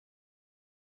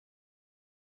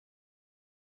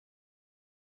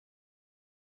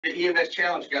The EMS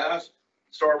challenge, guys.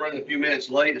 Started running a few minutes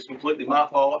late. It's completely my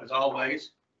fault, as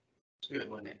always. It's good,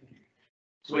 wasn't it?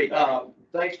 Sweet.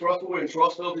 Thanks, Russell and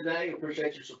Trussville today.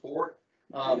 Appreciate your support.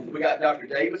 We got Dr.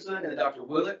 Davidson and Dr.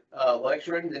 Willett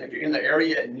lecturing. And if you're in the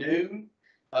area at noon,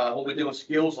 we'll be doing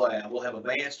skills lab. We'll have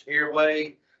advanced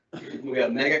airway. We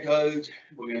have mega codes.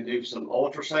 We're going to do some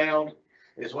ultrasound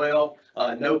as well.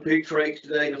 No pig trachs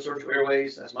today, no surgical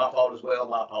airways. That's my fault as well.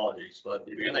 My apologies. But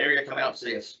if you're in the area, come out and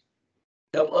see us.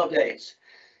 Couple updates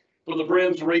for the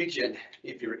Brims region.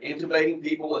 If you're intubating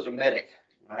people as a medic,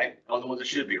 right, on the ones that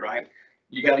should be, right,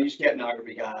 you got to use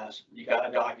capnography, guys. You got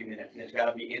to document it, and it's got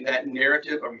to be in that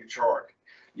narrative of your chart.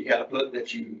 You got to put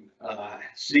that you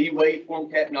see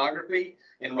waveform capnography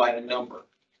and write a number.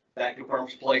 That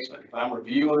confirms placement. If I'm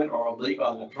reviewing or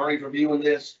an attorney's reviewing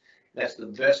this, that's the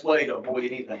best way to avoid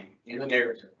anything in the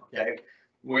narrative, okay?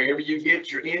 Wherever you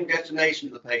get your end destination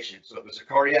to the patient. So if it's a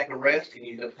cardiac arrest and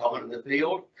you end up calling it in the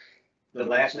field, the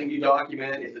last thing you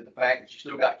document is that the fact that you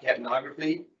still got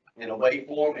capnography and a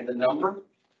waveform and the number.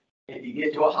 If you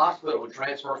get to a hospital and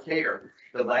transfer care,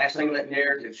 the last thing in that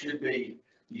narrative should be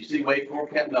you see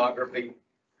waveform capnography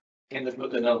and then put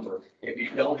the number. If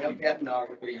you don't have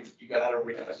capnography, you got to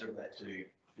register that too.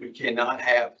 We cannot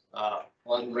have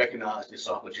unrecognized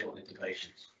esophageal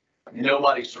intubations.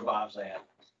 Nobody survives that.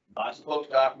 Not supposed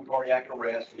to die from cardiac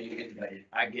arrest being intubated.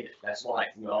 I get it. That's life.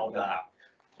 We all die.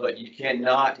 But you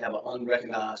cannot have an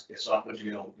unrecognized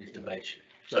esophageal intubation.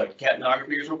 So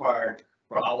capnography is required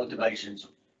for all intubations.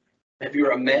 If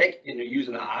you're a medic and you're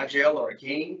using an iGel or a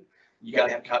King, you got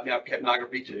to have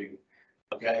capnography too.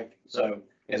 Okay. So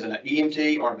as an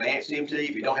EMT or advanced EMT,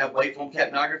 if you don't have waveform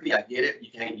capnography, I get it.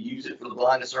 You can't use it for the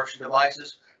blind insertion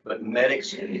devices. But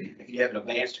medics, if you have an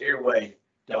advanced airway,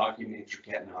 document your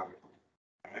capnography.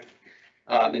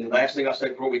 And the last thing I'll say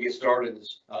before we get started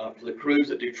is for the crews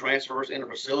that do transfers in a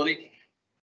facility,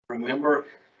 remember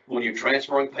when you're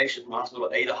transferring patients from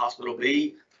hospital A to hospital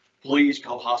B, please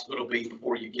call hospital B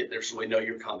before you get there so we know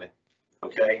you're coming.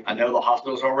 Okay, I know the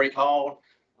hospital's already called,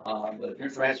 but if you're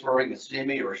transferring a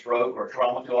STEMI or a stroke or a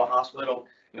trauma to a hospital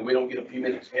and we don't get a few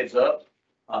minutes heads up,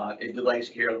 it delays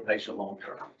care of the patient long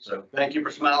term. So thank you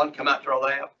for smiling. Come out to our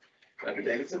lab. Dr.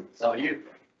 Davidson, it's all you.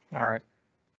 All right.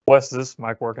 Wes, is this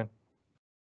mic working?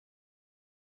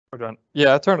 We're done.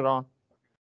 Yeah, I turned it on.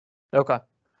 Okay.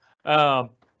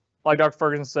 Like Dr.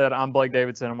 Ferguson said, I'm Blake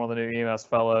Davidson. I'm one of the new EMS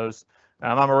fellows.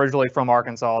 I'm originally from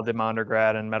Arkansas, did my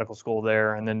undergrad and medical school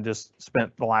there, and then just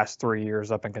spent the last 3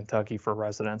 years up in Kentucky for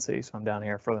residency. So I'm down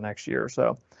here for the next year.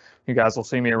 So you guys will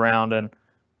see me around and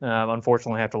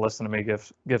unfortunately have to listen to me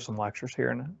give some lectures here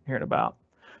and about.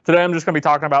 Today, I'm just going to be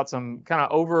talking about some kind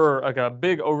of a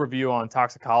big overview on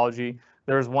toxicology.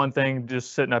 There's one thing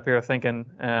just sitting up here thinking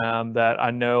that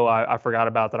I know I forgot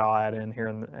about that I'll add in here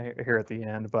at the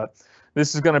end. But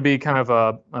this is going to be kind of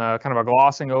a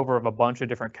glossing over of a bunch of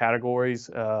different categories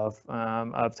of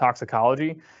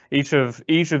toxicology. Each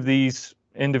of these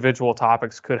individual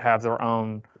topics could have their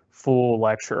own full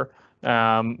lecture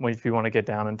if you want to get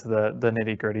down into the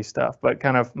nitty gritty stuff. But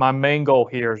kind of my main goal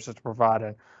here is just to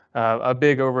provide a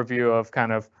big overview of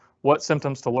kind of what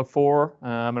symptoms to look for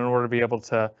in order to be able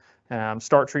to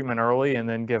start treatment early and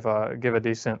then give a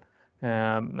decent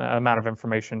amount of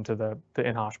information to the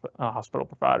in-hospital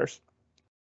providers.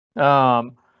 So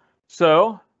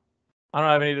I don't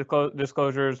have any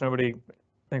disclosures. Nobody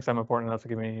thinks I'm important enough to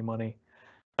give me any money.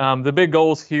 The big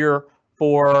goals here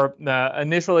for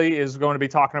initially is going to be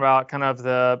talking about kind of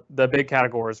the big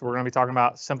categories. We're going to be talking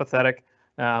about sympathetic,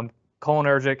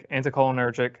 cholinergic,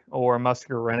 anticholinergic, or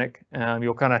muscarinic.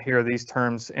 You'll kind of hear these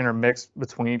terms intermixed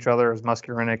between each other as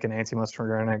muscarinic and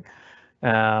antimuscarinic,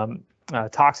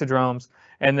 toxidromes,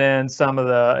 and then some of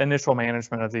the initial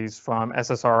management of these from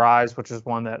SSRIs, which is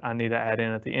one that I need to add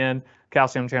in at the end,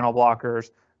 calcium channel blockers,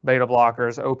 beta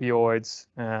blockers, opioids,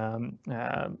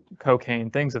 cocaine,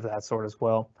 things of that sort as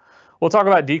well. We'll talk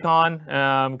about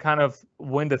decon, kind of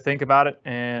when to think about it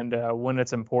and when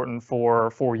it's important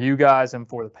for you guys and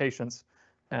for the patients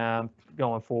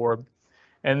going forward.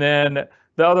 And then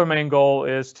the other main goal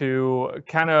is to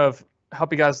kind of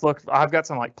help you guys look. I've got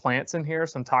some like plants in here,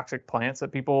 some toxic plants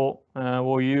that people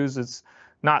will use. It's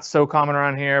not so common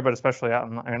around here, but especially out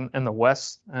in the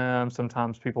West,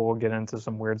 sometimes people will get into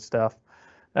some weird stuff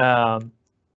and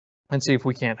see if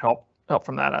we can't help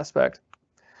from that aspect.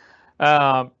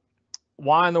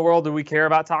 Why in the world do we care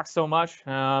about tox so much?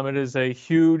 It is a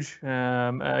huge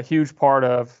part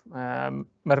of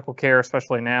medical care,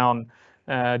 especially now,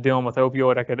 dealing with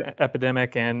opioid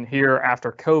epidemic. And here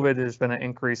after COVID, there's been an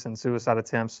increase in suicide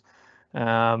attempts,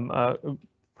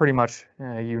 pretty much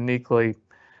uniquely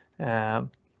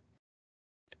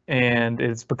and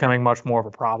it's becoming much more of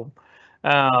a problem.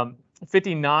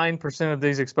 59% of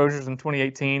these exposures in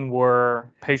 2018 were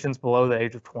patients below the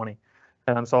age of 20.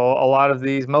 So a lot of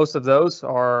these, most of those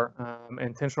are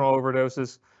intentional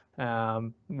overdoses,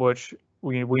 which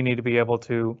we need to be able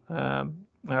to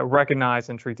recognize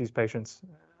and treat these patients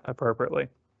appropriately.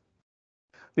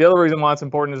 The other reason why it's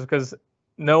important is because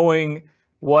knowing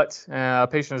what a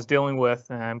patient is dealing with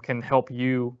can help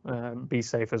you be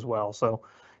safe as well. So,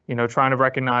 trying to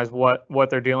recognize what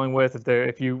they're dealing with.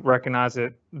 If you recognize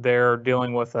that they're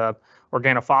dealing with a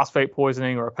organophosphate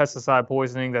poisoning or a pesticide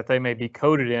poisoning that they may be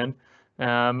coated in,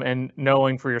 and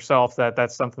knowing for yourself that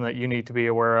that's something that you need to be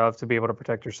aware of to be able to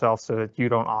protect yourself so that you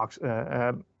don't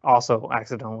also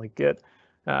accidentally get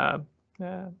a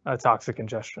toxic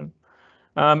ingestion.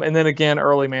 And then again,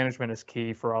 early management is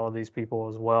key for all of these people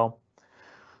as well.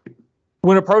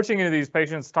 When approaching any of these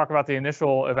patients, talk about the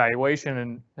initial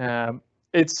evaluation, and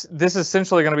this is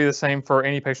essentially going to be the same for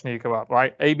any patient that you come up,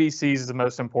 right? ABCs is the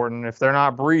most important. If they're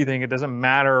not breathing, it doesn't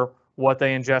matter what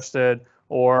they ingested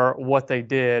or what they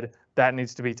did, that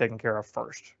needs to be taken care of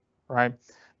first, right?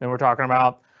 Then we're talking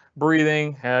about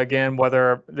breathing, again,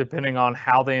 whether depending on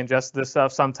how they ingest this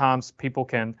stuff, sometimes people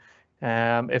can,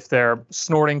 if they're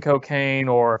snorting cocaine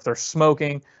or if they're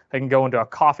smoking, they can go into a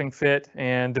coughing fit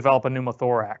and develop a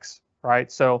pneumothorax,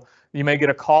 right? So you may get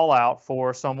a call out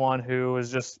for someone who has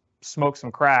just smoked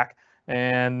some crack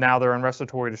and now they're in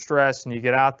respiratory distress, and you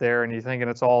get out there and you're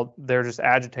thinking they're just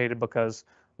agitated because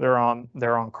they're on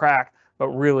crack, but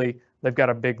really they've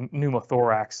got a big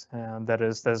pneumothorax that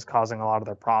is causing a lot of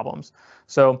their problems.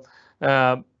 So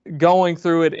going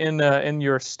through it in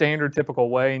your standard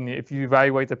typical way, and if you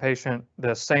evaluate the patient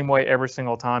the same way every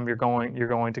single time, you're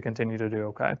going to continue to do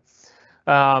okay.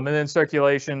 And then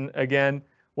circulation, again,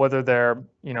 whether they're,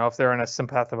 if they're in a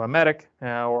sympathomimetic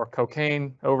or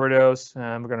cocaine overdose,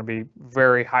 they're going to be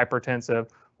very hypertensive,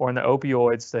 or in the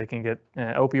opioids, they can get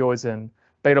opioids and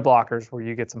beta blockers where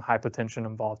you get some hypotension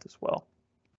involved as well.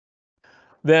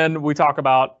 Then we talk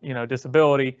about,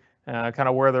 disability, kind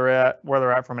of where they're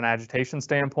at from an agitation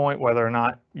standpoint, whether or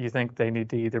not you think they need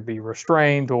to either be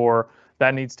restrained or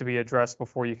that needs to be addressed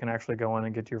before you can actually go in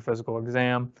and get your physical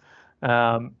exam.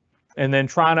 And then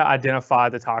trying to identify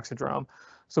the toxidrome.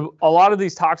 So a lot of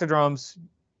these toxidromes,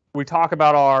 we talk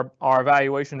about our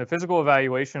evaluation, the physical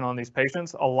evaluation on these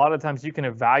patients. A lot of times you can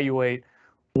evaluate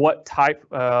what type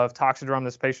of toxidrome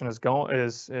this patient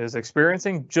is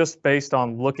experiencing just based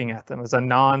on looking at them as a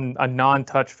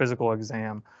non-touch physical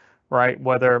exam, right?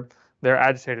 Whether they're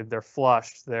agitated, they're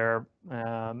flushed, they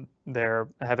have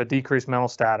a decreased mental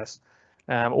status,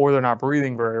 or they're not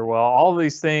breathing very well. All of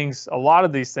these things, a lot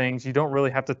of these things, you don't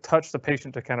really have to touch the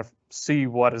patient to kind of see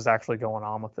what is actually going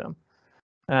on with them.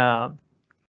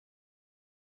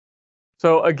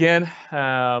 So again,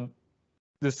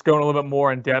 just going a little bit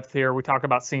more in depth here, we talk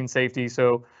about scene safety.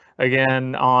 So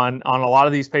again, on a lot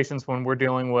of these patients, when we're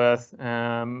dealing with,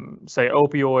 say,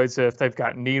 opioids, if they've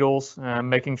got needles,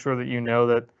 making sure that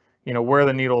that, where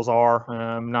the needles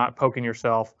are, not poking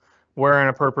yourself, wearing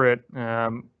appropriate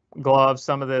gloves.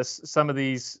 Some of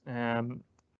these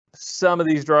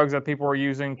drugs that people are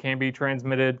using can be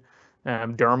transmitted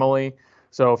dermally.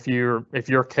 So if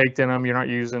you're caked in them, you're not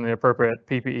using the appropriate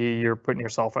PPE, you're putting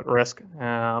yourself at risk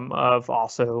of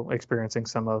also experiencing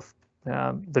some of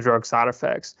the drug side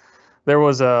effects. There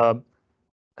was when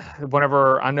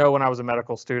I was a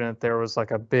medical student, there was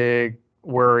like a big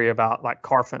worry about like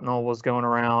carfentanil was going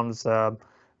around.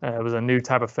 It was a new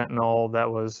type of fentanyl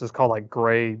that was just called like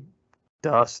gray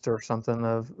dust or something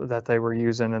that they were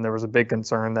using, and there was a big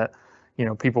concern that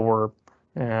people were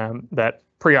that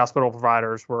pre-hospital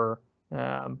providers were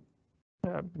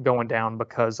going down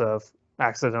because of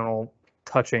accidental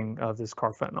touching of this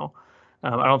carfentanil.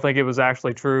 I don't think it was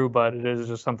actually true, but it is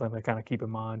just something to kind of keep in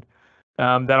mind.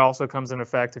 That also comes in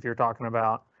effect if you're talking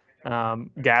about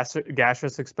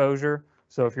gaseous exposure.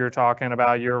 So if you're talking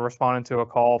about you're responding to a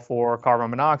call for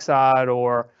carbon monoxide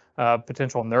or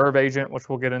potential nerve agent, which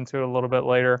we'll get into a little bit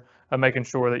later, making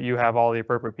sure that you have all the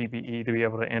appropriate PPE to be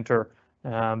able to enter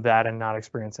that and not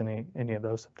experience any of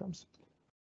those symptoms.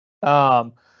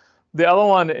 The other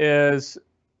one is,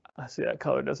 I see that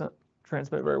color doesn't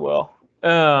transmit very well.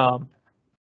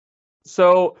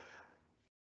 So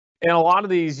in a lot of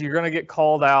these, you're going to get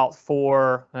called out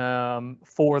for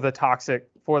the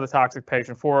toxic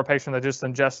patient, for a patient that just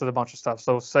ingested a bunch of stuff.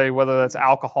 So say whether that's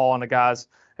alcohol and the guy's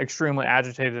extremely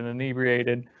agitated and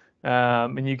inebriated,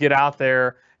 and you get out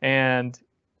there, and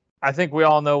I think we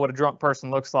all know what a drunk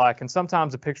person looks like, and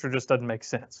sometimes the picture just doesn't make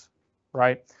sense,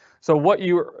 right? So what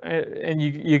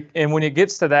and when it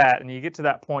gets to that, and you get to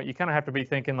that point, you kind of have to be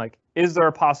thinking like, is there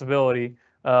a possibility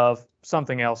of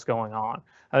something else going on.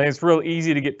 I think it's real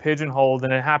easy to get pigeonholed,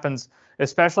 and it happens,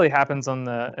 especially happens on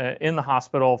the in the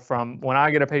hospital. From when I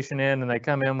get a patient in and they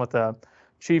come in with a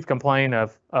chief complaint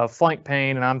of flank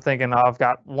pain, and I'm thinking, oh, I've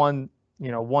got one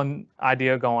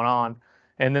idea going on,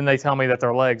 and then they tell me that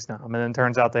their leg's numb, and then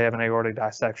turns out they have an aortic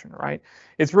dissection, right?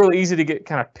 It's really easy to get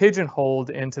kind of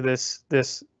pigeonholed into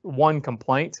this one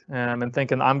complaint, and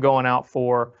thinking I'm going out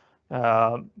for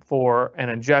an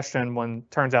ingestion when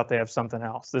turns out they have something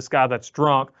else. This guy that's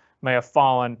drunk may have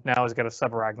fallen, now he's got a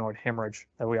subarachnoid hemorrhage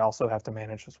that we also have to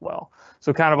manage as well.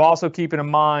 So kind of also keeping in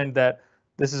mind that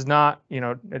this is not,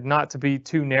 not to be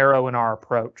too narrow in our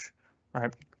approach,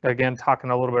 right? Again,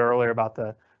 talking a little bit earlier about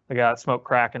the guy that smoked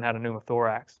crack and had a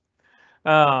pneumothorax.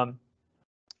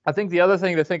 I think the other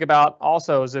thing to think about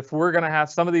also is if we're going to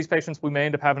have some of these patients, we may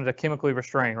end up having to chemically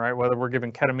restrain, right? Whether we're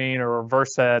giving ketamine or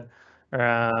Versed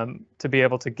to be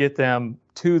able to get them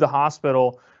to the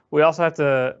hospital. We also have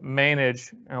to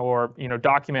manage or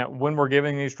document when we're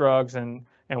giving these drugs and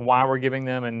why we're giving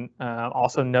them, and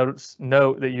also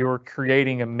note that you're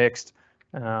creating a mixed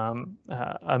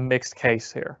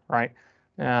case here, right?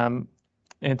 And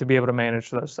to be able to manage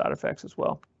those side effects as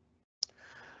well.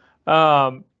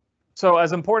 So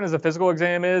as important as the physical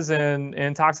exam is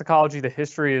in toxicology, the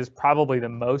history is probably the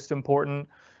most important.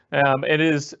 It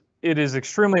is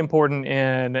extremely important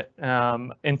in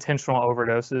intentional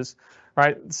overdoses,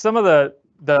 right? Some of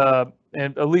the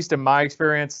at least in my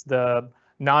experience, the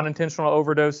non-intentional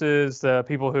overdoses, the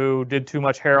people who did too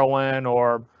much heroin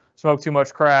or smoked too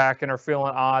much crack and are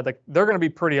feeling odd, like they're going to be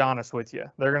pretty honest with you.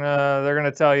 They're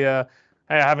gonna tell you, hey,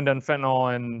 I haven't done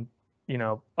fentanyl in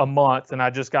a month, and I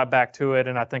just got back to it,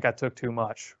 and I think I took too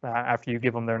much. After you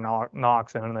give them their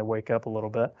naloxone and they wake up a little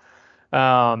bit.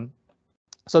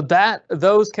 So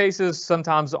those cases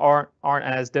sometimes aren't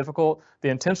as difficult. The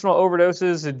intentional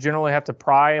overdoses, you generally have to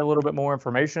pry a little bit more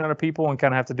information out of people and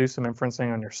kind of have to do some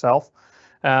inferencing on yourself.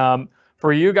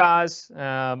 For you guys,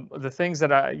 the things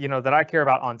that I care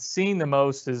about on scene the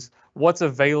most is what's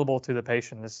available to the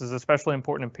patient. This is especially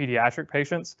important in pediatric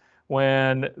patients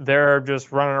when they're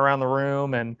just running around the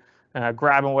room and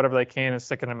grabbing whatever they can and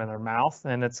sticking them in their mouth,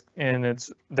 and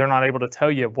they're not able to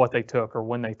tell you what they took or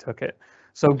when they took it.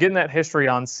 So getting that history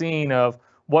on scene of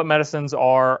what medicines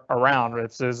are around,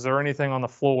 is there anything on the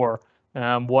floor,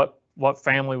 what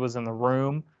family was in the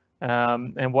room,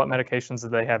 and what medications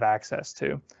did they have access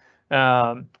to.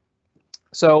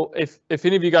 So if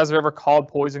any of you guys have ever called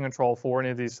poison control for any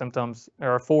of these symptoms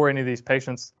or for any of these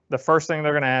patients, the first thing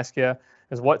they're going to ask you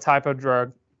is what type of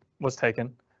drug was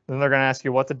taken. Then they're going to ask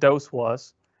you what the dose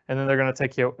was, and then they're going to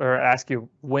ask you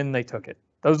when they took it.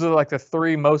 Those are like the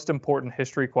three most important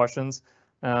history questions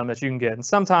that you can get. And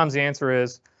sometimes the answer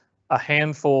is a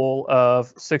handful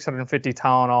of 650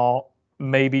 Tylenol,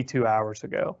 maybe 2 hours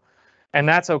ago. And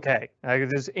that's okay.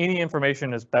 Just any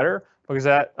information is better because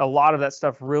a lot of that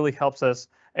stuff really helps us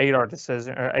aid our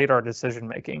decision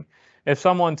making. If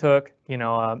someone took,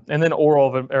 and then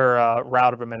oral or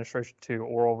route of administration to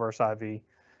oral versus IV.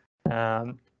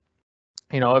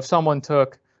 If someone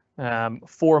took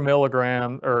 4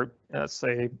 milligrams, or let's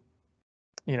say,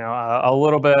 a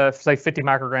little bit, say 50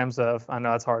 micrograms of, I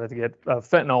know it's hard to get,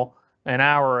 fentanyl an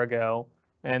hour ago,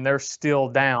 and they're still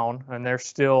down and they're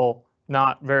still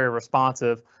not very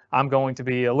responsive, I'm going to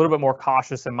be a little bit more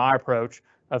cautious in my approach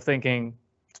of thinking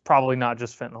it's probably not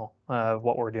just fentanyl,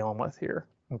 what we're dealing with here.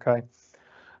 Okay.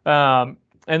 And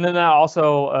then that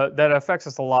also, that affects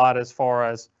us a lot as far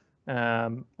as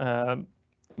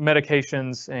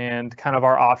medications and kind of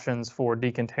our options for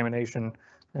decontamination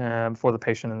for the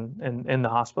patient in the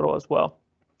hospital as well.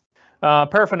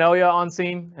 Paraphernalia on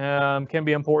scene can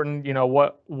be important.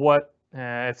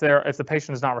 If the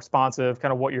patient is not responsive,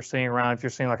 kind of what you're seeing around. If you're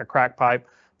seeing like a crack pipe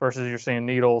versus you're seeing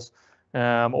needles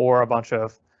or a bunch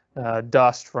of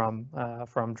dust from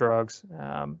drugs,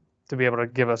 to be able to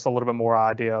give us a little bit more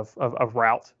idea of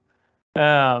route.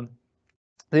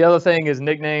 The other thing is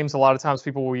nicknames. A lot of times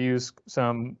people will use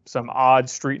some odd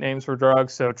street names for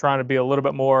drugs. So trying to be a little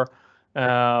bit more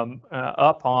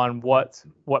up on what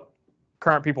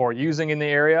current people are using in the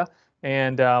area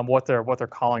and what they're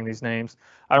calling these names.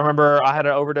 I remember I had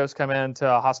an overdose come into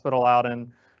a hospital out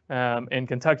in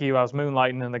Kentucky. I was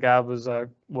moonlighting and the guy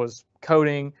was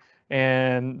coding,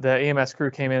 and the EMS crew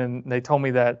came in and they told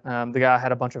me that the guy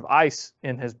had a bunch of ice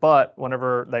in his butt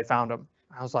whenever they found him.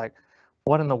 I was like,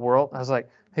 what in the world? I was like,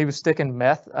 he was sticking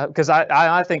meth, because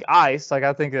I think ice, like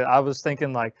I was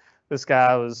thinking like this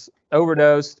guy was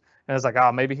overdosed, and I was like,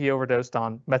 oh, maybe he overdosed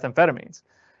on methamphetamines.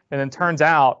 And then turns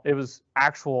out it was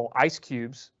actual ice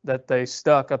cubes that they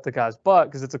stuck up the guy's butt,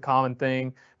 because it's a common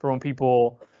thing for when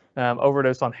people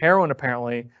overdosed on heroin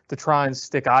apparently to try and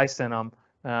stick ice in them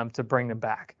to bring them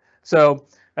back. So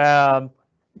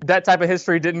that type of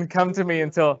history didn't come to me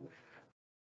until,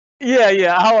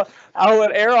 I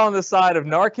would err on the side of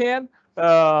Narcan,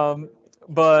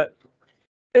 but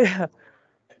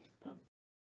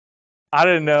I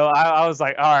didn't know. I was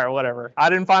like, all right, whatever. I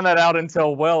didn't find that out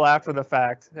until well after the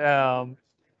fact.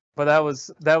 But that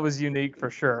was unique for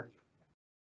sure.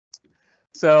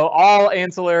 So all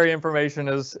ancillary information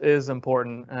is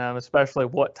important, especially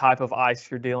what type of ice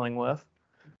you're dealing with.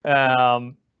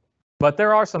 But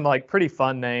there are some like pretty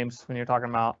fun names when you're talking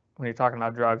about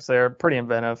drugs. They're pretty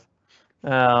inventive.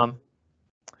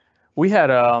 We had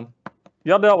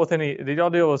y'all dealt with did y'all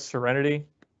deal with Serenity?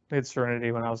 We had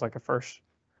Serenity when I was like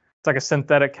it's like a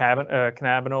synthetic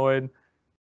cannabinoid.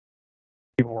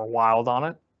 People were wild on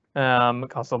it. It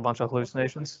caused a bunch of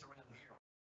hallucinations.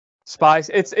 Spice.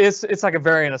 It's like a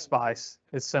variant of Spice.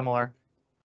 It's similar.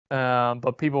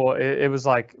 But people, it was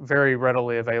like very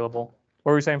readily available.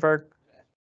 What were you saying, Ferg?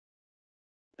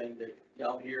 Thing that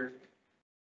y'all hear,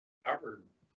 I heard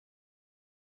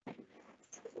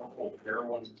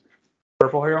heroin.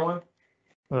 Purple heroin?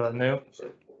 New?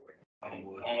 I don't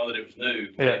know that it was new.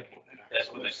 Yeah. That's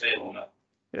what they said on that.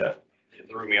 Yeah. It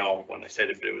threw me off when they said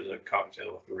it was a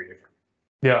cocktail of 3 different.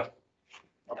 Yeah.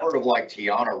 I've heard of like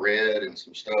Tiana Red and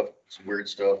some weird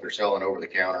stuff they're selling over the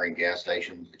counter in gas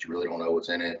stations that you really don't know what's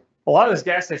in it. A lot of this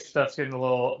gas station stuff's getting a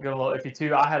little iffy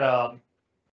too. I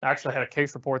actually had a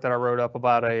case report that I wrote up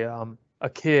about a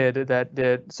kid that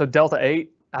did Delta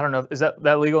 8. I don't know, is that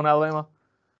legal in Alabama?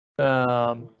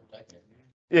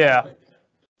 Yeah.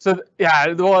 So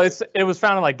yeah, well, it was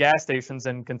found in like gas stations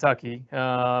in Kentucky,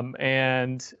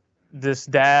 and this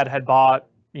dad had bought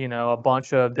a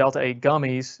bunch of Delta 8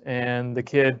 gummies, and the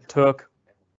kid took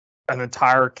an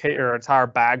entire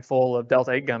bag full of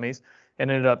Delta 8 gummies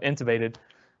and ended up intubated.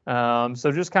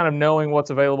 So just kind of knowing what's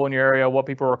available in your area, what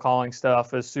people are calling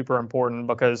stuff is super important,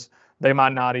 because they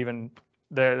might not even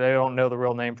they don't know the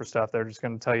real name for stuff. They're just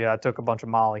going to tell you I took a bunch of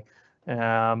Molly.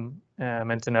 And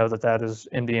to know that is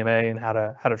MDMA and how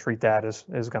to treat that is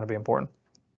going to be important.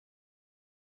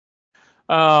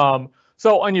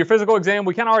 So on your physical exam,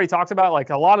 we kind of already talked about like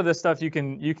a lot of this stuff you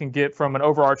can get from an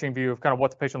overarching view of kind of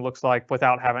what the patient looks like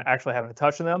without actually having to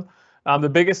touch them. The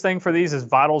biggest thing for these is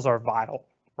vitals are vital,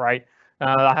 right?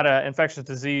 I had an infectious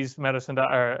disease medicine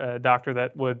doctor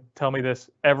that would tell me this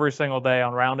every single day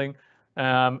on rounding,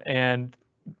 and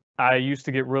I used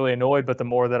to get really annoyed, but the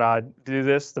more that I do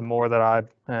this, the more that I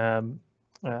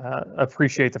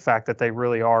appreciate the fact that they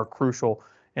really are crucial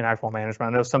in actual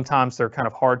management. I know sometimes they're kind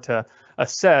of hard to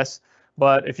assess,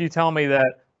 but if you tell me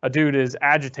that a dude is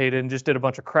agitated and just did a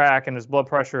bunch of crack and his blood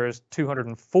pressure is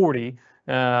 240,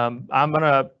 I'm going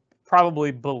to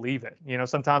probably believe it.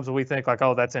 Sometimes we think like,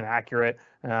 oh, that's inaccurate.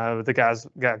 The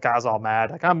guy's all mad.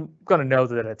 Like, I'm going to know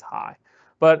that it's high.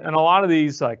 But in a lot of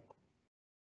these, like,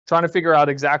 trying to figure out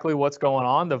exactly what's going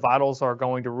on, the vitals are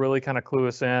going to really kind of clue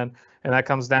us in, and that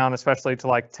comes down especially to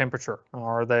like temperature.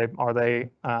 Are they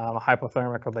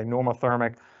hypothermic? Are they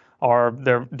normothermic?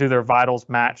 Do their vitals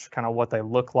match kind of what they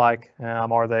look like?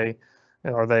 Are they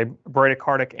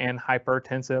bradycardic and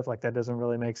hypertensive? Like, that doesn't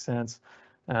really make sense.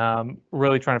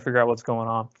 Really trying to figure out what's going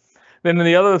on. Then in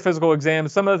the other physical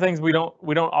exams, some of the things we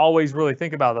don't always really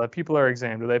think about. The pupillary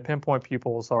exam, do they pinpoint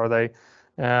pupils? Are they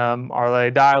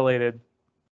dilated?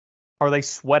 Are they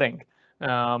sweating?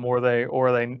 Or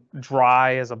are they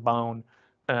dry as a bone?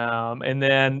 And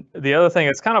then the other thing,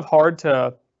 it's kind of hard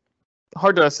to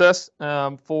assess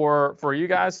for you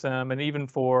guys, and even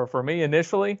for me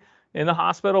initially in the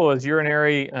hospital, is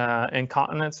urinary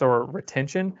incontinence or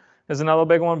retention is another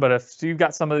big one. But if you've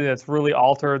got somebody that's really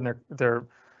altered and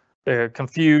they're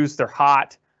confused, they're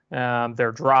hot,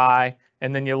 they're dry,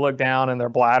 and then you look down and their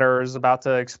bladder is about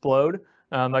to explode,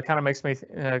 that kind of makes me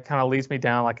leads me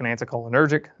down like an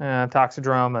anticholinergic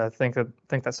toxidrome. I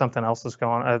think that something else is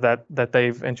going on, that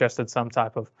they've ingested some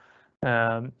type of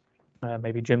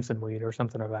maybe Jimson weed or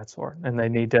something of that sort, and they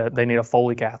need a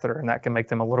Foley catheter, and that can make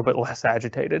them a little bit less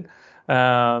agitated.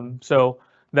 So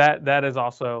that is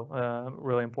also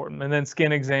really important. And then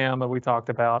skin exam that we talked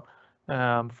about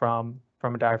from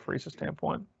a diaphoresis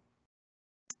standpoint.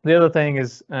 The other thing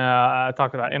is I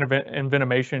talked about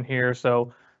envenomation here.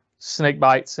 So snake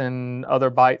bites and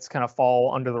other bites kind of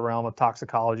fall under the realm of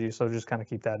toxicology. So just kind of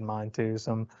keep that in mind too.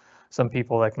 Some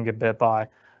people that can get bit by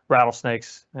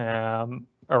rattlesnakes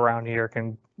around here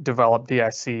can develop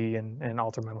DIC and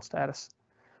alter mental status.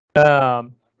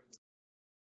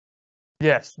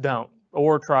 Yes, don't,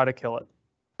 or try to kill it,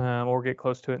 or get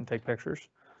close to it and take pictures.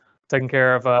 Taking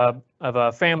care of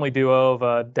a family duo of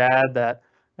a dad that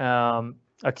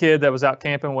a kid that was out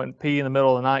camping, went and pee in the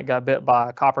middle of the night, got bit by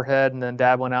a copperhead, and then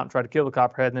dad went out and tried to kill the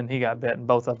copperhead, and then he got bit, and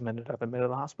both of them ended up admitted to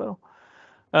the hospital.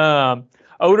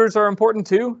 Odors are important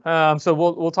too. So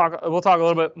we'll talk a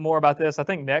little bit more about this, I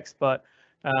think, next. But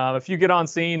if you get on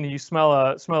scene and you smell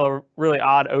a really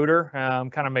odd odor,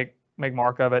 kind of make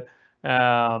mark of it.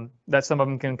 That some of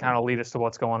them can kind of lead us to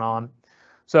what's going on.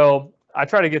 So I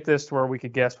try to get this to where we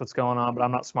could guess what's going on, but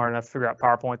I'm not smart enough to figure out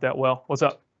PowerPoint that well. What's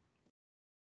up?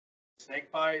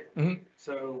 Snake bite. Mhm.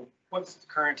 So what's the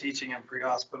current teaching in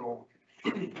pre-hospital?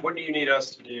 What do you need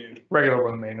us to do? Regular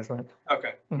wound management.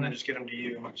 Okay, and then just get them to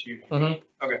you and what you.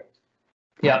 Mm-hmm. Okay.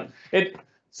 Yeah.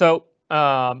 So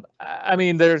I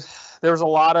mean, there's a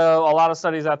lot of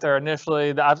studies out there.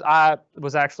 Initially, I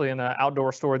was actually in an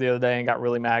outdoor store the other day and got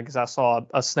really mad because I saw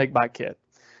a snake bite kit,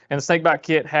 and the snake bite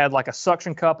kit had like a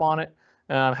suction cup on it,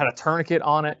 had a tourniquet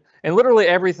on it, and literally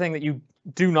everything that you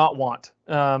do not want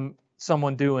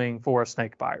someone doing for a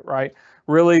snake bite, right?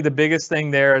 Really, the biggest thing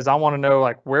there is I want to know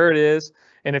like where it is,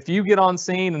 and if you get on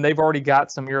scene and they've already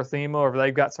got some erythema or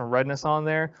they've got some redness on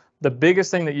there, the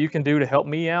biggest thing that you can do to help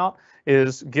me out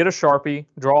is get a Sharpie,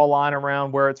 draw a line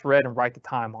around where it's red, and write the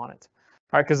time on it.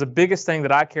 All right, because the biggest thing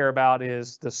that I care about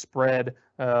is the spread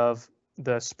of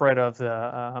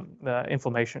the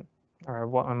inflammation, or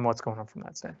what's going on from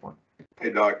that standpoint. Hey,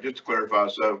 Doc, just to clarify,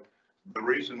 so the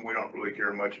reason we don't really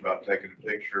care much about taking a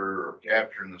picture or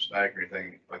capturing the snake or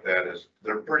anything like that is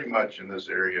they're pretty much in this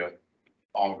area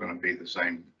all going to be the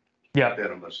same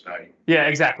venomous snake. Yeah,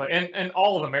 exactly. And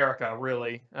all of America,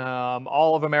 really.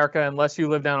 All of America, unless you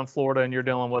live down in Florida and you're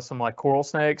dealing with some like coral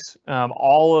snakes,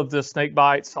 all of the snake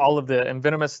bites, all of the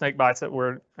venomous snake bites that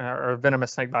we're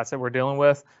dealing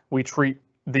with, we treat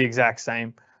the exact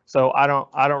same. So I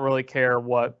don't really care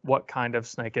what kind of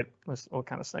snake it was.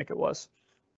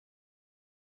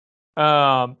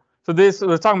 So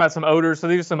we're talking about some odors. So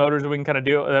these are some odors that we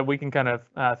can kind of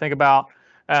think about.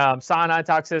 Cyanide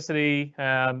toxicity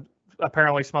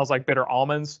apparently smells like bitter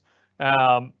almonds.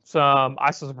 Some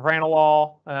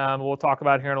isopropanol we'll talk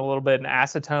about here in a little bit, and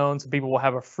acetone. So people will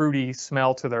have a fruity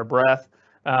smell to their breath.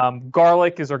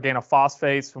 Garlic is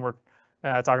organophosphates, and we're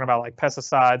talking about like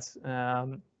pesticides.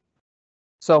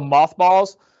 So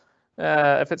mothballs.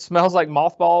 If it smells like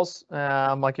mothballs,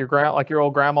 like your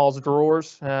old grandma's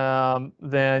drawers,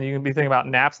 then you can be thinking about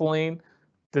naphthalene.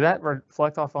 Did that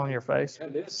reflect off on your face?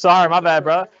 Sorry, my bad,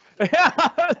 brother.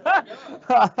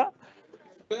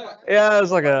 Yeah, it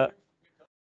was like a.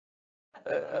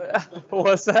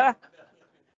 What's that?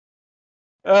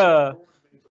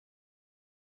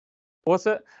 What's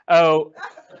it? Oh.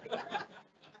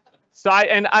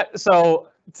 So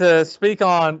to speak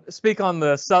on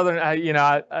the southern,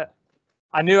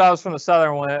 I knew I was from the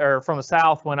southern one or from the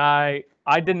south when I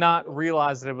did not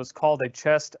realize that it was called a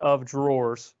chest of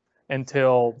drawers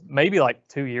until maybe like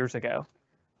 2 years ago.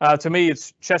 To me,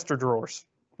 it's Chester drawers.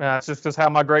 It's just because how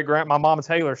my mama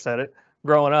Taylor said it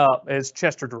growing up is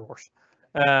Chester drawers.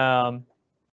 But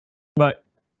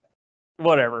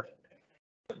whatever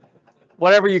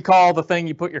you call the thing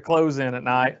you put your clothes in at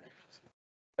night.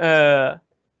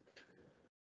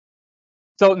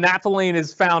 So naphthalene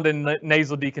is found in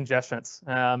nasal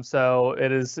decongestants. So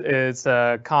it's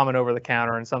common over the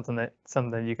counter and something that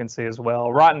you can see as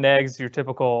well. Rotten eggs, your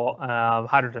typical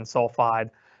hydrogen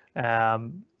sulfide,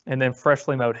 and then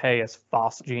freshly mowed hay is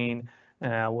phosgene,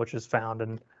 which is found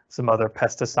in some other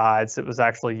pesticides. It was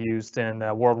actually used in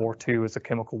World War II as a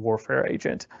chemical warfare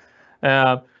agent.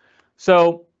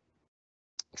 So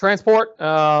transport,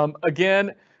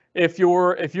 again. If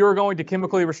you're going to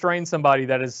chemically restrain somebody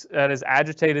that is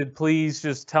agitated, please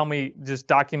just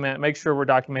document, make sure we're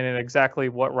documenting exactly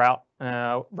what route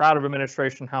of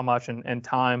administration, how much, and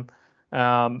time,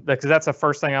 because that's the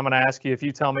first thing I'm going to ask you. If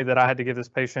you tell me that I had to give this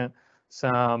patient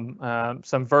some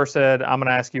Versed, I'm going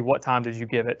to ask you what time did you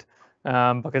give it,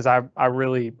 because I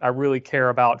really care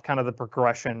about kind of the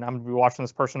progression. I'm going to be watching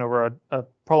this person over a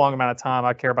prolonged amount of time.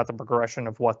 I care about the progression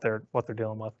of what they're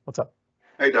dealing with. What's up?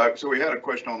 Hey, Doc, so we had a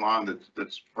question online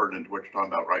that's pertinent to what you're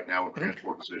talking about right now with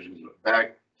transport decisions. But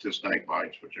back to snake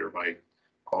bites, which everybody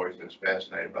always is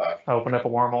fascinated by. Open up a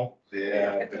wormhole.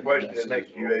 Yeah, the question is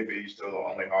UAB still the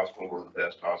only hospital or the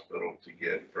best hospital to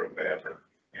get for a bad or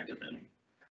antivenom?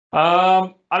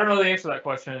 I don't know the answer to that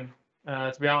question,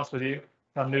 to be honest with you.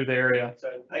 I'm new to the area.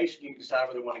 So patient, you can decide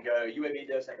where they want to go. UAB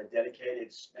does have a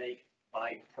dedicated snake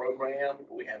bite program.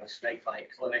 We have a snake bite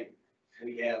clinic.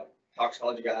 We have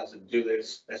toxicology guys that do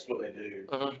this. That's what they do.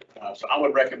 So I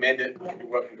would recommend it. You're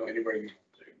welcome to go anywhere you want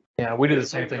to. Yeah, we do the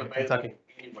same thing in Kentucky.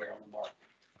 Anywhere on the market.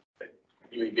 But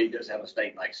UAB does have a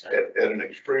snake bite center. At an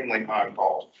extremely high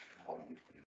cost.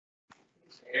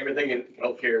 Everything in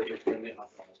healthcare is in the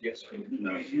hospitals. Yes, sir.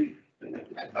 No.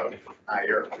 I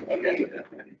hear.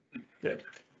 Okay.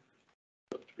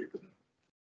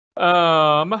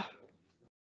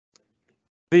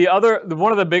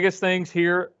 One of the biggest things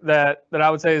here that I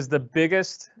would say is the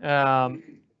biggest,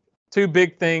 two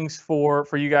big things for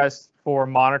you guys for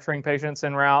monitoring patients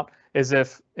en route is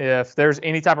if there's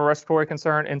any type of respiratory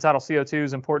concern, end-tidal CO2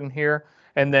 is important here.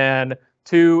 And then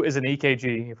 2 is an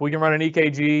EKG. If we can run an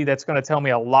EKG, that's going to tell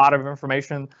me a lot of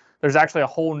information. There's actually a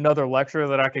whole nother lecture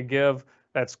that I could give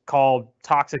that's called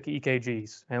toxic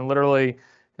EKGs. And literally,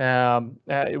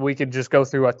 we could just go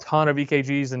through a ton of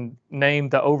EKGs and name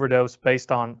the overdose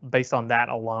based on that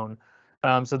alone.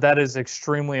 So that is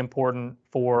extremely important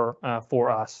for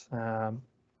us.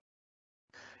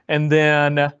 And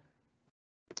then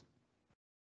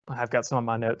I've got some of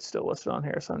my notes still listed on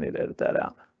here, so I need to edit that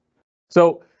out.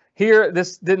 So here,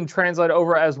 this didn't translate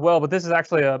over as well, but this is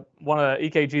actually one of the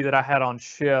EKG that I had on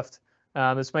shift.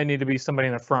 This may need to be somebody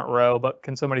in the front row, but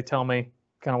can somebody tell me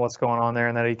kind of what's going on there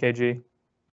in that EKG?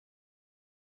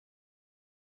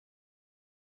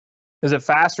 Is it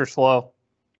fast or slow?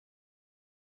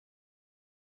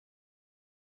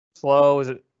 Slow. Is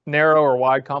it narrow or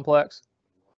wide complex?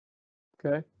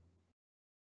 Okay.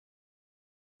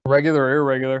 Regular or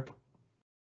irregular?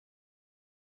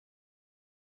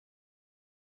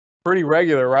 Pretty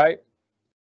regular, right?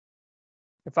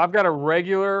 If I've got a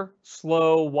regular,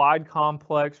 slow, wide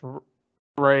complex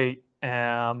rate,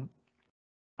 I'm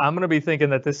going to be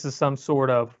thinking that this is some sort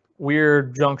of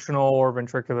weird junctional or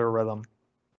ventricular rhythm,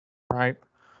 right?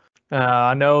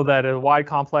 I know that a wide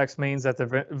complex means that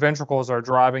the ventricles are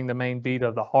driving the main beat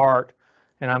of the heart,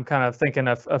 and I'm kind of thinking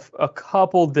of a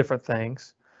couple different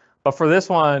things. But for this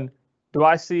one, do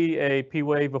I see a P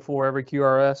wave before every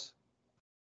QRS?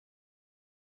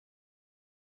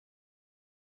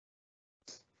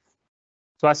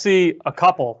 So I see a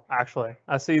couple, actually.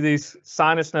 I see these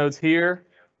sinus nodes here,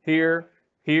 here,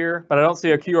 here, but I don't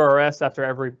see a QRS after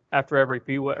every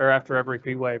P wave or after every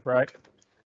P wave, right?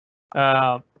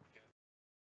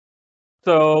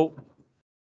 So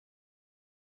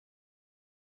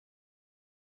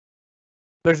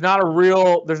there's not a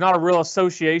real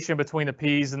association between the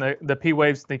P's and the P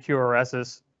waves and the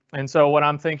QRSs. And so what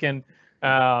I'm thinking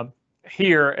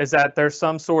here is that there's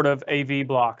some sort of AV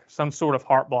block, some sort of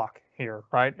heart block here,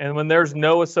 right? And when there's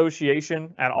no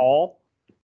association at all,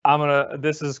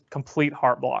 this is complete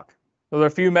heart block. So there are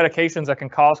a few medications that can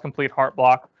cause complete heart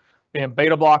block, being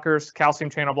beta blockers,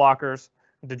 calcium channel blockers,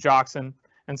 digoxin,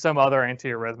 and some other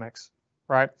antiarrhythmics,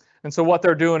 right? And so what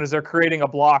they're doing is they're creating a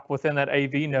block within that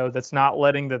AV node that's not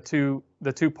letting the two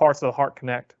parts of the heart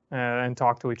connect and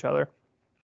talk to each other.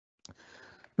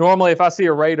 Normally, if I see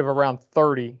a rate of around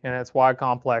 30 and it's wide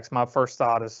complex, my first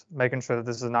thought is making sure that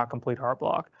this is not complete heart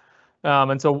block.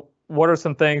 And so what are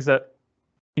some things that,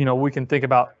 we can think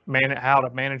about how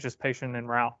to manage this patient en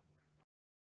route?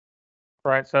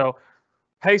 Right, so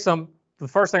pace them. The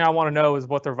first thing I want to know is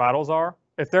what their vitals are.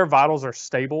 If their vitals are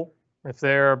stable, if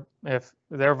their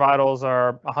vitals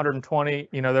are 120,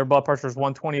 their blood pressure is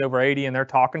 120/80 and they're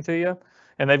talking to you,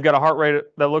 and they've got a heart rate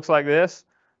that looks like this,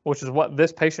 which is what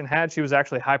this patient had. She was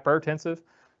actually hypertensive,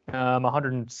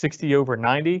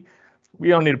 160/90. You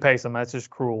don't need to pace them. That's just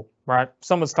cruel, right?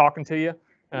 Someone's talking to you.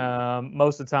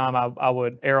 Most of the time, I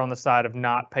would err on the side of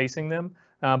not pacing them,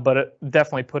 but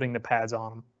definitely putting the pads on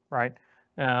them, right?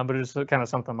 But it's kind of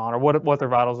something to monitor what their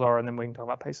vitals are, and then we can talk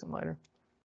about pacing later.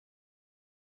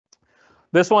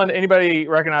 This one, anybody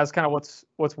recognize kind of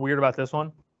what's weird about this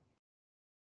one?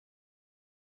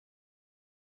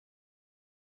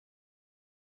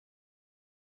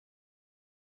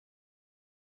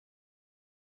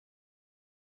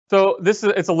 So it's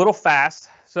a little fast,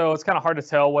 so it's kind of hard to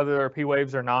tell whether there are P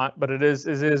waves or not, but it is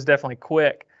definitely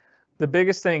quick. The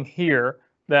biggest thing here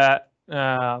that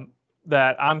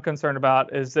I'm concerned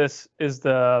about is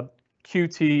the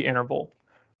QT interval,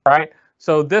 right?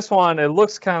 So this one,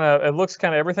 everything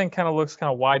kind of looks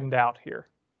widened out here,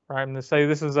 right? I'm going to say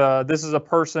this is a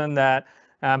person that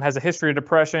has a history of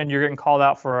depression. You're getting called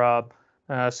out for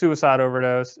a suicide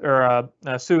overdose or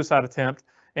a suicide attempt,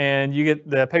 and you get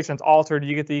the patient's altered.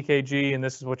 You get the EKG, and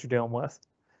this is what you're dealing with.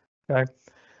 Okay.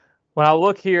 When I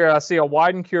look here, I see a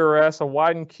widened QRS, a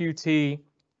widened QT.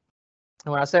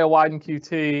 And when I say a widened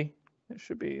QT, it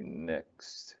should be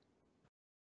next.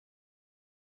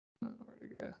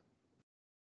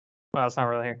 Well, it's not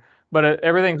really here, but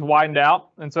everything's widened out.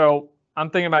 And so I'm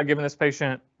thinking about giving this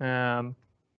patient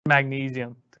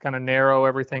magnesium to kind of narrow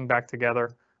everything back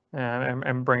together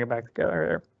and bring it back together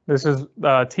there. This is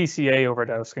TCA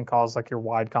overdose can cause like your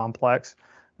wide complex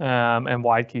and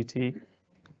wide QT.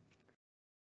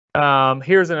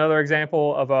 Here's another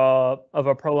example of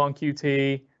a prolonged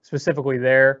QT, specifically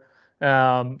there,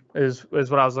 is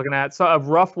what I was looking at. So a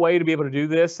rough way to be able to do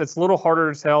this, it's a little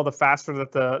harder to tell. The faster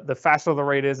that the faster the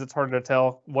rate is, it's harder to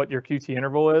tell what your QT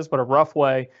interval is. But a rough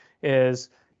way is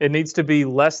it needs to be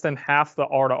less than half the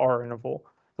R to R interval.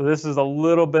 So this is a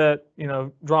little bit,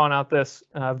 drawing out this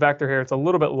vector here. It's a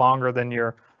little bit longer than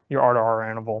your R to R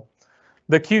interval.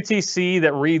 The QTC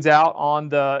that reads out on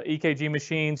the EKG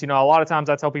machines, a lot of times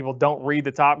I tell people don't read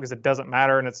the top because it doesn't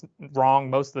matter and it's wrong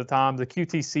most of the time. The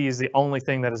QTC is the only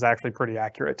thing that is actually pretty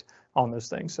accurate on those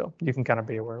things. So you can kind of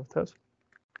be aware of those.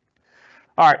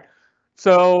 All right.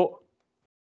 So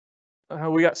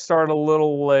we got started a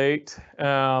little late.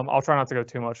 I'll try not to go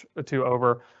too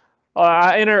over.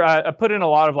 I put in a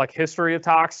lot of like history of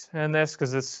tox in this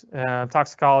because it's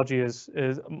toxicology is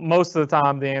most of the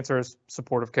time the answer is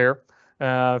supportive care.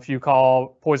 If you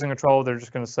call poison control, they're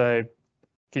just going to say,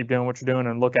 keep doing what you're doing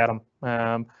and look at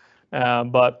them.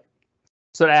 But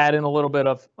so to add in a little bit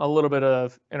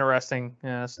of interesting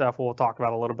stuff, we'll talk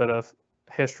about a little bit of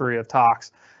history of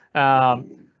tox.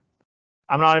 I'm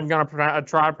not even going to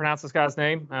try to pronounce this guy's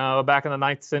name. Back in the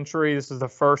 9th century, this is the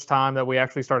first time that we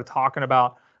actually started talking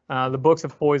about the books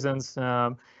of poisons.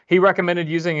 He recommended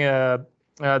using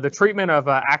the treatment of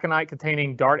aconite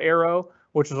containing dart arrow,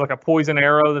 which is like a poison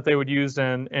arrow that they would use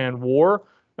in war.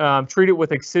 Treat it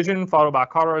with excision followed by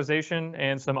cauterization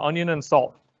and some onion and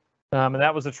salt. And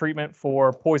that was a treatment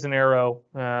for poison arrow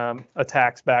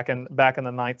attacks back in the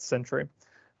 9th century.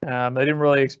 They didn't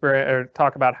really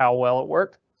talk about how well it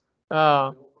worked.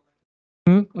 Yeah,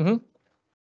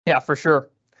 for sure.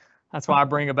 That's why I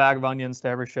bring a bag of onions to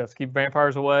every shift. Keep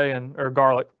vampires away or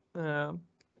garlic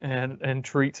and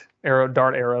treat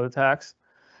dart arrow attacks.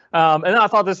 And then I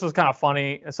thought this was kind of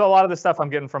funny. So a lot of this stuff I'm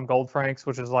getting from Goldfrank's,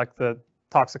 which is like the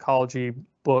toxicology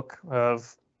book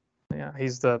of,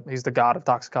 he's the god of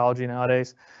toxicology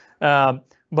nowadays.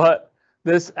 But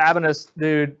this Abanus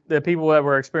dude, the people that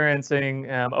were experiencing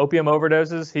opium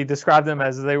overdoses, he described them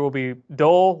as they will be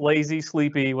dull, lazy,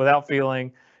 sleepy, without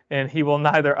feeling, and he will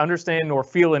neither understand nor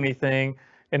feel anything.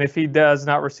 And if he does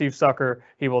not receive succor,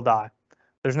 he will die.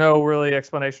 There's no really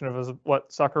explanation of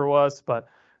what succor was, but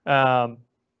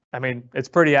I mean, it's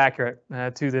pretty accurate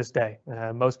to this day.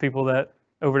 Most people that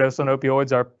overdose on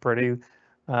opioids are pretty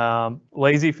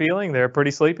lazy feeling. They're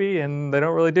pretty sleepy, and they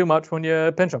don't really do much when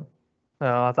you pinch them.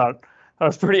 I thought that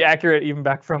was pretty accurate even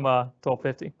back from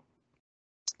 1250.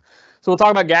 So we'll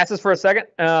talk about gases for a second.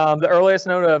 The earliest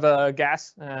known of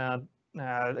gas,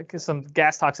 some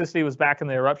gas toxicity was back in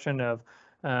the eruption of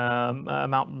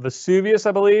Mount Vesuvius,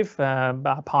 I believe,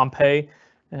 by Pompeii.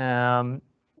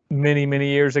 Many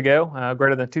years ago,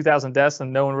 greater than 2,000 deaths,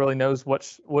 and no one really knows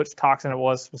which toxin it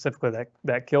was specifically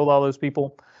that killed all those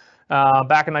people.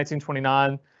 Back in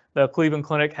 1929, the Cleveland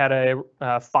Clinic had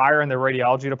a fire in their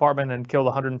radiology department and killed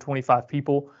 125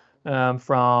 people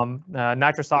from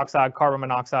nitrous oxide, carbon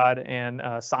monoxide, and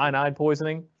cyanide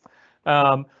poisoning.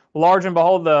 Large and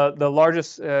behold, the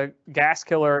largest gas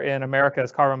killer in America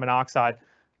is carbon monoxide.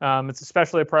 It's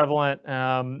especially prevalent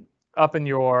up in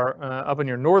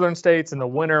your northern states in the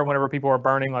winter, whenever people are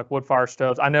burning like wood fire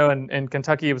stoves. I know in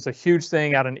Kentucky it was a huge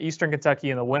thing out in eastern Kentucky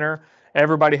in the winter.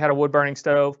 Everybody had a wood burning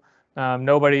stove.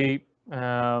 Nobody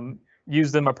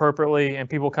used them appropriately, and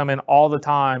people come in all the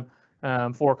time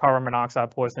for carbon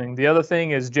monoxide poisoning. The other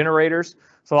thing is generators.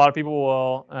 So a lot of people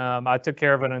will. I took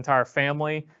care of an entire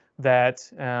family that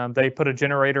they put a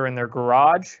generator in their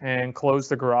garage and closed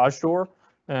the garage door.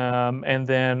 And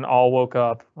then all woke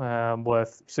up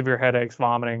with severe headaches,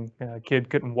 vomiting. Kid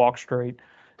couldn't walk straight,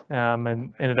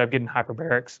 and ended up getting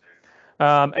hyperbarics.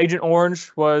 Agent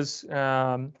Orange was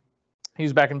he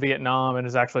was back in Vietnam and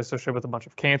is actually associated with a bunch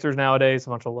of cancers nowadays, a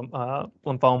bunch of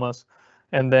lymphomas.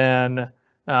 And then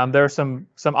there are some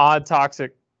odd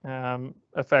toxic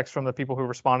effects from the people who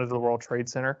responded to the World Trade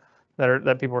Center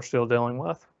that people are still dealing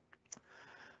with.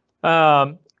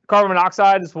 Carbon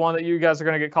monoxide is one that you guys are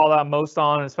going to get called out most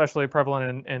on, especially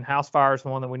prevalent in house fires,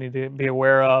 one that we need to be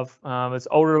aware of. It's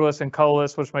odorless and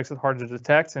colorless, which makes it hard to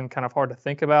detect and kind of hard to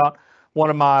think about. One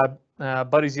of my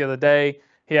buddies the other day,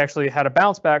 he actually had a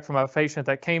bounce back from a patient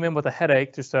that came in with a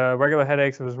headache, just a regular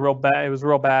headache. It was real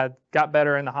bad, got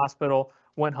better in the hospital,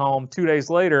 went home. 2 days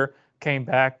later, came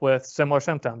back with similar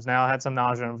symptoms. Now had some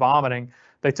nausea and vomiting.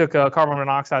 They took a carbon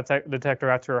monoxide detector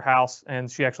out to her house,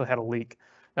 and she actually had a leak.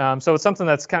 So it's something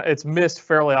that's it's missed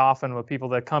fairly often with people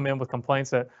that come in with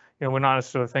complaints that we're not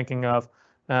necessarily thinking of,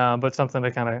 but something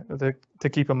to kind of to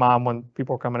keep in mind when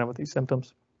people are coming in with these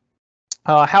symptoms.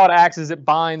 How it acts is it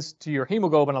binds to your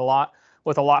hemoglobin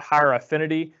with a lot higher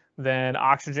affinity than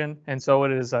oxygen, and so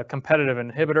it is a competitive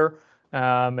inhibitor.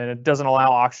 and it doesn't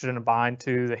allow oxygen to bind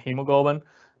to the hemoglobin.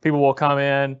 People will come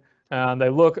in, they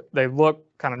look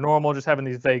kind of normal, just having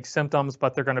these vague symptoms,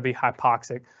 but they're going to be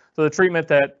hypoxic. So the treatment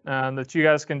that you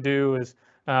guys can do is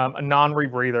a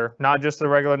non-rebreather, not just the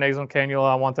regular nasal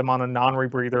cannula. I want them on a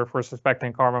non-rebreather if we're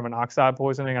suspecting carbon monoxide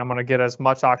poisoning. I'm going to get as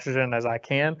much oxygen as I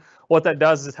can. What that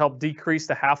does is help decrease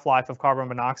the half-life of carbon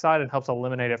monoxide and helps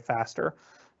eliminate it faster.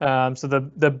 So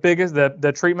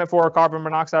the treatment for a carbon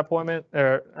monoxide poisoning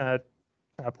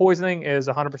is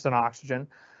 100% oxygen.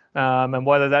 And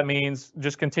whether that means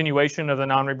just continuation of the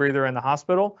non-rebreather in the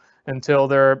hospital until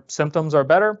their symptoms are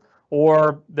better,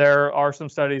 or there are some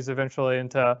studies eventually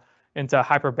into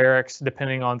hyperbarics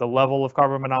depending on the level of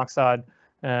carbon monoxide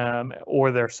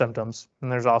or their symptoms.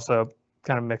 And there's also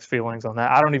kind of mixed feelings on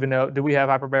that. I don't even know, do we have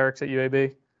hyperbarics at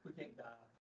UAB? We can't die.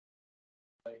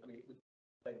 I mean, we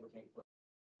can't.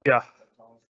 Yeah.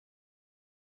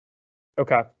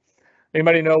 Okay.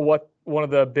 Anybody know what one of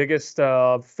the biggest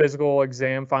physical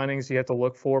exam findings you have to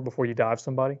look for before you dive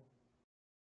somebody?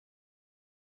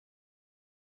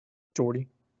 Jordy,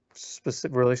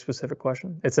 really specific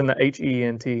question. It's in the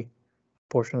HENT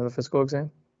portion of the physical exam.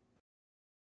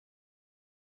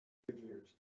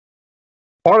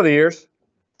 Part of the ears.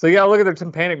 So you gotta look at their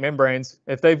tympanic membranes.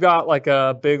 If they've got like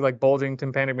a big, like bulging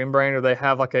tympanic membrane, or they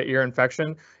have like an ear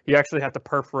infection, you actually have to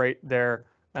perforate their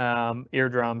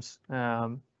eardrums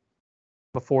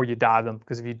before you dive them.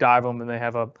 Because if you dive them and they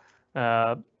have a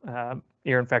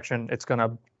ear infection, it's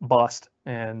gonna bust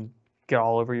and get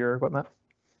all over your equipment.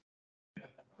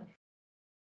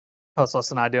 That's less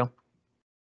than ideal.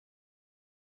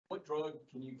 What drug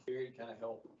can you carry to kind of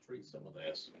help treat some of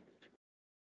this?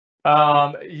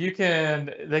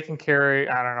 They can carry,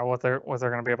 I don't know what they're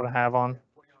going to be able to have on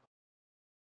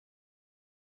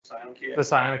the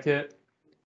cyanokit.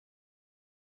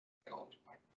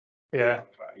 Yeah.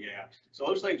 Yeah. So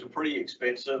those things are pretty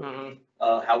expensive.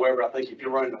 Mm-hmm. However, I think if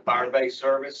you're running a fire-based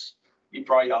service, you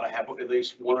probably ought to have at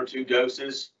least 1 or 2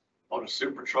 doses on a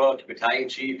super truck, battalion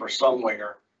chief, or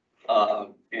somewhere,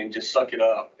 and just suck it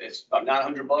up. It's about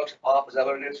 $900 a pop. Is that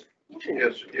what it is?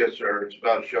 Yes, sir. It's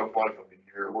about a shelf life of a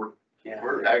year. We're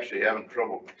actually having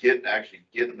trouble getting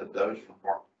the dose from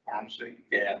pharmacy.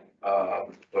 Yeah.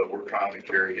 But we're trying to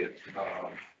carry it,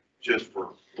 just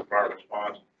for fire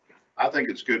response. I think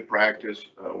it's good practice.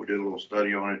 We did a little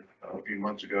study on it a few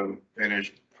months ago,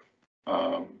 finished.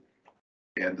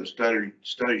 And the study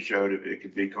showed it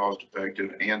could be cost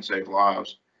effective and save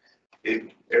lives. If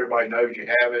everybody knows you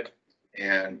have it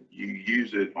and you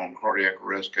use it on cardiac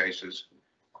arrest cases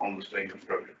on the scene of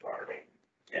structure fire.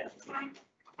 Yeah.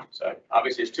 So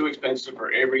obviously it's too expensive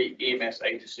for every EMS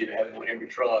agency to have it on every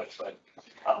truck, but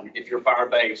if you're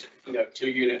fire-based, 2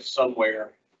 units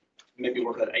somewhere, maybe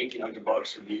worth at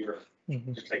 $1,800 a year.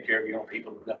 Mm-hmm. Just take care of your own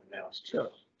people with nothing else.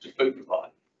 Just food and fun.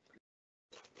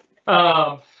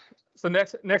 So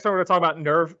next we're going to talk about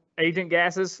nerve agent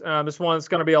gases. This one's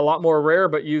going to be a lot more rare,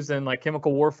 but used in like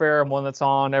chemical warfare, and one that's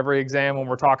on every exam when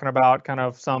we're talking about kind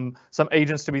of some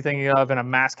agents to be thinking of in a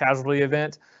mass casualty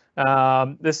event.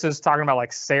 This is talking about like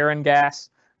sarin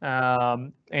gas,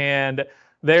 and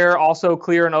they're also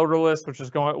clear and odorless, which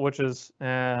is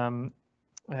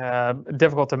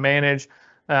difficult to manage.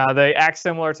 They act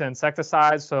similar to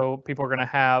insecticides, so people are going to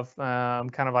have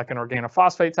kind of like an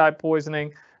organophosphate type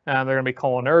poisoning. They're going to be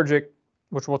cholinergic,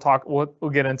 which we'll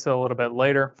get into a little bit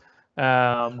later,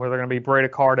 where they're going to be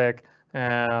bradycardic,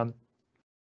 and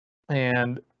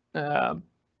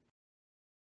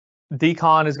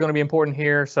decon is going to be important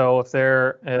here. So if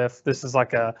this is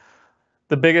like the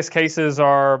biggest cases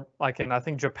are like in, I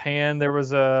think, Japan, there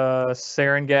was a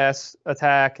sarin gas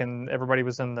attack and everybody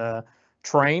was in the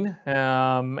train,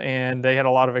 and they had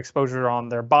a lot of exposure on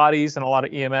their bodies, and a lot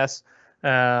of EMS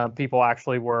people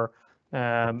actually were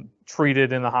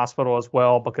treated in the hospital as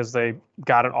well because they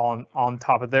got it on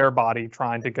top of their body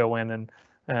trying to go in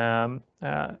and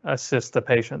assist the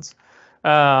patients.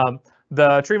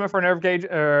 The treatment for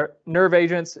nerve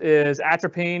agents is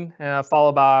atropine,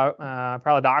 followed by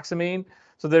pralidoxamine.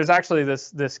 So there's actually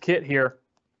this kit here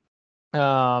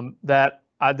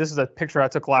this is a picture I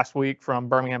took last week from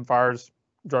Birmingham Fire's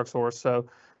drug source. So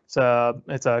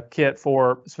it's a kit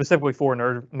specifically for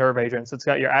nerve agents. It's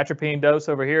got your atropine dose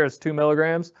over here is 2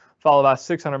 milligrams, followed by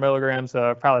 600 milligrams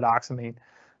of pralidoxamine.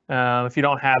 If you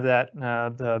don't have that,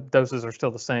 the doses are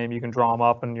still the same. You can draw them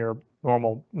up in your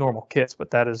normal kits, but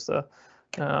that is the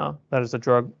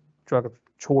drug of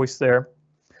choice there.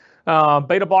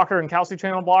 Beta blocker and calcium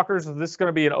channel blockers. This is going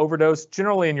to be an overdose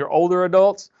generally in your older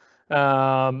adults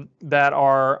that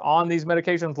are on these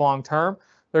medications long term.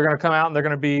 They're going to come out and they're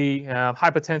going to be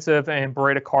hypotensive and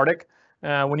bradycardic.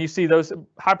 When you see those,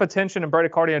 hypotension and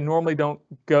bradycardia normally don't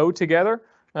go together.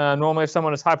 Normally, if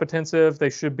someone is hypotensive, they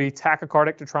should be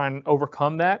tachycardic to try and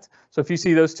overcome that. So if you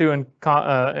see those two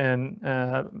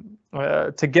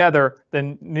together,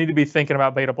 then you need to be thinking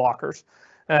about beta blockers.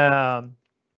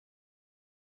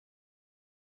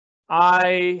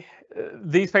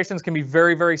 These patients can be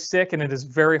very, very sick, and it is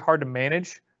very hard to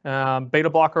manage. Beta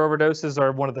blocker overdoses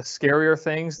are one of the scarier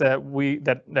things that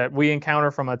we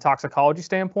encounter from a toxicology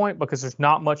standpoint, because there's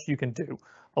not much you can do.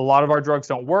 A lot of our drugs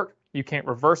don't work. You can't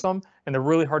reverse them, and they're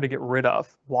really hard to get rid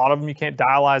of. A lot of them you can't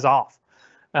dialyze off.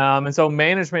 And so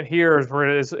management here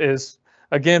is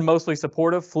again mostly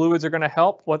supportive. Fluids are going to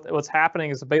help. What's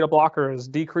happening is the beta blocker is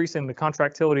decreasing the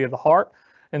contractility of the heart.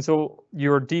 And so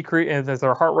if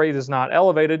their heart rate is not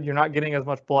elevated, you're not getting as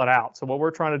much blood out. So what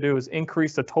we're trying to do is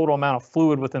increase the total amount of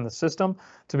fluid within the system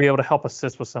to be able to help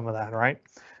assist with some of that, right?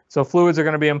 So fluids are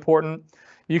going to be important.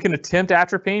 You can attempt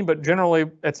atropine, but generally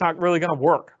it's not really going to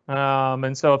work.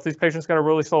 And so if these patients got a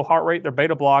really slow heart rate, they're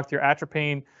beta blocked, your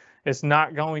atropine is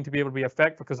not going to be able to be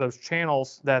affected, because those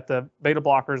channels that the beta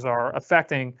blockers are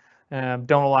affecting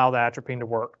don't allow the atropine to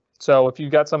work. So if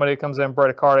you've got somebody that comes in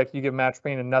bradycardic, you give them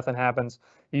atropine and nothing happens,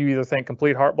 you either think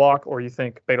complete heart block or you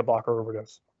think beta blocker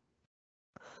overdose.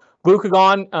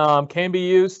 Glucagon can be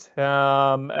used.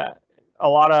 A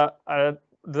lot of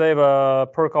they have a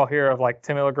protocol here of like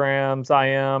 10 milligrams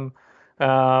IM.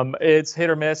 It's hit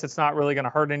or miss. It's not really going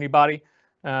to hurt anybody.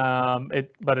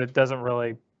 But it doesn't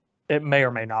really. It may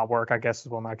or may not work, I guess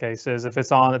is what my case is. If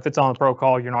it's on the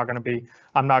protocol, you're not going to be.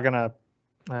 I'm not going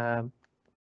to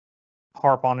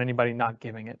harp on anybody not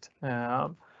giving it.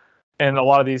 And a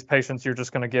lot of these patients, you're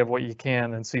just going to give what you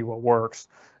can and see what works.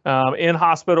 In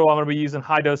hospital, I'm going to be using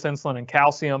high dose insulin and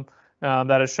calcium.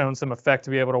 That has shown some effect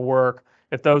to be able to work.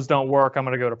 If those don't work, I'm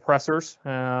going to go to pressors.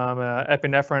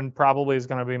 Epinephrine probably is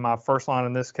going to be my first line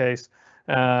in this case,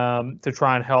 to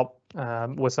try and help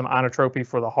with some inotropy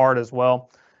for the heart as well.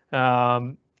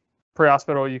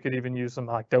 Pre-hospital, you could even use some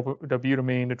like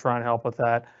dobutamine to try and help with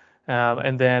that.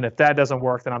 And then if that doesn't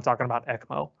work, then I'm talking about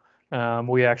ECMO.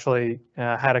 We actually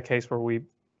had a case where we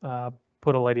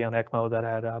put a lady on ECMO that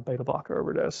had a beta blocker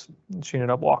overdose. And she ended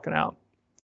up walking out.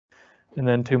 And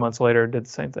then 2 months later, did the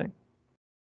same thing.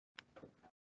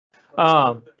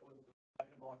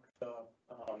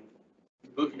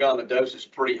 Glucagon, the dose is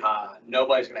pretty high.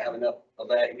 Nobody's going to have enough of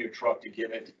that in your truck to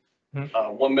give it.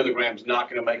 1 milligram is not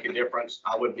going to make a difference.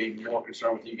 I would be more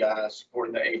concerned with you guys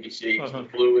supporting the ABCs, the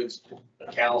fluids,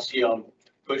 the calcium,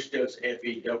 push dose,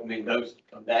 FE, dopamine, those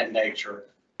of that nature,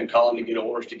 and calling to get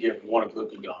orders to give one of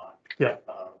glucagon. Yeah.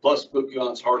 Plus,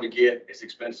 glucagon's hard to get. It's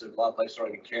expensive. A lot of places are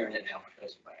carrying it now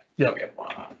because of that. Yeah. Okay.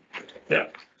 Yeah.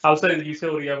 I would say the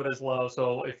utility of it is low.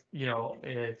 So if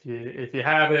you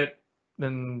have it,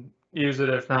 then use it.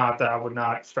 If not, I would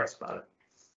not stress about it.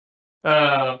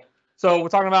 So we're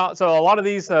talking about, a lot of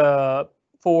these for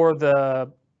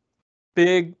the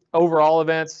big overall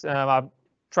events, I've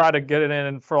tried to get it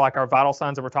in for like our vital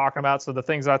signs that we're talking about. So the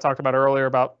things that I talked about earlier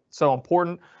about so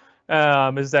important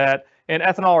is that in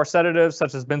ethanol or sedatives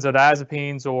such as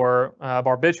benzodiazepines or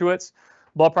barbiturates,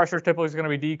 blood pressure typically is going to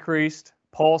be decreased.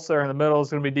 Pulse there in the middle is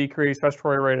going to be decreased.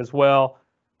 Respiratory rate as well.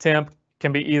 Temp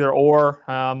can be either or.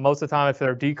 Most of the time, if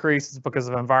they're decreased, it's because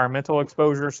of environmental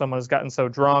exposure. Someone has gotten so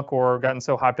drunk or gotten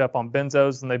so hyped up on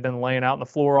benzos and they've been laying out on the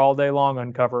floor all day long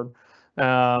uncovered.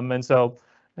 And so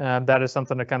that is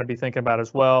something to kind of be thinking about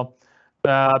as well.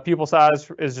 Pupil size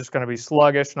is just going to be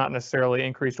sluggish, not necessarily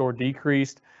increased or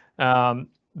decreased. They're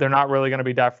not really going to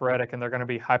be diaphoretic, and they're going to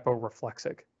be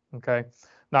hyporeflexic. Okay,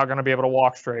 not going to be able to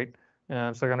walk straight,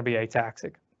 so they're going to be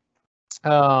ataxic.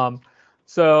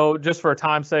 So just for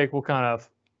time's sake, we'll kind of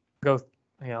go,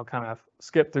 kind of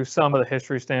skip through some of the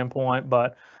history standpoint,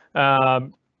 but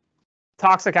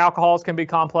toxic alcohols can be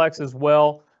complex as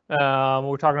well.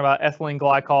 We're talking about ethylene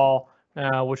glycol,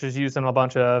 which is used in a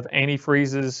bunch of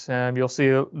antifreezes. You'll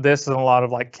see this in a lot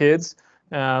of like kids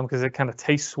because it kind of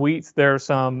tastes sweet. There are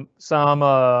some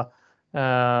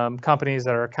companies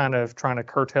that are kind of trying to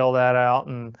curtail that out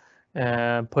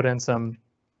and put in some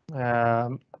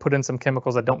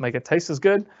chemicals that don't make it taste as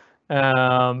good.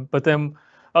 But then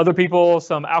other people,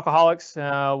 some alcoholics,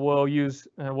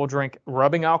 will drink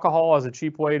rubbing alcohol as a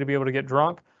cheap way to be able to get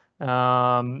drunk.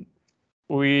 There's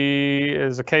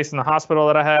a case in the hospital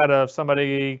that I had of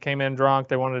somebody came in drunk.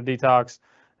 They wanted to detox.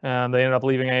 They ended up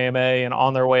leaving AMA, and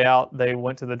on their way out, they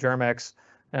went to the Germex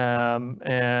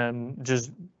and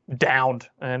just downed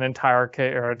an entire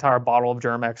bottle of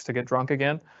Germex to get drunk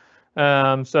again.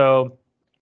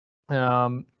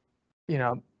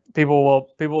 People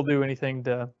will do anything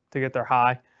to get their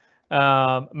high.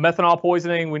 Methanol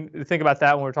poisoning, we think about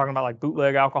that when we're talking about like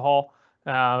bootleg alcohol.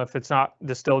 If it's not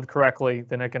distilled correctly,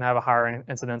 then it can have a higher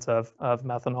incidence of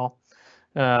methanol.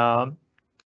 Anybody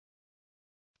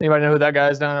know who that guy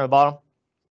is down there at the bottom?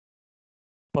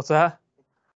 What's that?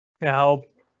 Yeah,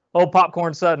 old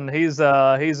Popcorn Sutton. He's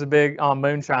a big on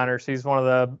moonshiners. He's one of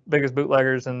the biggest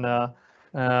bootleggers in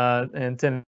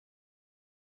Tennessee.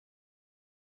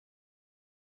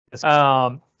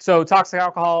 So toxic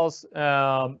alcohols,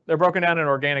 they're broken down in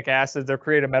organic acids. They're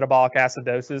created metabolic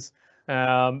acidosis.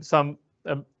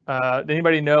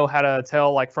 Anybody know how to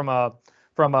tell, like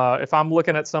if I'm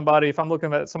looking at somebody from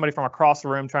across the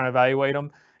room trying to evaluate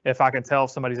them, if I can tell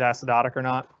if somebody's acidotic or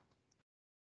not?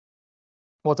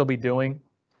 What they'll be doing?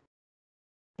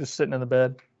 Just sitting in the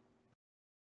bed.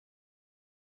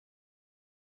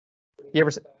 You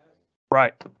ever see?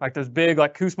 Right, like those big,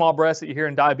 like small breaths that you hear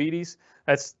in diabetes.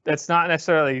 That's not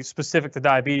necessarily specific to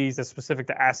diabetes. That's specific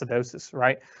to acidosis,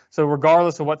 right? So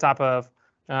regardless of what type of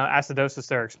acidosis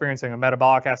they're experiencing, a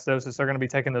metabolic acidosis, they're going to be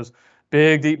taking those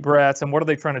big, deep breaths. And what are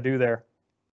they trying to do there?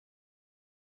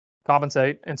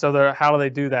 Compensate. And so how do they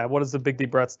do that? What does the big,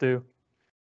 deep breaths do?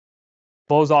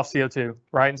 Blows off CO2,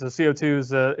 right? And so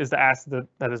CO2 is the acid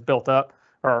that is built up,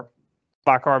 or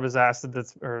bicarb is acid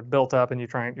that's built up, and you're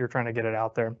trying to get it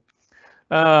out there.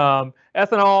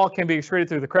 Ethanol can be excreted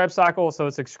through the Krebs cycle, so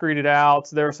it's excreted out.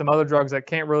 There are some other drugs that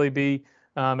can't really be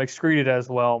excreted as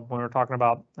well when we're talking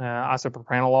about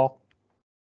isopropanol.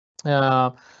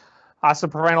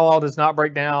 Isopropanol does not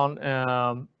break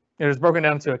down. It is broken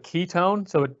down to a ketone,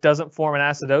 so it doesn't form an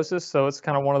acidosis. So it's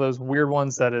kind of one of those weird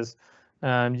ones that is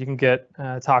you can get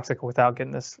toxic without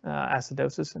getting this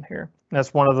acidosis in here. And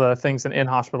that's one of the things in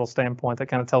hospital standpoint that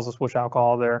kind of tells us which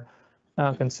alcohol they're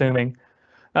consuming.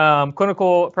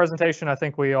 Clinical presentation, I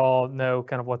think we all know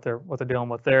kind of what they're dealing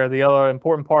with there. The other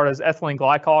important part is ethylene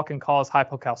glycol can cause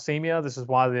hypocalcemia. This is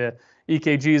why the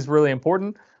EKG is really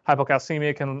important.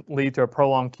 Hypocalcemia can lead to a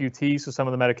prolonged QT. So some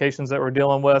of the medications that we're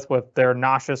dealing with they're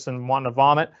nauseous and wanting to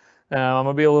vomit, I'm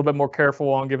gonna be a little bit more careful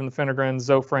on giving the Phenergan,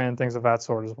 Zofran, things of that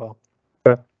sort as well.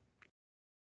 Okay.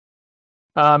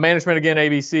 Management, again,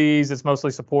 ABCs, it's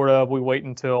mostly supportive. We wait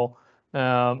until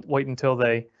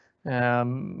they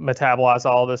metabolize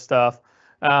all this stuff.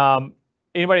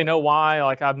 Anybody know why?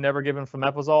 Like, I've never given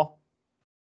fomepizole.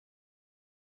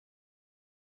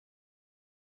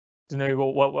 Do you know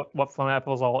what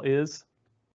fomepizole is?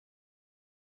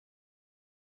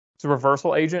 It's a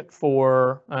reversal agent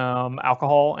for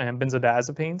alcohol and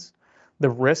benzodiazepines.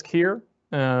 The risk here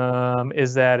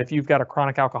is that if you've got a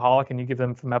chronic alcoholic and you give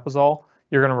them fomepizole,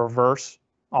 you're going to reverse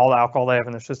all the alcohol they have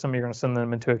in their system. You're going to send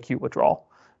them into acute withdrawal.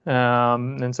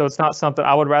 And so it's not something,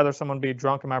 I would rather someone be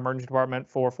drunk in my emergency department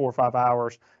for 4 or 5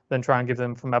 hours than try and give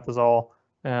them fomepizole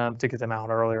to get them out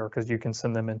earlier, because you can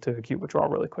send them into acute withdrawal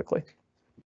really quickly.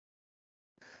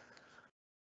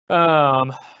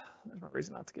 No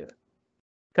reason not to get it.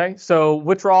 Okay, so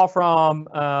withdrawal from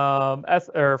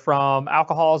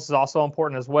alcohols is also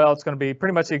important as well. It's going to be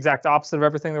pretty much the exact opposite of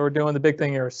everything that we're doing. The big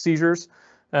thing here is seizures.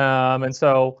 And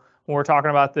so when we're talking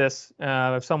about this,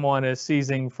 if someone is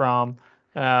seizing from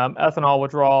ethanol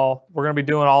withdrawal, we're going to be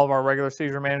doing all of our regular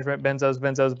seizure management,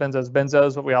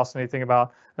 benzos, but we also need to think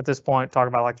about, at this point, talk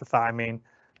about like the thiamine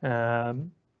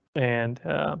and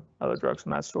other drugs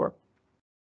from that sort.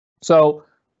 So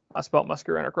I spelled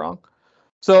muscarinic wrong.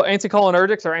 So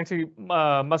anticholinergics or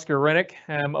anti-muscarinic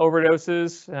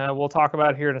overdoses, we'll talk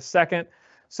about here in a second.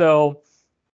 So,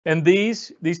 and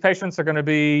these patients are going to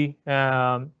be,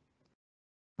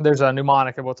 there's a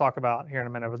mnemonic that we'll talk about here in a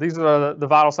minute, but these are the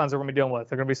vital signs that we're going to be dealing with.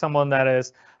 They're going to be someone that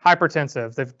is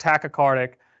hypertensive, they're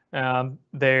tachycardic,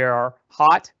 they are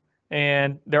hot,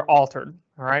 and they're altered.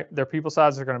 All right, their pupil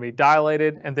sizes are going to be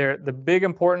dilated, and the big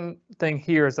important thing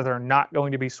here is that they're not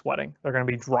going to be sweating. They're going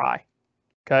to be dry.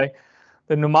 Okay,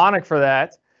 the mnemonic for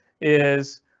that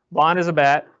is blind as a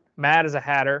bat, mad as a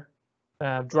hatter,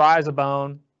 dry as a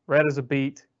bone, red as a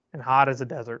beet, and hot as a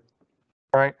desert.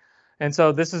 All right. And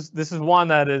so this is one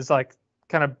that is like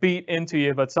kind of beat into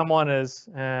you, but someone is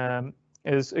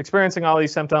experiencing all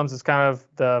these symptoms. It's kind of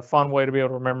the fun way to be able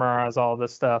to memorize all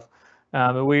this stuff.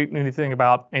 We need to think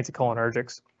about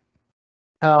anticholinergics.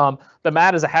 The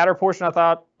mad as a hatter portion I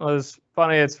thought was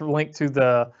funny. It's linked to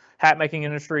the hat making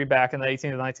industry back in the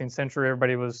 18th and 19th century.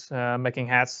 Everybody was making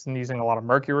hats and using a lot of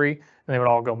mercury, and they would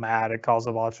all go mad. It caused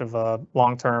a bunch of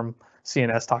long-term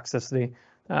CNS toxicity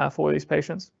for these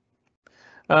patients.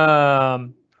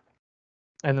 And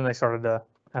then they started to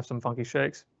have some funky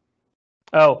shakes.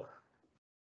 Oh,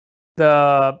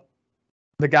 the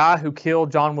guy who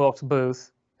killed John Wilkes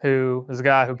Booth, who is the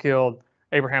guy who killed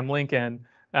Abraham Lincoln,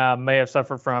 may have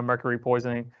suffered from mercury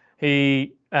poisoning. He's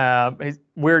a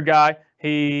weird guy.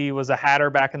 He was a hatter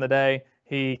back in the day.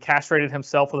 He castrated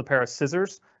himself with a pair of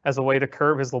scissors as a way to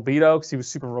curb his libido because he was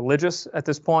super religious at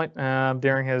this point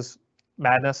during his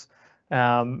madness,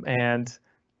 and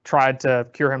tried to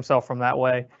cure himself from that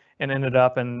way, and ended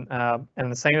up in an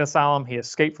insane asylum. He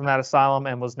escaped from that asylum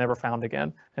and was never found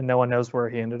again, and no one knows where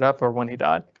he ended up or when he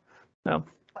died. No.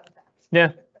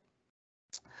 Yeah.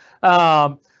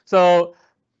 So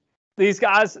these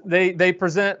guys, they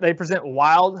present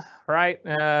wild, right?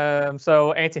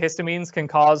 So antihistamines can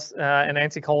cause an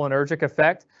anticholinergic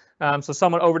effect. So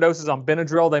someone overdoses on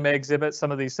Benadryl, they may exhibit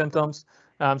some of these symptoms.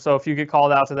 So if you get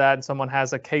called out to that and someone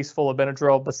has a case full of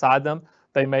Benadryl beside them,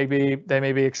 they may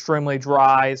be extremely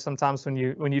dry. Sometimes when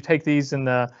you take these in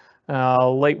the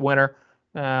late winter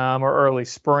or early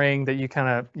spring, that you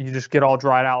just get all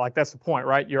dried out. Like, that's the point,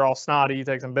 right? You're all snotty. You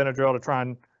take some Benadryl to try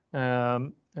and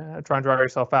dry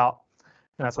yourself out,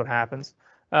 and that's what happens.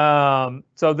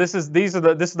 So this is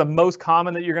the most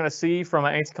common that you're going to see from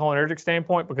an anticholinergic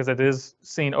standpoint because it is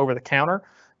seen over the counter.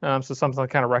 So something to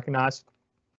kind of recognize.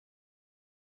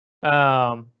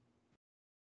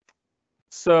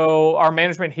 So our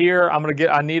management here,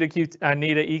 I need an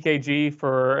EKG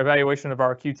for evaluation of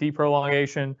our QT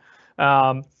prolongation.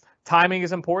 Timing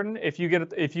is important. If you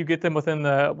get them within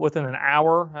an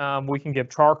hour, we can give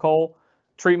charcoal.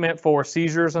 Treatment for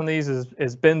seizures on these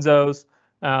is benzos,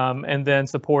 and then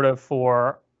supportive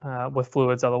with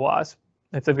fluids otherwise.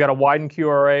 If they've got a widened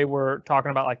QRA, we're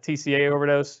talking about like TCA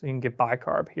overdose, you can give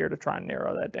bicarb here to try and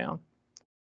narrow that down.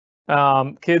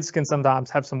 Kids can sometimes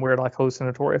have some weird like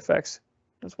hallucinatory effects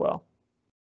as well.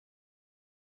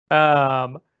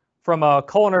 From a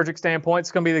cholinergic standpoint,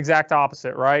 it's going to be the exact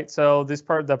opposite, right? So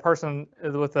the person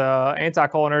with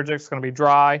anticholinergic is going to be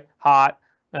dry, hot,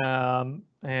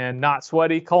 and not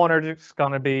sweaty. Cholinergic is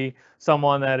going to be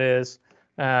someone that is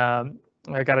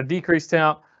got a decreased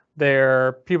temp.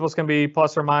 Their pupils can be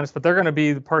plus or minus, but they're going to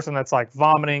be the person that's like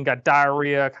vomiting, got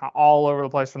diarrhea, kind of all over the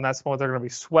place. From that point, they're going to be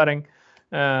sweating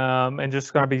and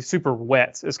just going to be super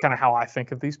wet. Is kind of how I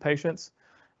think of these patients.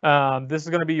 This is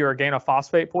going to be your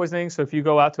organophosphate poisoning. So if you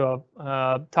go out to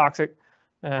a toxic,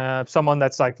 someone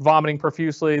that's like vomiting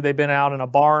profusely, they've been out in a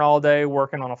barn all day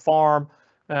working on a farm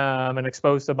and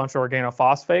exposed to a bunch of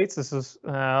organophosphates. This is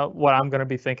what I'm going to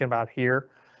be thinking about here.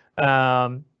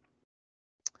 And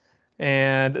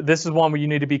this is one where you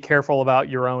need to be careful about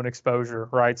your own exposure,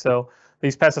 right? So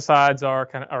these pesticides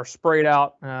are sprayed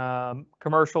out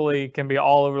commercially, can be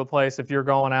all over the place. If you're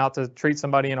going out to treat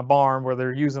somebody in a barn where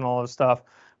they're using all this stuff,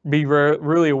 be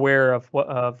really aware of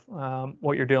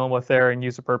what you're dealing with there and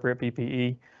use appropriate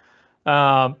PPE.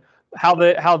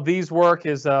 How these work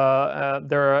is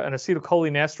they're an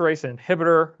acetylcholinesterase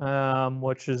inhibitor,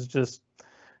 which is just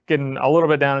getting a little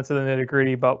bit down into the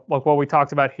nitty-gritty. But like what we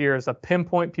talked about here is a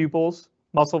pinpoint pupils,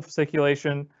 muscle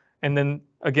fasciculation, and then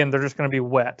again they're just going to be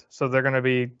wet. So they're going to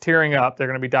be tearing up. They're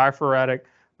going to be diaphoretic.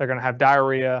 They're going to have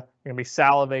diarrhea. They're going to be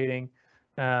salivating.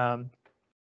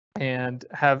 And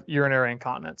have urinary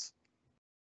incontinence.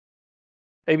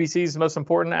 ABC is most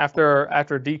important after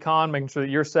decon, making sure that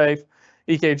you're safe.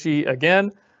 EKG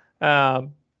again.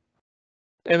 And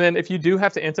then if you do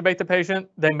have to intubate the patient,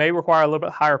 they may require a little bit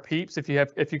higher PEEPs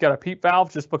if you got a PEEP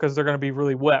valve, just because they're going to be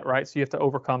really wet, right? So you have to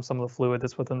overcome some of the fluid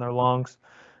that's within their lungs.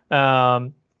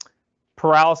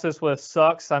 Paralysis with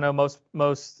sucks. I know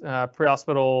most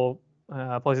pre-hospital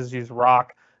places use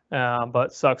rock,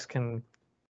 but sucks can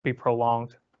be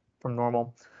prolonged from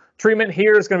normal. Treatment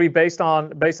here is going to be based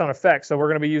on effect. So we're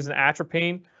going to be using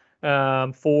atropine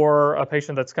for a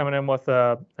patient that's coming in with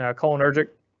a cholinergic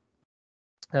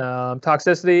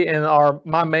toxicity, and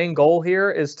my main goal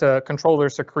here is to control their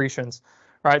secretions,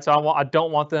 right? So I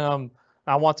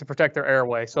want to protect their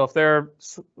airway. So if they're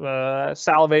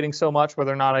salivating so much where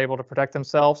they're not able to protect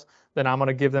themselves, then I'm going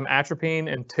to give them atropine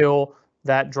until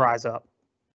that dries up.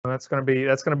 And that's going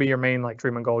to be your main like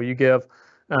treatment goal. You give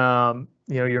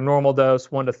your normal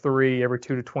dose 1 to 3 every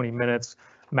 2 to 20 minutes.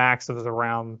 Max is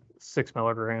around 6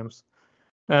 milligrams.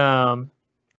 All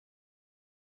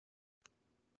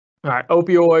right,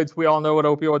 opioids. We all know what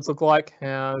opioids look like.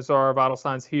 Those are our vital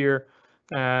signs here.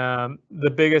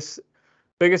 The biggest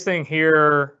thing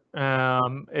here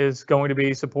is going to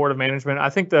be supportive management. I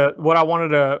think what I wanted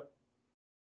to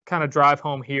kind of drive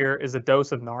home here is a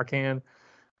dose of Narcan.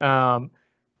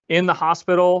 In the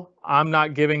hospital, I'm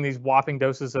not giving these whopping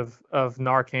doses of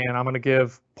Narcan. I'm going to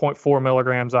give 0.4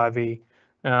 milligrams IV,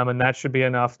 and that should be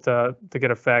enough to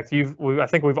get effect. I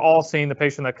think we've all seen the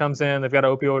patient that comes in, they've got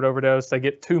an opioid overdose, they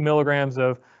get 2 milligrams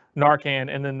of Narcan,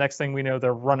 and then next thing we know,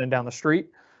 they're running down the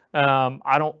street.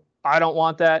 I don't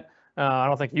want that. I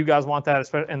don't think you guys want that,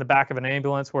 especially in the back of an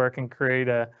ambulance where it can create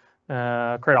a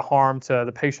harm to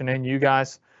the patient and you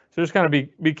guys. So just kind of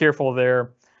be careful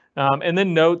there. And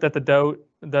then note that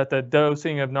the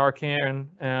dosing of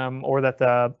Narcan or that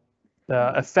the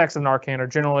effects of Narcan are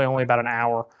generally only about an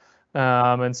hour.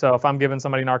 And so if I'm giving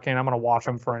somebody Narcan, I'm going to watch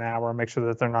them for an hour and make sure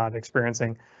that they're not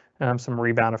experiencing some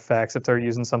rebound effects. If they're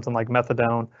using something like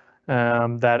methadone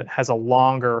that has a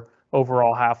longer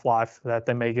overall half-life, that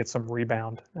they may get some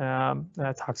rebound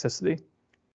toxicity.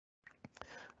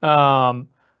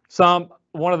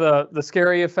 One of the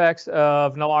scary effects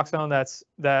of naloxone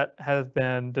that has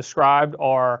been described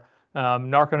are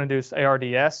narco-induced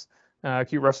ARDS,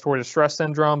 acute respiratory distress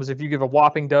syndrome. Is if you give a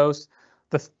whopping dose,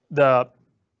 the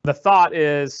thought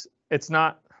is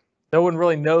no one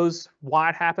really knows why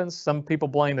it happens. Some people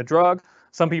blame the drug.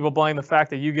 Some people blame the fact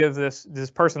that you give this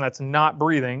person that's not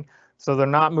breathing, so they're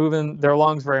not moving their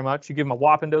lungs very much. You give them a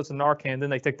whopping dose of Narcan, then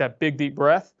they take that big deep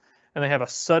breath, and they have a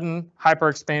sudden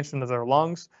hyperexpansion of their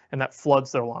lungs, and that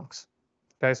floods their lungs.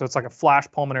 Okay, so it's like a flash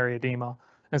pulmonary edema.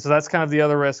 And so that's kind of the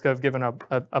other risk of giving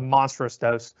a monstrous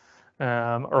dose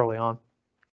early on.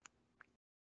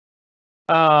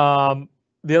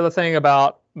 The other thing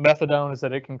about methadone is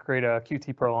that it can create a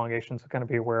QT prolongation, so kind of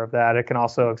be aware of that. It can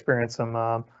also experience some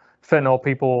fentanyl.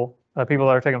 People that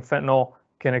are taking fentanyl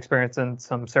can experience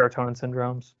some serotonin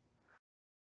syndromes.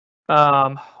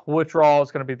 Withdrawal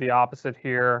is going to be the opposite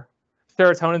here.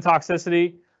 Serotonin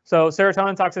toxicity. So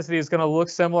serotonin toxicity is going to look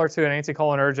similar to an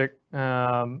anticholinergic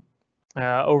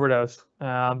overdose.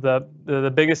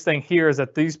 The biggest thing here is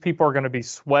that these people are going to be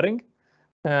sweating.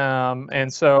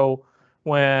 And so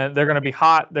when they're going to be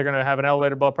hot, they're going to have an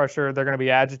elevated blood pressure, they're going to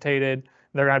be agitated,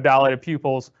 they're going to have dilated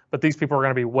pupils, but these people are going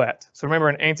to be wet. So remember,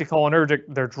 an anticholinergic,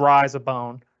 they're dry as a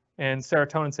bone. And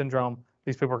serotonin syndrome,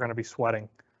 these people are going to be sweating.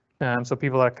 So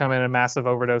people that come in massive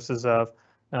overdoses of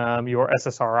your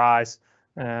SSRIs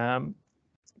can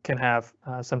have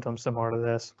symptoms similar to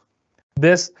this.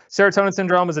 This serotonin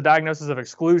syndrome is a diagnosis of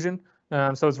exclusion.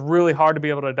 So it's really hard to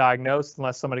be able to diagnose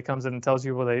unless somebody comes in and tells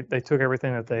you, well, they took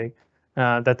everything that they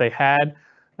had.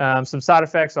 Some side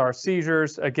effects are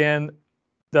seizures. Again,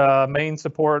 the main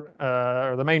support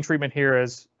or the main treatment here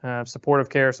is supportive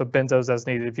care. So benzos as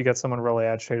needed. If you got someone really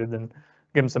agitated, then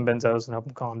give them some benzos and help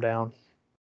them calm down.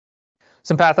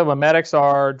 Some pathomimetics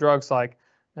are drugs like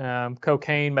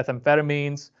cocaine,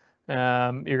 methamphetamines.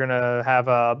 You're going to have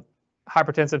a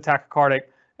hypertensive, tachycardic,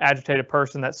 agitated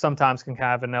person that sometimes can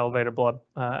have an elevated blood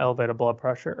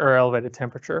pressure or elevated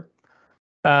temperature.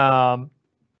 Again,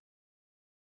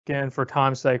 for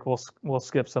time's sake, we'll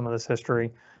skip some of this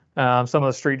history. Some of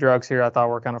the street drugs here I thought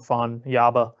were kind of fun.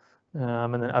 Yaba,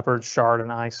 and then upward shard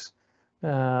and ice.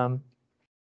 So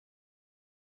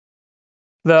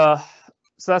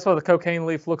that's what the cocaine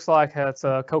leaf looks like. It's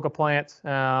a coca plant. It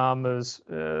was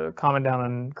common down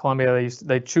in Colombia.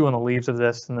 They chew on the leaves of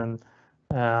this and then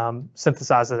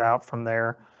synthesize it out from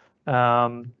there.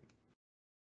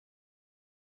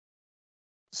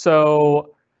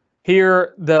 So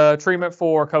here, the treatment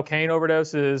for cocaine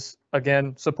overdose is,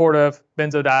 again, supportive,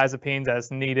 benzodiazepines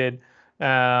as needed.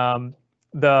 The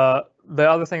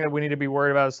other thing that we need to be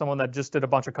worried about is someone that just did a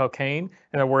bunch of cocaine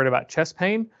and they're worried about chest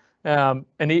pain. And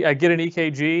I get an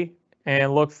EKG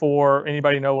and look for,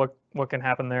 anybody know what can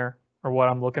happen there or what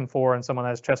I'm looking for in someone that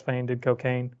has chest pain, did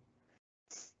cocaine?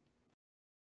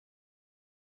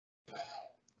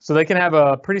 So they can have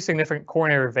a pretty significant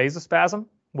coronary vasospasm,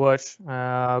 which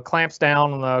clamps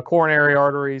down on the coronary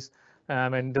arteries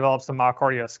and develops some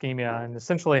myocardial ischemia, and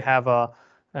essentially have a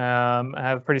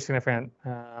pretty significant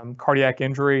cardiac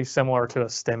injury similar to a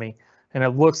STEMI. And it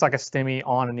looks like a STEMI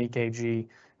on an EKG.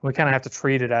 We kind of have to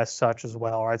treat it as such as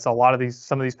well, right? So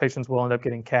some of these patients will end up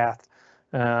getting cathed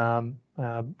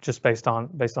just based on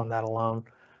that alone.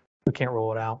 We can't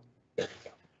rule it out.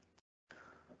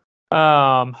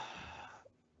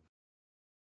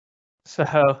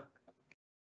 So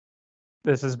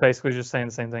this is basically just saying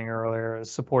the same thing earlier as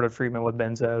supportive treatment with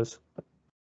benzos.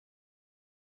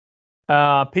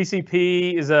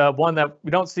 PCP is one that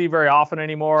we don't see very often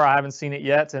anymore. I haven't seen it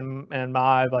yet in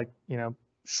my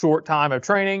short time of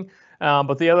training.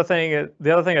 But the other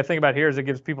thing I think about here is it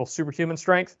gives people superhuman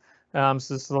strength. So this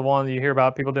is the one that you hear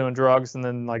about people doing drugs and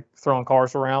then like throwing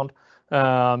cars around.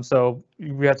 So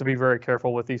we have to be very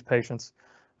careful with these patients.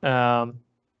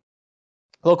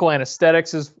 Local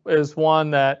anesthetics is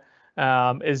one that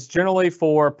is generally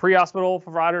for pre-hospital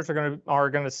providers are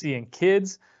going to see in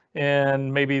kids.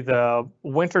 And maybe the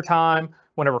winter time,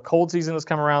 whenever cold season is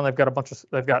coming around,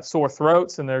 they've got sore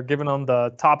throats and they're giving them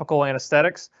the topical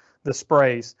anesthetics, the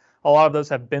sprays. A lot of those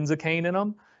have benzocaine in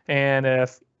them. And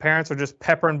if parents are just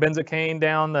peppering benzocaine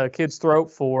down the kid's throat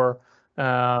for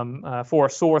a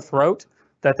sore throat,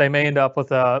 that they may end up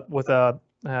with a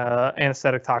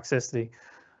anesthetic toxicity.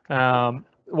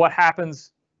 What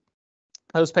happens?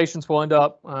 Those patients will end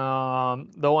up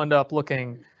they'll end up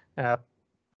looking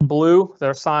blue.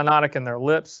 They're cyanotic in their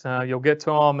lips. You'll get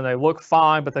to them and they look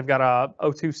fine, but they've got a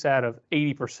O2 sat of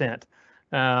 80%.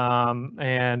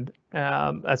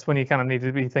 That's when you kind of need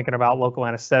to be thinking about local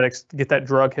anesthetics to get that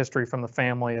drug history from the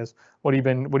family. Is what have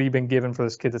you been given for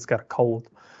this kid that's got a cold?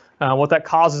 What that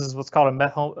causes is what's called a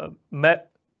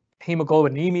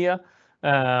methemoglobinemia,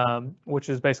 which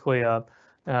is basically a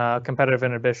competitive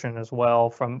inhibition as well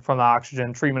from the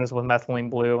oxygen. Treatment is with methylene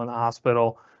blue in the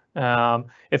hospital.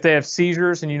 If they have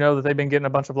seizures and you know that they've been getting a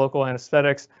bunch of local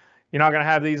anesthetics, you're not going to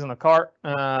have these in the cart,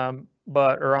 or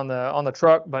on the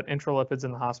truck, but intralipids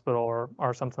in the hospital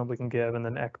are something we can give, and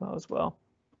then ECMO as well.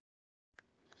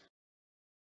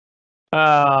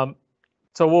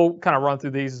 So we'll kind of run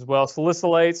through these as well.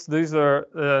 Salicylates, these are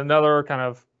another kind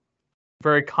of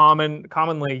very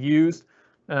commonly used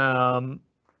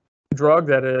drug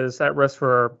that is at risk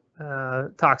for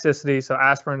toxicity. So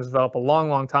aspirin was developed a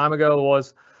long time ago. It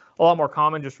was a lot more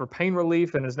common just for pain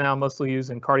relief and is now mostly used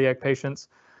in cardiac patients.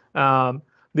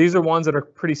 These are ones that are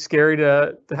pretty scary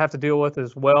to have to deal with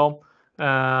as well.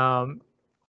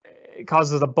 It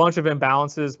causes a bunch of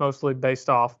imbalances, mostly based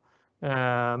off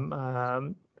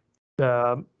the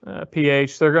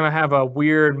pH. They're going to have a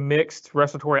weird mixed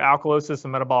respiratory alkalosis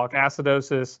and metabolic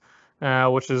acidosis,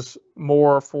 which is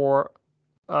more for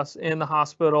us in the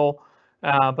hospital.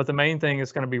 But the main thing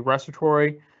is going to be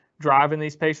respiratory drive in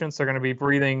these patients. They're going to be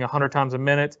breathing 100 times a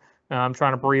minute, trying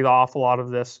to breathe off a lot of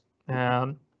this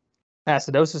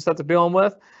acidosis that they're dealing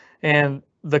with. And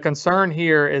the concern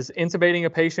here is intubating a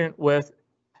patient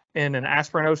in an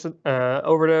aspirin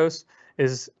overdose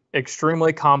is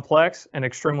extremely complex and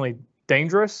extremely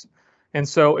dangerous. And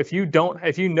so if you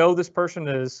know this person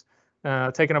is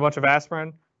taking a bunch of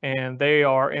aspirin and they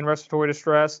are in respiratory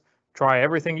distress, try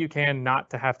everything you can not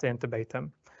to have to intubate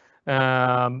them,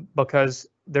 because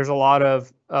there's a lot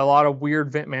of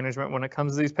weird vent management when it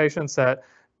comes to these patients that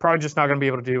probably just not going to be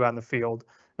able to do out in the field.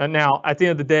 And now, at the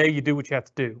end of the day, you do what you have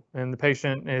to do, and the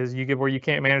patient is you get where you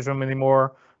can't manage them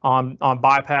anymore on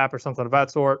BiPAP or something of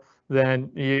that sort, then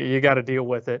you got to deal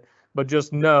with it. But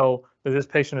just know that this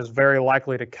patient is very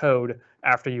likely to code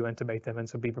after you intubate them, and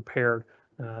so be prepared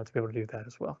to be able to do that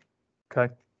as well.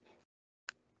 Okay.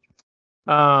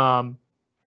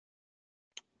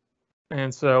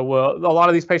 And so, well, a lot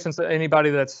of these patients, anybody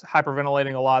that's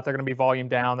hyperventilating a lot, they're going to be volume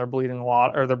down, they're bleeding a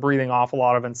lot, or they're breathing off a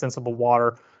lot of insensible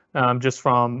water just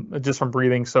from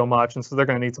breathing so much, and so they're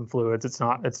going to need some fluids. It's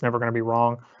never going to be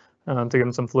wrong to give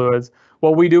them some fluids.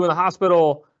 What we do in the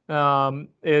hospital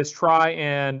is try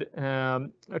and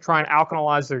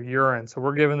alkalize their urine. So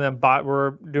we're doing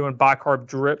bicarb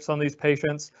drips on these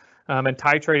patients and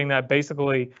titrating that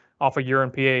basically off a urine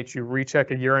pH. You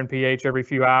recheck a urine pH every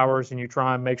few hours, and you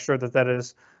try and make sure that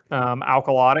is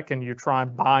alkalotic, and you try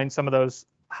and bind some of those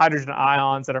hydrogen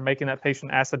ions that are making that patient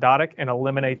acidotic and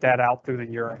eliminate that out through the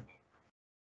urine.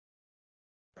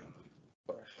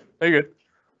 Very good.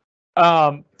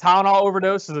 Tylenol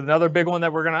overdose is another big one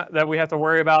that we have to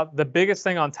worry about. The biggest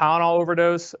thing on Tylenol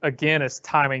overdose, again, is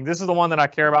timing. This is the one that I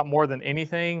care about more than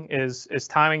anything is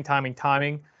timing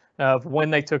of when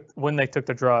they took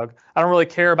the drug. I don't really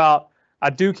care about. I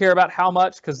do care about how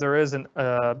much, because there is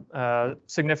a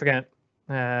significant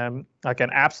like an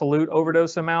absolute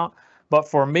overdose amount. But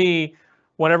for me,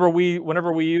 whenever we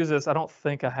use this, I don't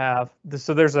think I have this.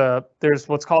 So there's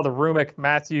what's called the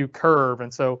Rumick-Matthew curve,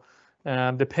 and so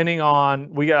depending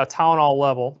on, we got a Tylenol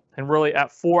level, and really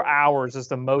at 4 hours is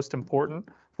the most important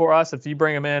for us. If you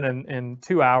bring them in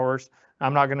 2 hours,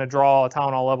 I'm not going to draw a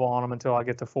Tylenol level on them until I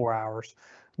get to 4 hours.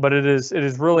 But it is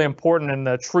really important in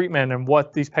the treatment and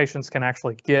what these patients can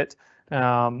actually get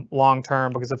long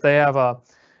term, because if they have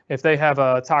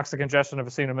a toxic ingestion of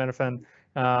acetaminophen,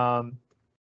 I'm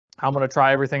going to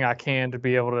try everything I can to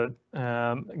be able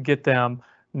to get them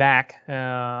NAC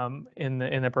in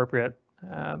the appropriate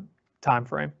time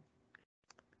frame.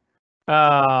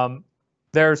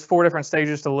 There's 4 different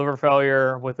stages to liver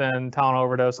failure within Tylenol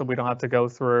overdose that we don't have to go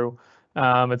through.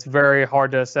 It's very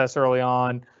hard to assess early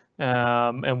on,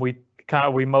 and we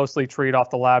mostly treat off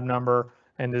the lab number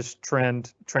and just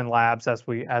trend labs as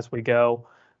we go.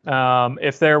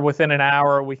 If they're within an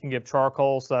hour, we can give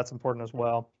charcoal, so that's important as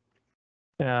well.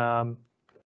 So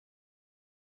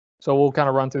we'll kind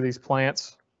of run through these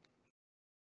plants.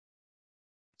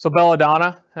 So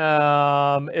belladonna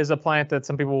is a plant that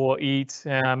some people will eat.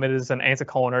 It is an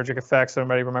anticholinergic effect. So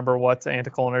everybody remember what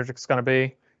anticholinergic is going to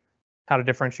be? How to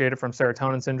differentiate it from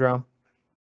serotonin syndrome?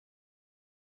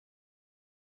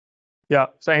 Yeah,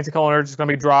 so anticholinergic is going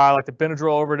to be dry, like the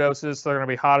Benadryl overdoses. So they're going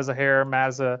to be hot as a hare, mad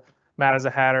as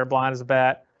a hatter, blind as a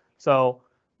bat. So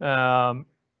that's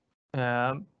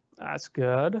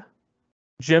good.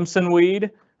 Jimson weed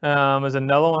is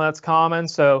another one that's common.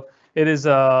 So it is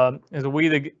a weed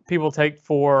that people take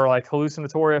for like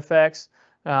hallucinatory effects.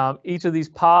 Each of these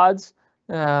pods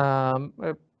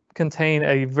contain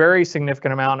a very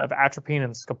significant amount of atropine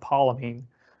and scopolamine.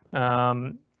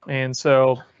 And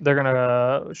so they're going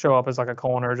to show up as like a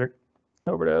cholinergic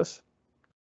overdose.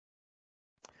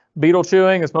 Beetle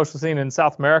chewing is mostly seen in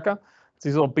South America. It's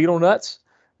these little beetle nuts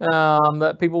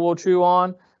that people will chew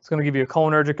on. It's going to give you a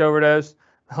cholinergic overdose.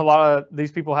 A lot of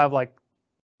these people have like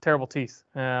terrible teeth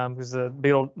because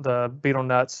the beetle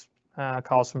nuts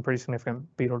cause some pretty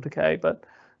significant beetle decay. But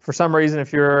for some reason,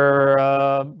 if you're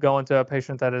going to a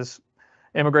patient that is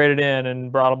immigrated in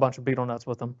and brought a bunch of beetle nuts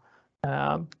with them,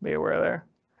 be aware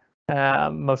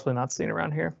there. Mostly not seen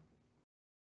around here.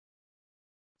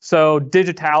 So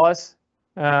digitalis.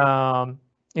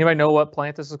 Anybody know what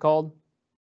plant this is called?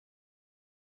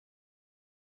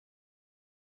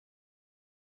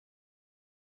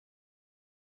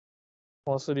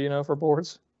 Melissa, do you know for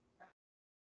boards?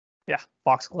 Yeah,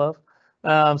 foxglove.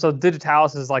 So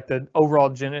digitalis is like the overall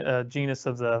genus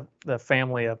of the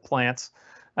family of plants.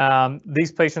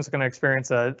 These patients are going to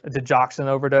experience a digoxin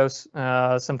overdose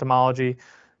symptomology.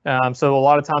 So a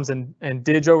lot of times in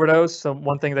dig overdose, so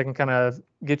one thing that can kind of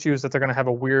get you is that they're going to have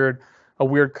a weird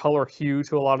color hue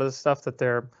to a lot of the stuff that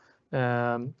they're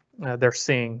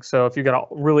seeing. So if you got a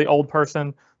really old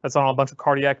person that's on a bunch of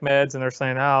cardiac meds and they're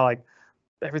saying, oh, like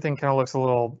everything kind of looks a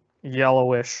little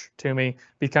yellowish to me,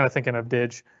 be kind of thinking of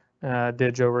dig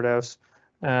overdose.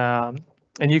 And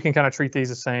you can kind of treat these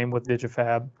the same with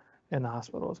Digifab in the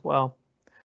hospital as well.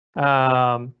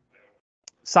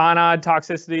 Cyanide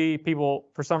toxicity, people,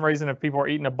 for some reason, if people are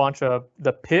eating a bunch of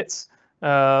the pits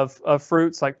of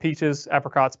fruits like peaches,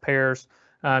 apricots, pears,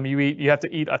 you have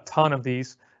to eat a ton of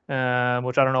these,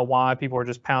 which I don't know why people are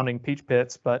just pounding peach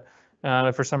pits, but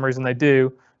if for some reason they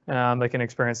do, they can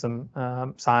experience some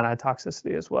cyanide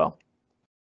toxicity as well.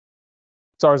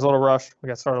 Sorry, it's a little rushed. We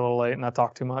got started a little late and I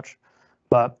talked too much,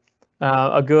 but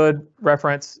a good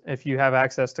reference if you have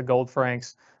access to Gold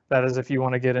Franks, that is if you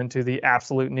want to get into the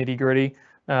absolute nitty gritty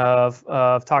of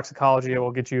toxicology. It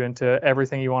will get you into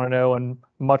everything you want to know and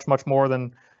much, much more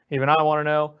than even I want to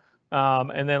know.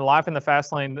 And then Life in the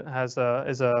Fast Lane is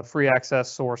a free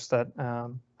access source that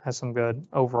has some good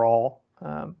overall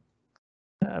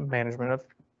management of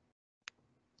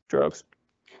drugs.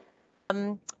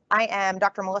 I am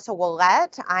Dr. Melissa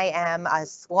Willett. I am,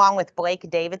 along with Blake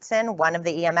Davidson, one of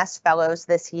the EMS fellows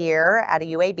this year at a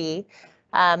UAB.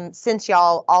 Since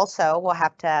y'all also will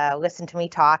have to listen to me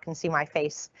talk and see my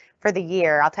face for the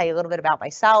year, I'll tell you a little bit about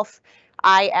myself.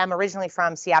 I am originally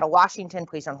from Seattle, Washington.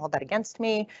 Please don't hold that against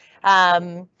me.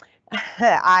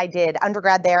 I did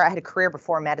undergrad there. I had a career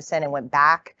before medicine and went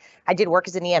back. I did work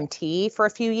as an EMT for a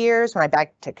few years when I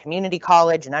back to community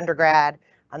college and undergrad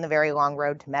on the very long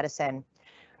road to medicine.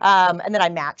 And then I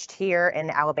matched here in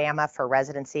Alabama for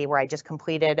residency, where I just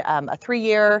completed a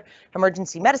 3-year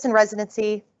emergency medicine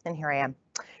residency, and here I am.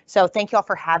 So thank you all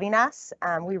for having us.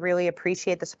 We really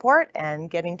appreciate the support and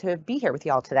getting to be here with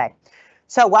you all today.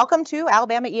 So welcome to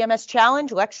Alabama EMS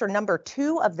Challenge, lecture number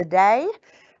 2 of the day.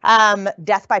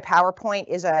 Death by PowerPoint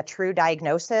is a true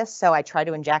diagnosis, so I try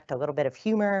to inject a little bit of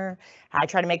humor. I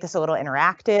try to make this a little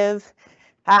interactive.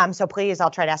 So please,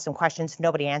 I'll try to ask some questions. If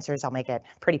nobody answers, I'll make it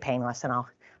pretty painless, and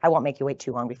I won't make you wait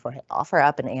too long before I offer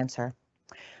up an answer.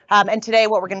 And today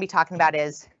what we're going to be talking about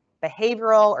is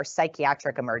behavioral or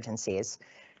psychiatric emergencies.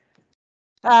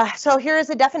 So here is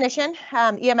a definition.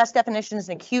 EMS definition is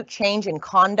an acute change in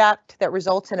conduct that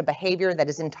results in a behavior that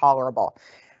is intolerable.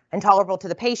 Intolerable to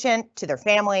the patient, to their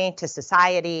family, to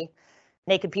society.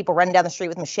 Naked people running down the street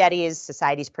with machetes,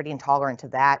 society's pretty intolerant to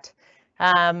that.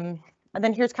 And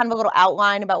then here's kind of a little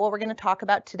outline about what we're going to talk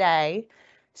about today.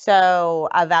 So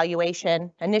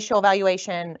evaluation, initial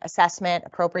evaluation, assessment,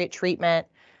 appropriate treatment.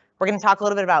 We're going to talk a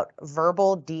little bit about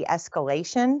verbal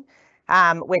de-escalation,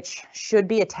 which should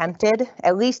be attempted,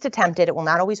 at least attempted. It will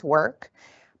not always work,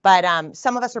 but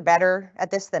some of us are better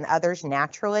at this than others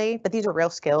naturally, but these are real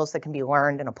skills that can be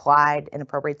learned and applied in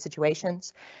appropriate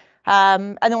situations.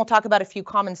 And then we'll talk about a few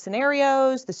common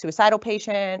scenarios, the suicidal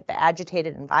patient, the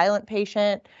agitated and violent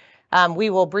patient. We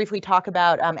will briefly talk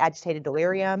about agitated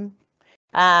delirium.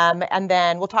 And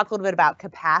then we'll talk a little bit about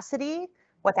capacity,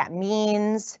 what that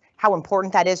means, how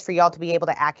important that is for y'all to be able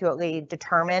to accurately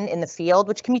determine in the field,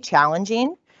 which can be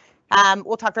challenging.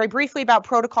 We'll talk very briefly about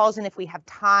protocols, and if we have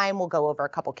time, we'll go over a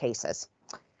couple cases.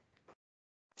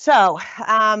 So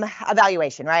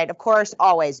evaluation, right? Of course,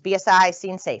 always BSI,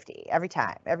 scene safety, every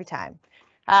time.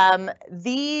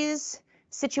 These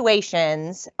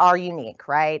situations are unique,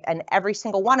 right? And every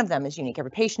single one of them is unique.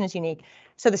 Every patient is unique.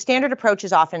 So the standard approach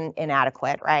is often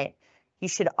inadequate, right? You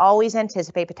should always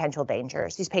anticipate potential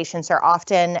dangers. These patients are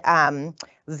often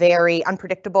very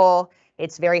unpredictable.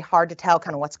 It's very hard to tell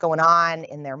kind of what's going on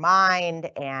in their mind.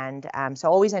 And so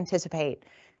always anticipate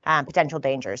potential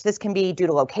dangers. This can be due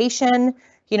to location,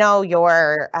 you know,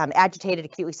 your agitated,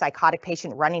 acutely psychotic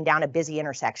patient running down a busy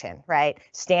intersection, right?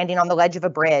 Standing on the ledge of a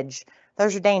bridge.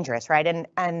 Those are dangerous, right?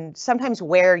 And sometimes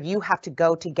where you have to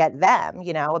go to get them,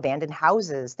 you know, abandoned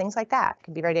houses, things like that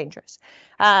can be very dangerous.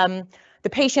 The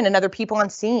patient and other people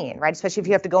on scene, right? Especially if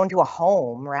you have to go into a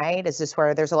home, right? Is this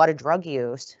where there's a lot of drug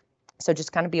use? So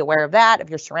just kind of be aware of that, of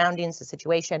your surroundings, the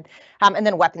situation, and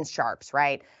then weapons sharps,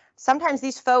 right? Sometimes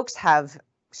these folks have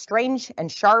strange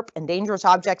and sharp and dangerous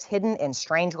objects hidden in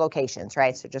strange locations,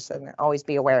 right? So just always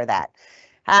be aware of that.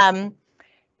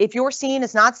 If your scene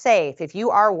is not safe, if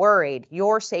you are worried,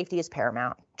 your safety is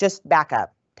paramount. Just back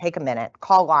up, take a minute,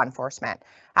 call law enforcement.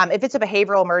 If it's a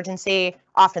behavioral emergency,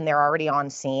 often they're already on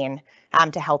scene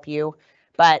to help you,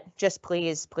 but just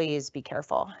please be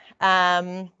careful.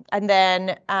 And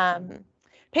then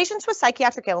patients with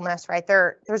psychiatric illness, right?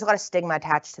 There's a lot of stigma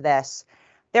attached to this.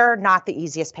 They're not the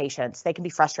easiest patients. They can be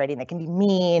frustrating, they can be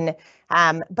mean,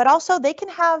 but also they can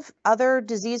have other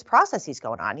disease processes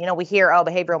going on. You know, we hear, oh,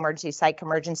 behavioral emergency, psych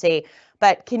emergency,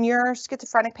 but can your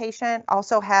schizophrenic patient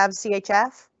also have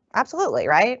CHF? Absolutely,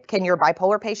 right? Can your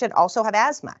bipolar patient also have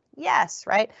asthma? Yes,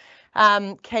 right?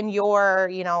 Can your,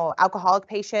 you know, alcoholic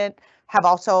patient have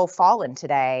also fallen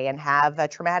today and have a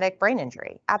traumatic brain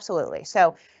injury? Absolutely.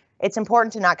 So it's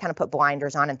important to not kind of put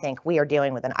blinders on and think we are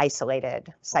dealing with an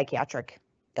isolated psychiatric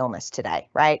illness today,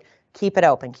 right? Keep it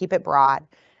open, keep it broad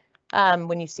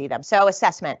when you see them. So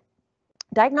assessment,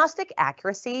 diagnostic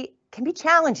accuracy can be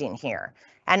challenging here.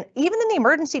 And even in the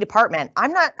emergency department, I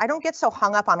don't get so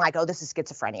hung up on like, oh, this is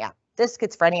schizophrenia, this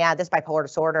bipolar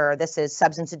disorder, this is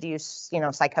substance abuse, you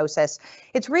know, psychosis.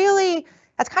 It's really,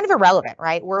 that's kind of irrelevant,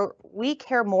 right? We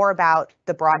care more about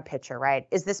the broad picture, right?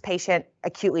 Is this patient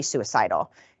acutely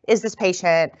suicidal? Is this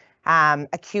patient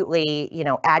acutely, you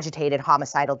know, agitated,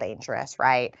 homicidal, dangerous,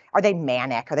 right? Are they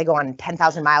manic? Are they going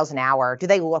 10,000 miles an hour? Do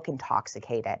they look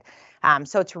intoxicated?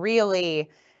 So it's really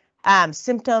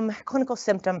clinical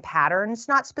symptom patterns,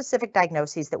 not specific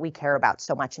diagnoses that we care about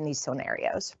so much in these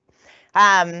scenarios.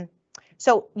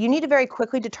 So you need to very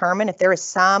quickly determine if there is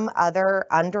some other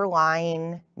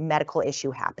underlying medical issue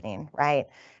happening, right?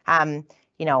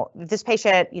 You know, this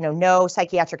patient, you know, no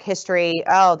psychiatric history.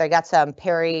 Oh, they got some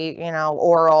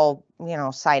oral, you know,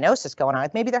 cyanosis going on.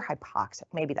 Maybe they're hypoxic.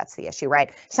 Maybe that's the issue, right?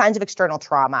 Signs of external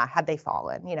trauma. Have they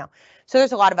fallen? You know, so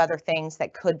there's a lot of other things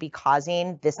that could be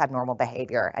causing this abnormal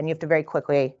behavior, and you have to very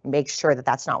quickly make sure that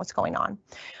that's not what's going on.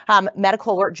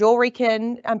 Medical alert jewelry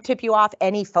can tip you off.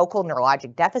 Any focal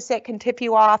neurologic deficit can tip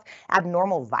you off.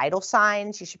 Abnormal vital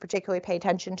signs you should particularly pay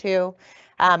attention to.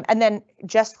 And then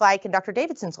just like in Dr.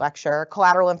 Davidson's lecture,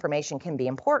 collateral information can be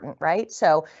important, right?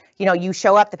 So, you know, you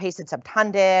show up, the patient's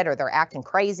obtunded or they're acting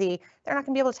crazy, they're not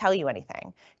gonna be able to tell you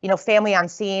anything. You know, family on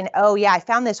scene, oh yeah, I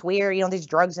found this weird, you know, these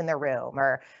drugs in their room,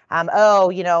 or oh,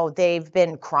 you know, they've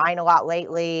been crying a lot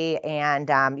lately and,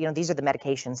 you know, these are the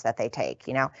medications that they take,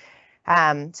 you know.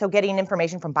 So getting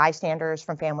information from bystanders,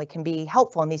 from family can be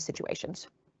helpful in these situations.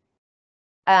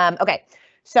 Okay,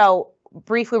 so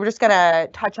briefly, we're just going to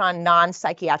touch on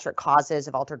non-psychiatric causes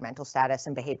of altered mental status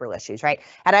and behavioral issues, right?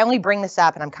 And I only bring this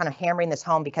up and I'm kind of hammering this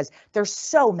home because there's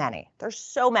so many.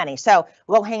 So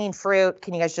low-hanging fruit,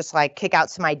 can you guys just like kick out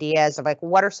some ideas of like,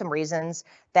 what are some reasons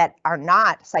that are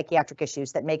not psychiatric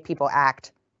issues that make people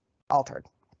act altered?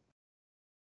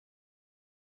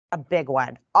 A big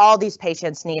one. All these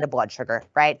patients need a blood sugar,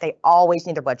 right? They always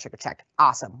need their blood sugar checked.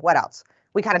 Awesome. What else?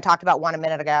 We kind of talked about one a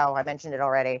minute ago. I mentioned it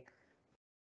already.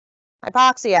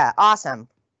 Hypoxia, awesome.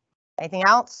 Anything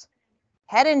else?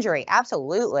 Head injury,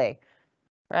 absolutely.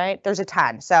 Right, there's a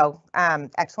ton. So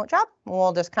excellent job.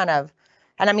 We'll just kind of,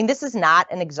 and I mean, this is not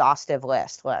an exhaustive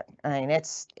list. Look, I mean,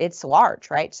 it's large,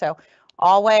 right? So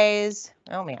always,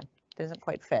 oh man, doesn't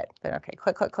quite fit, but okay,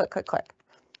 click.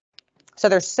 So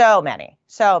there's so many,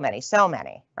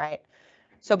 right?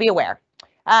 So be aware.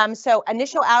 So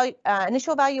initial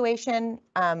evaluation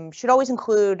should always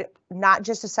include not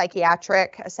just a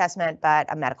psychiatric assessment, but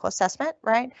a medical assessment,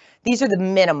 right? These are the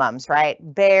minimums, right?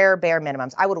 Bare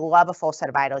minimums. I would love a full set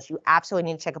of vitals. You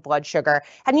absolutely need to check a blood sugar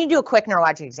and you do a quick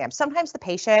neurologic exam. Sometimes the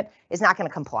patient is not going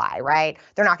to comply, right?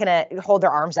 They're not going to hold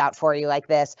their arms out for you like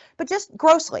this, but just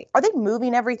grossly, are they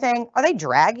moving everything? Are they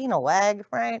dragging a leg,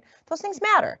 right? Those things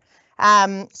matter.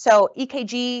 So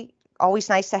EKG, always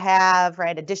nice to have,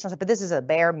 right? Additional, but this is a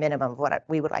bare minimum of what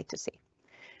we would like to see.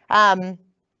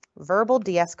 Verbal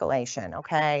de-escalation,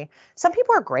 okay? Some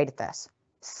people are great at this.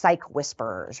 Psych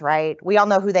whisperers, right? We all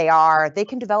know who they are. They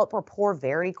can develop rapport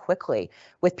very quickly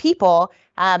with people.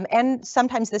 And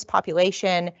sometimes this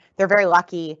population, they're very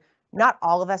lucky. Not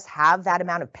all of us have that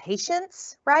amount of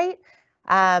patience, right?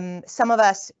 Some of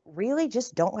us really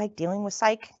just don't like dealing with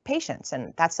psych patients,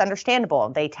 and that's understandable.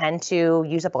 They tend to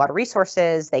use up a lot of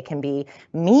resources. They can be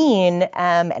mean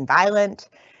and violent,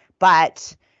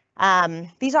 but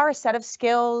these are a set of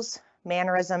skills,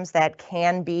 mannerisms that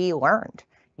can be learned.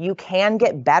 You can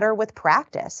get better with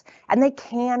practice, and they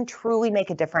can truly make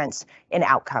a difference in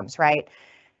outcomes, right?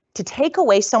 To take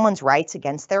away someone's rights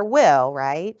against their will,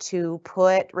 right? To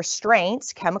put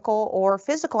restraints, chemical or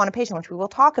physical, on a patient, which we will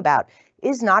talk about,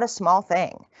 is not a small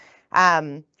thing.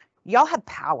 Y'all have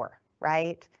power,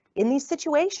 right? In these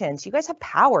situations, you guys have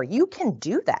power. You can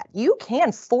do that. You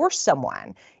can force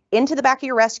someone into the back of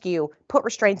your rescue, put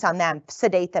restraints on them,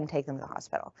 sedate them, take them to the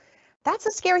hospital. That's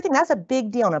a scary thing. That's a big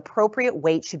deal. An appropriate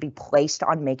weight should be placed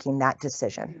on making that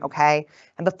decision, okay?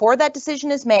 And before that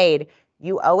decision is made,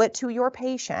 you owe it to your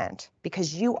patient,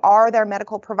 because you are their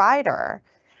medical provider,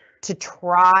 to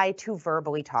try to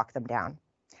verbally talk them down.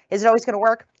 Is it always going to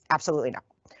work? Absolutely not,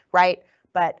 right?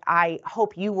 But I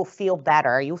hope you will feel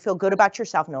better. You'll feel good about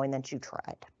yourself knowing that you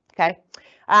tried, okay?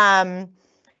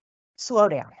 Slow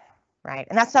down, right?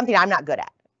 And that's something I'm not good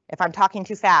at. If I'm talking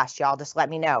too fast, y'all just let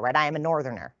me know, right? I am a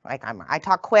northerner. Like I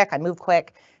talk quick, I move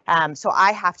quick. So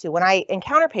I have to, when I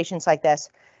encounter patients like this,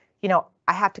 you know,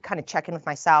 I have to kind of check in with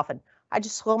myself, and I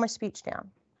just slow my speech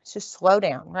down. It's just slow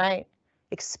down, right?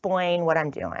 Explain what I'm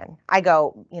doing. I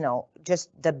go, you know, just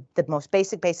the most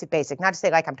basic, not to say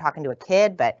like I'm talking to a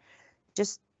kid, but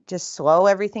just slow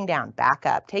everything down, back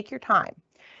up, take your time.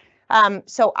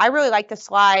 So I really like this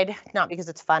slide, not because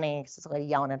it's funny, because it's a lady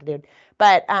yelling at a dude,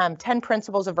 but 10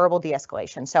 principles of verbal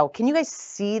de-escalation. So can you guys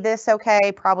see this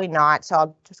okay? Probably not, so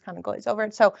I'll just kind of glaze over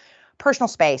it. So personal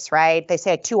space, right? They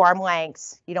say 2 arm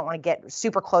lengths. You don't want to get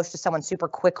super close to someone super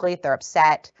quickly if they're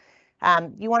upset.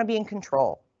 You want to be in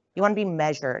control. You want to be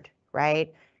measured,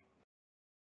 right?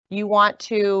 You want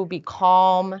to be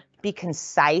calm, be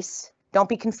concise. Don't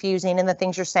be confusing in the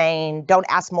things you're saying. Don't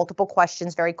ask multiple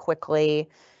questions very quickly.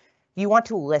 You want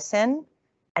to listen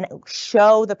and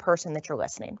show the person that you're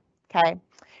listening, okay?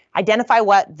 Identify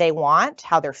what they want,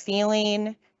 how they're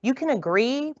feeling. You can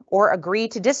agree or agree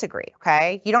to disagree,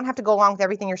 okay? You don't have to go along with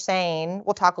everything you're saying.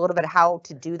 We'll talk a little bit how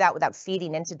to do that without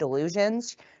feeding into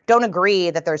delusions. Don't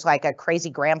agree that there's like a crazy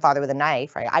grandfather with a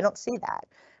knife, right? I don't see that,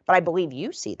 but I believe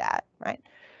you see that,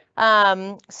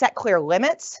 right? Set clear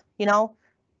limits, you know.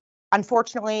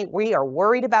 Unfortunately, we are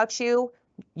worried about you.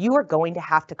 You are going to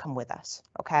have to come with us,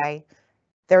 okay?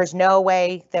 There's no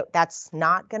way that that's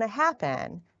not going to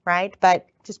happen, right? But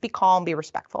just be calm, be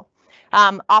respectful.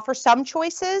 Offer some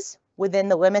choices within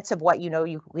the limits of what you know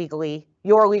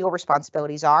your legal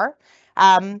responsibilities are.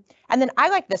 And then I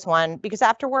like this one because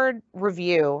afterward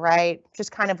review, right?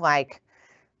 Just kind of like,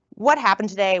 what happened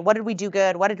today? What did we do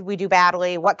good? What did we do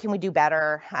badly? What can we do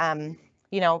better?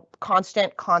 You know,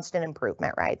 constant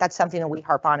improvement, right? That's something that we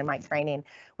harp on in my training.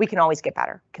 We can always get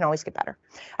better,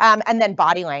 And then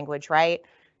body language, right?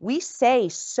 We say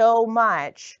so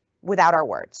much without our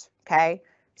words, okay?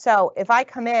 So if I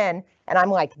come in and I'm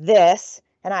like this,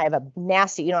 and I have a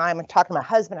nasty, you know, I'm talking to my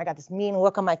husband, I got this mean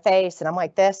look on my face, and I'm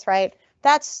like this, right?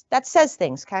 That says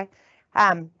things, okay?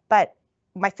 But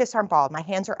my fists aren't balled. My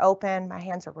hands are open. My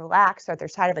hands are relaxed. They're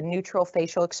side of a neutral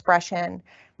facial expression.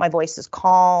 My voice is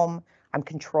calm. I'm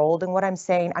controlled in what I'm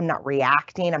saying. I'm not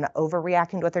reacting. I'm not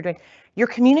overreacting to what they're doing. You're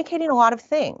communicating a lot of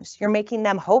things. You're making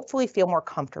them hopefully feel more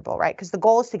comfortable, right? Because the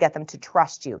goal is to get them to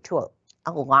trust you, to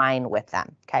align with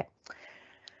them, okay?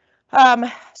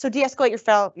 So de-escalate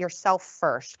yourself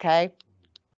first, okay?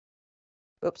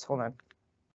 Oops, hold on.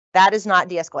 That is not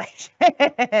de-escalation,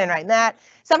 right? That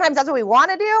sometimes that's what we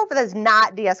want to do, but that's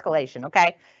not de-escalation,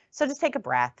 okay? So just take a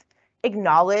breath.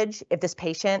 Acknowledge if this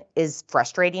patient is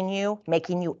frustrating you,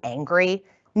 making you angry.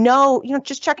 No, you know,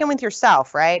 just check in with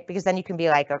yourself, right? Because then you can be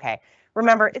like, okay,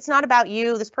 remember, it's not about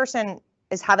you. This person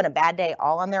is having a bad day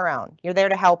all on their own. You're there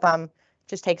to help them.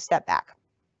 Just take a step back.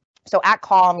 So act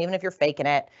calm, even if you're faking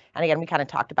it. And again, we kind of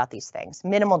talked about these things.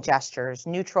 Minimal gestures,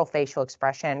 neutral facial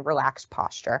expression, relaxed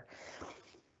posture.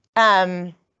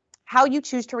 How you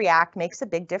choose to react makes a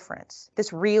big difference.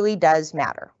 This really does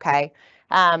matter, okay?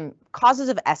 Causes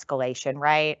of escalation,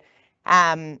 right?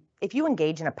 If you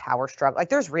engage in a power struggle, like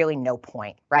there's really no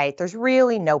point, right? There's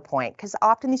really no point because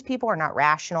often these people are not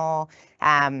rational.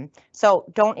 So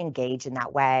don't engage in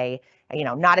that way. You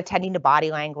know, not attending to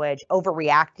body language,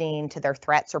 overreacting to their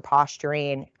threats or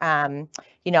posturing,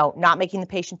 you know, not making the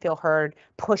patient feel heard,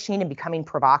 pushing and becoming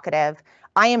provocative.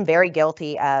 I am very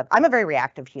guilty of, I'm a very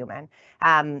reactive human.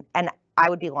 And I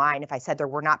would be lying if I said there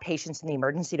were not patients in the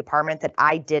emergency department that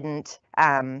I didn't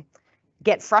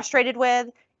get frustrated with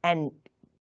and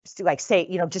like say,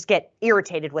 just get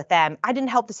irritated with them. I didn't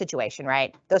help the situation,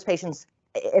 right? Those patients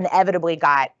inevitably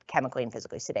got chemically and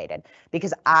physically sedated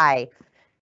because I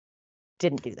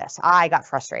didn't do this. I got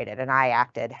frustrated and I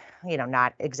acted,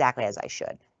 not exactly as I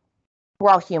should.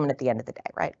 We're all human at the end of the day,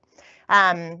 right?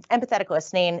 Empathetic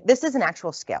listening, this is an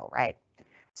actual skill, right?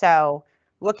 So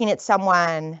looking at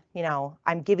someone,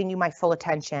 I'm giving you my full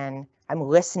attention. I'm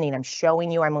listening. I'm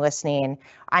showing you I'm listening.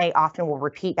 I often will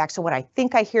repeat back. So what I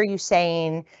think I hear you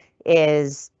saying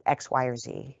is X, Y, or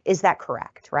Z. Is that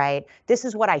correct, right? This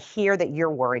is what I hear that you're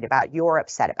worried about, you're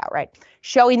upset about, right?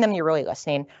 Showing them you're really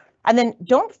listening. And then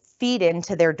don't feed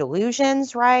into their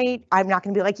delusions, right? I'm not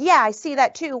going to be like, yeah, I see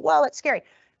that too. Well, it's scary.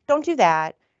 Don't do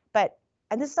that.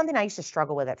 And this is something I used to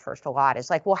struggle with at first a lot. It's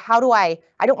like, well, how do I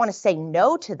don't want to say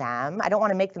no to them. I don't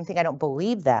want to make them think I don't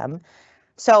believe them.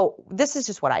 So this is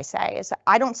just what I say is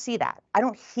I don't see that. I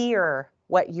don't hear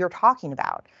what you're talking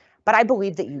about, but I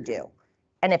believe that you do.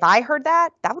 And if I heard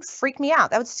that, that would freak me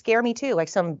out. That would scare me too. Like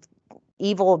some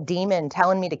evil demon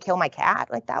telling me to kill my cat,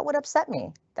 like that would upset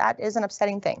me. That is an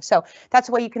upsetting thing. So that's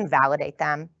a way you can validate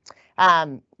them,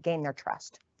 gain their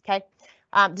trust. Okay.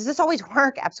 Does this always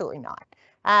work? Absolutely not.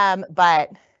 But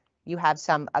you have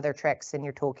some other tricks in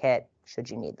your toolkit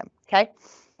should you need them. Okay.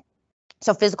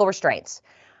 So physical restraints.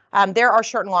 There are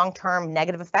certain long-term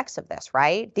negative effects of this,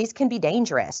 right? These can be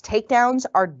dangerous. Takedowns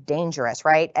are dangerous,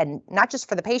 right? And not just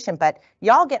for the patient, but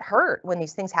y'all get hurt when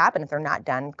these things happen if they're not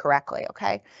done correctly,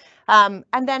 okay?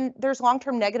 And then there's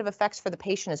long-term negative effects for the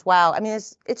patient as well. I mean,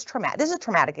 it's traumatic. This is a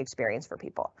traumatic experience for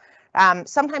people.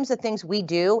 Sometimes the things we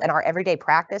do in our everyday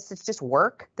practice, it's just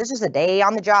work. This is a day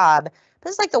on the job.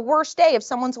 This is like the worst day of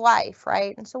someone's life,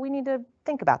 right? And so we need to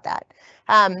think about that.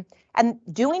 And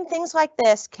doing things like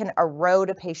this can erode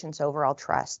a patient's overall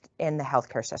trust in the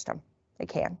healthcare system. It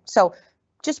can. So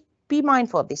just be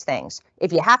mindful of these things.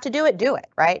 If you have to do it,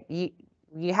 right?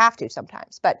 You have to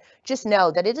sometimes, but just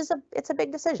know that it's a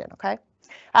big decision, okay?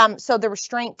 So the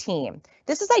restraint team,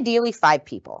 this is ideally 5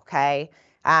 people, okay?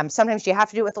 Sometimes you have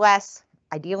to do it with less,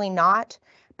 ideally not,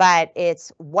 but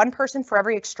it's 1 person for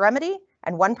every extremity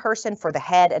and 1 person for the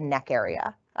head and neck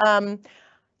area.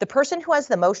 The person who has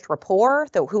the most rapport,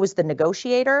 who is the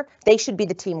negotiator, they should be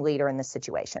the team leader in this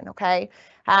situation, okay?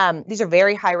 These are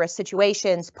very high-risk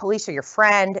situations. Police are your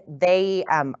friend. They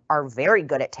are very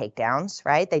good at takedowns,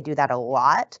 right? They do that a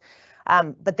lot,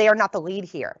 but they are not the lead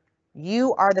here.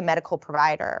 You are the medical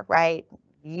provider, right?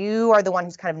 You are the one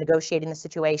who's kind of negotiating the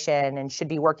situation and should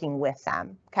be working with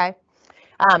them, okay?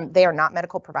 They are not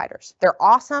medical providers. They're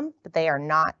awesome, but they are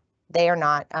not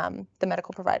the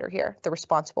medical provider here, the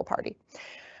responsible party.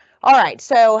 All right,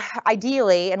 so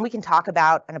ideally, and we can talk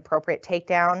about an appropriate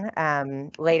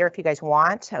takedown later if you guys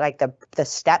want, like the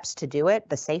steps to do it,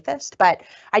 the safest, but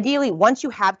ideally, once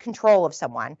you have control of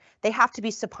someone, they have to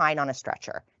be supine on a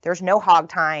stretcher. There's no hog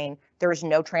tying, there is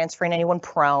no transferring anyone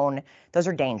prone. Those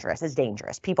are dangerous, it's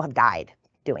dangerous. People have died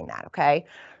doing that, okay?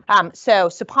 So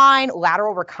supine,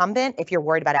 lateral recumbent, if you're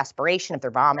worried about aspiration, if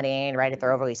they're vomiting, right, if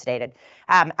they're overly sedated.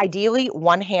 Ideally,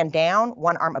 1 hand down,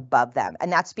 1 arm above them. And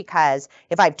that's because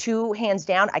if I have 2 hands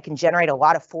down, I can generate a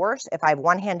lot of force. If I have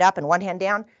 1 hand up and 1 hand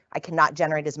down, I cannot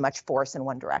generate as much force in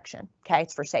one direction, okay?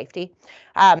 It's for safety.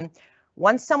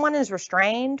 Once someone is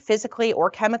restrained physically or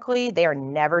chemically, they are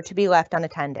never to be left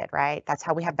unattended, right? That's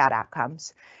how we have bad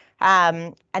outcomes.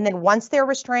 And then once they're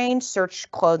restrained, search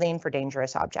clothing for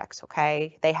dangerous objects,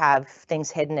 okay? They have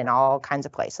things hidden in all kinds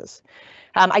of places.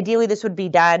 Ideally, this would be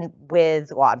done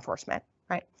with law enforcement,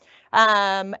 right?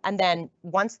 And then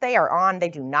once they are on, they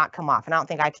do not come off. And I don't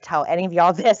think I have to tell any of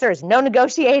y'all this. There's no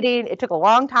negotiating. It took a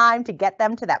long time to get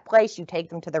them to that place. You take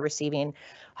them to the receiving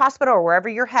hospital or wherever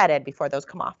you're headed before those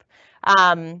come off.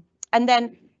 And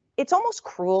then it's almost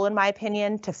cruel, in my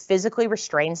opinion, to physically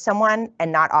restrain someone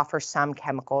and not offer some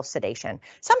chemical sedation.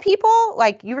 Some people,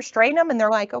 like, you restrain them and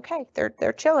they're like, okay,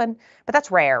 they're chilling, but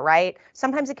that's rare, right?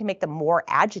 Sometimes it can make them more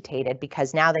agitated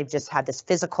because now they've just had this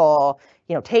physical,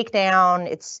 takedown.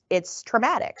 It's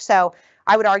traumatic. So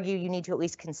I would argue you need to at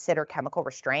least consider chemical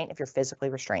restraint if you're physically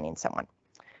restraining someone.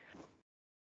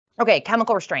 Okay,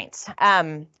 chemical restraints.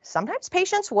 Sometimes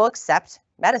patients will accept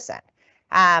medicine.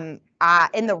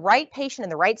 In the right patient, in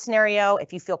the right scenario,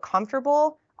 if you feel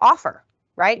comfortable, offer,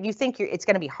 right? You think it's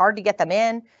going to be hard to get them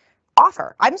in,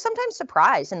 offer. I'm sometimes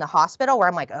surprised in the hospital where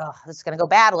I'm like, oh, this is going to go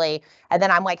badly. And then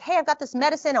I'm like, hey, I've got this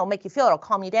medicine. It'll make you feel, it'll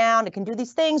calm you down. It can do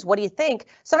these things. What do you think?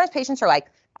 Sometimes patients are like,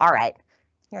 all right.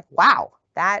 You're like, wow,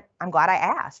 that I'm glad I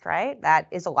asked, right? That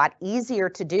is a lot easier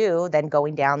to do than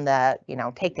going down the,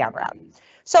 takedown route.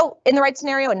 So in the right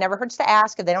scenario, it never hurts to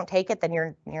ask. If they don't take it, then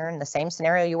you're in the same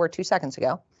scenario you were 2 seconds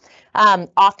ago.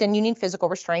 Often you need physical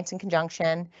restraints in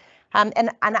conjunction. And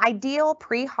an ideal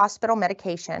pre-hospital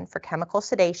medication for chemical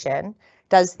sedation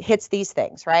hits these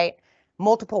things, right?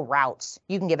 Multiple routes.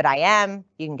 You can give it IM,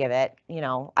 you can give it,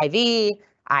 IV,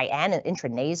 IN, and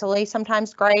intranasally,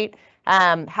 sometimes great.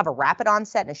 Have a rapid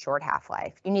onset and a short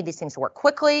half-life. You need these things to work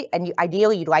quickly, and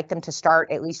ideally you'd like them to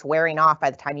start at least wearing off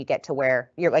by the time you get to where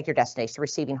your destination,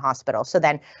 receiving hospital. So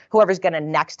then whoever's going to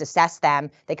next assess them,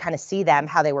 they kind of see them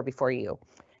how they were before you,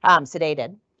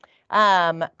 sedated.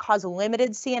 Cause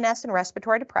limited CNS and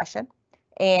respiratory depression,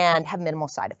 and have minimal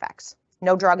side effects.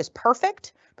 No drug is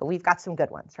perfect, but we've got some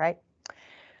good ones, right?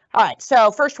 All right,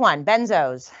 so first one,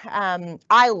 benzos.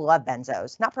 I love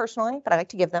benzos, not personally, but I like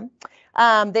to give them.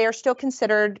 They are still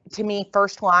considered, to me,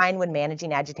 first line when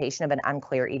managing agitation of an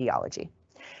unclear etiology.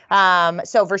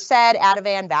 So Versed,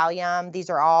 Ativan, Valium, these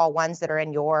are all ones that are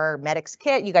in your medics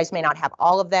kit. You guys may not have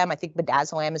all of them. I think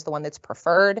midazolam is the one that's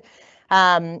preferred.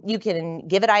 You can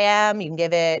give it IM, you can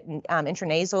give it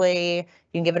intranasally,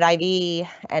 you can give it IV,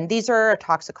 and these are a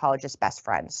toxicologist's best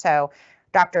friends. So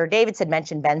Dr. Davidson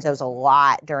mentioned benzos a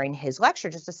lot during his lecture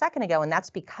just a second ago, and that's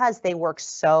because they work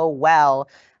so well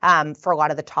for a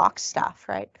lot of the tox stuff,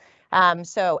 right?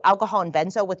 So alcohol and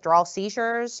benzo withdrawal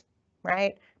seizures,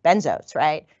 right? Benzos,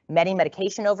 right? Many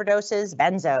medication overdoses,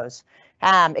 benzos.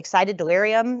 Excited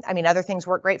delirium, I mean, other things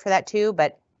work great for that too,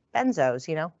 but benzos,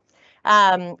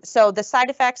 So the side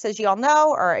effects, as you all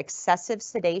know, are excessive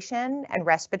sedation and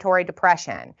respiratory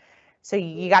depression. So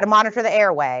you got to monitor the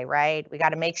airway, right? We got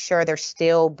to make sure they're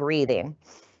still breathing.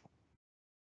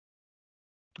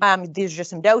 These are just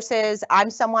some doses.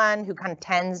 I'm someone who kind of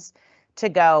tends to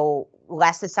go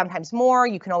less is sometimes more.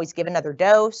 You can always give another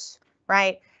dose,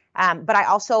 right? But I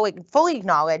also fully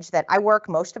acknowledge that I work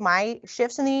most of my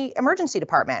shifts in the emergency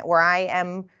department where I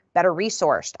am better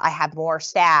resourced. I have more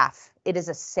staff. It is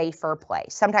a safer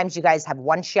place. Sometimes you guys have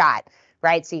one shot,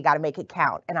 right? So you got to make it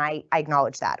count. And I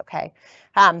acknowledge that, okay?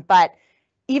 But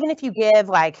even if you give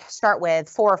start with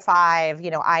 4 or 5,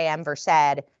 IM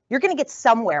Versed, you're going to get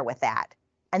somewhere with that.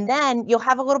 And then you'll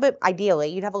have a little bit, ideally,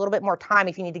 you'd have a little bit more time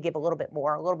if you need to give a little bit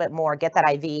more, get that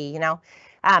IV,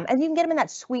 and you can get them in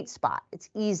that sweet spot. It's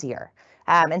easier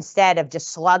instead of just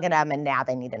slugging them and now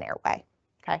they need an airway,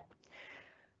 okay?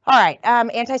 All right,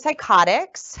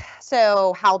 antipsychotics.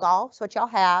 So Haldol is what y'all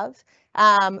have.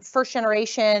 First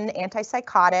generation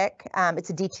antipsychotic. It's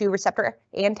a D2 receptor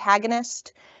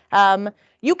antagonist.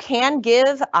 You can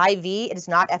give IV. It is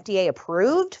not FDA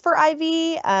approved for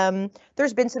IV.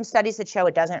 There's been some studies that show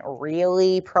it doesn't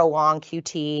really prolong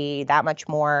QT that much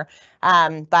more,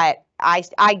 but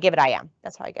I give it IM.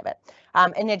 That's how I give it.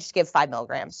 And I just give 5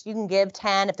 milligrams. You can give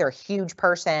 10 if they're a huge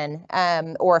person,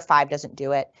 or if 5 doesn't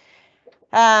do it.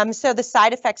 So the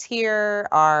side effects here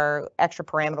are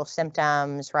extrapyramidal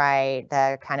symptoms, right?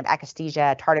 The kind of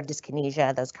akathisia, tardive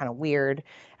dyskinesia, those kind of weird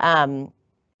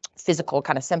physical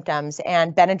kind of symptoms.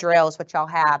 And Benadryl is what y'all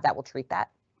have that will treat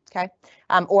that, okay?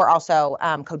 Or also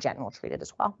Cogentin will treat it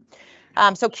as well.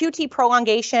 So QT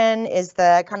prolongation is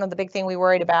the kind of the big thing we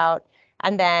worried about.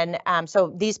 And then,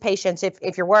 so these patients,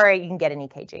 if you're worried, you can get an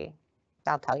EKG.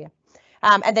 I'll tell you.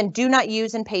 And then do not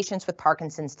use in patients with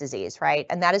Parkinson's disease, right?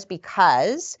 And that is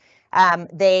because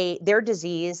their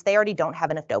disease, they already don't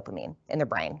have enough dopamine in their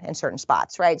brain in certain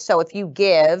spots, right? So if you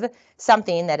give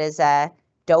something that is a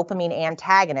dopamine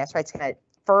antagonist, right, it's going to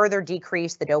further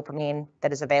decrease the dopamine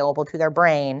that is available to their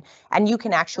brain, and you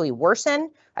can actually worsen,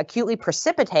 acutely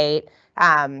precipitate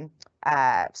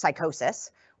psychosis,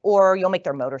 or you'll make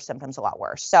their motor symptoms a lot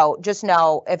worse. So just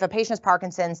know if a patient has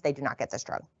Parkinson's, they do not get this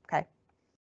drug, okay?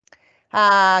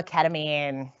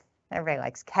 Ketamine. Everybody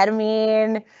likes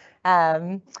ketamine.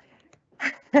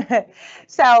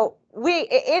 So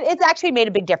it's actually made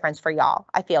a big difference for y'all,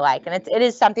 I feel like. And it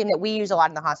is something that we use a lot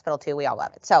in the hospital too. We all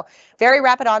love it. So very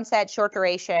rapid onset, short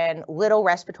duration, little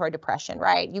respiratory depression,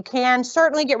 right? You can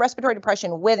certainly get respiratory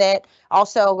depression with it.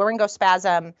 Also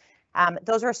laryngospasm,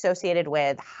 those are associated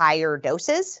with higher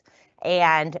doses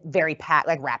and very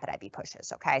rapid IV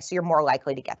pushes, okay? So you're more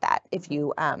likely to get that if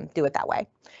you do it that way.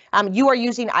 You are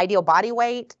using ideal body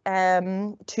weight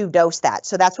to dose that.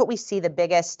 So that's what we see the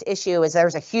biggest issue is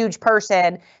there's a huge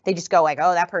person, they just go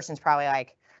oh, that person's probably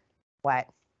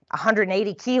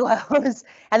 180 kilos,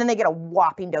 and then they get a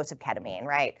whopping dose of ketamine,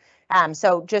 right?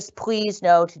 So just please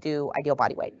know to do ideal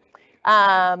body weight.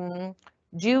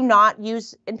 Do not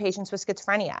use in patients with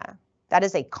schizophrenia. That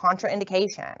is a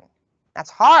contraindication. That's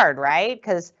hard, right?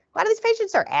 Because A lot of these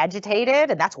patients are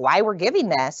agitated, and that's why we're giving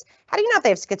this. How do you know if they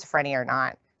have schizophrenia or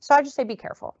not? So I just say be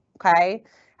careful, okay?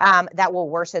 That will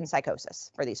worsen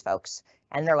psychosis for these folks,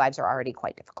 and their lives are already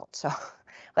quite difficult. So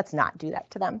let's not do that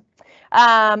to them.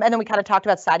 And then we kind of talked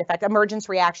about side effect, emergence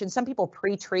reactions. Some people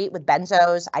pre-treat with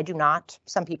benzos. I do not.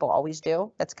 Some people always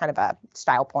do. That's kind of a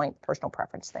style point, personal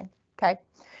preference thing, okay?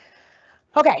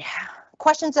 Okay,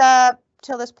 questions up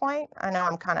till this point? I know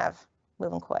I'm kind of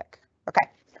moving quick. Okay.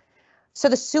 So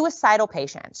the suicidal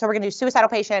patient. So we're going to do suicidal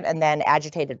patient and then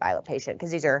agitated violent patient,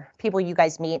 because these are people you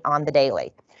guys meet on the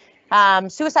daily.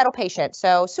 Suicidal patient.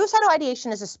 So suicidal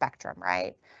ideation is a spectrum,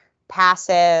 right?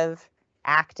 Passive,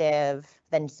 active,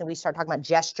 then we start talking about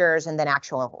gestures and then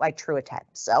actual, like true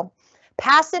attempts. So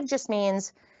passive just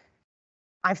means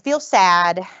I feel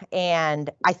sad and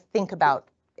I think about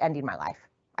ending my life.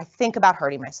 I think about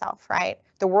hurting myself, right?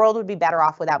 The world would be better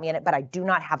off without me in it, but I do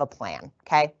not have a plan,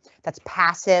 okay? That's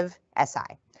passive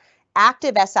SI.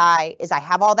 Active SI is I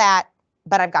have all that,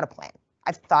 but I've got a plan.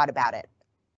 I've thought about it.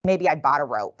 Maybe I bought a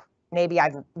rope. Maybe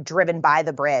I've driven by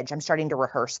the bridge. I'm starting to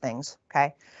rehearse things,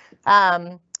 okay?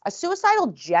 A suicidal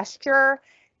gesture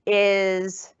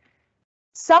is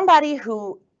somebody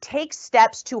who takes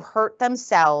steps to hurt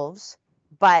themselves,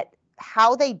 but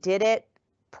how they did it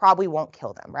probably won't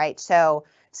kill them, right? So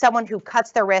someone who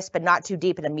cuts their wrist, but not too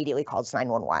deep and immediately calls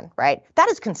 911, right? That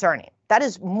is concerning. That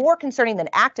is more concerning than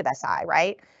active SI,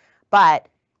 right? But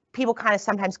people kind of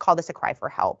sometimes call this a cry for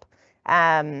help.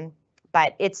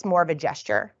 But it's more of a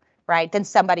gesture, right? Than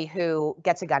somebody who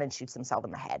gets a gun and shoots themselves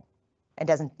in the head and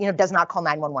does not call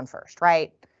 911 first,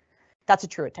 right? That's a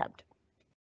true attempt.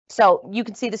 So you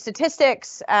can see the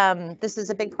statistics. This is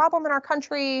a big problem in our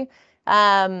country.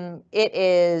 It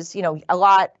is, a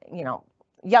lot,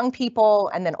 young people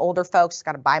and then older folks,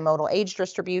 got a bimodal age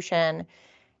distribution.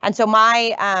 And so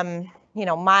my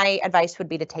advice would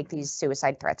be to take these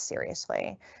suicide threats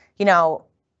seriously.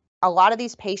 A lot of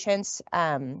these patients,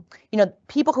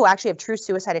 people who actually have true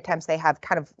suicide attempts, they have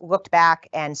kind of looked back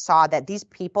and saw that these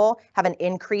people have an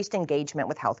increased engagement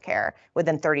with healthcare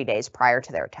within 30 days prior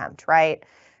to their attempt, right?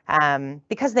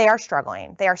 Because they are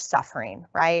struggling, they are suffering,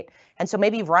 right? And so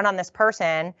maybe you've run on this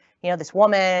person, this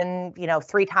woman,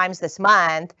 3 times this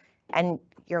month, and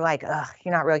you're like, ugh,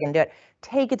 you're not really gonna do it.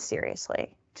 Take it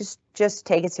seriously. Just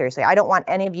take it seriously. I don't want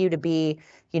any of you to be,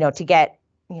 to get,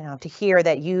 to hear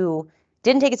that you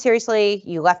didn't take it seriously,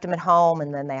 you left them at home,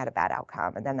 and then they had a bad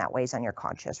outcome, and then that weighs on your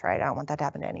conscience, right? I don't want that to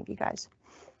happen to any of you guys.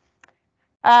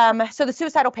 So the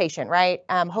suicidal patient, right?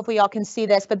 Hopefully y'all can see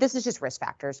this, but this is just risk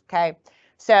factors, okay?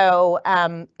 So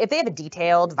if they have a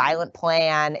detailed violent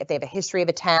plan, if they have a history of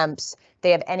attempts,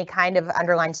 they have any kind of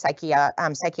underlying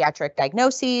psychiatric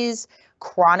diagnoses,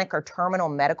 chronic or terminal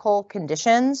medical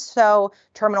conditions, so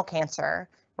terminal cancer,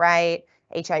 right?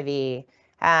 HIV,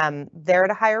 they're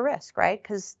at a higher risk, right?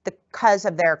 Because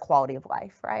of their quality of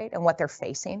life, right? And what they're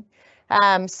facing.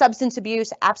 Substance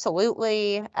abuse,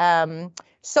 absolutely.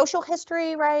 Social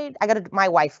history, right? My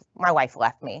wife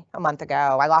left me a month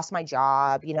ago. I lost my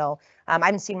job, I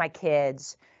haven't seen my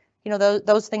kids,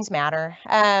 those things matter.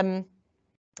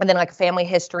 And then like a family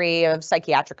history of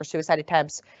psychiatric or suicide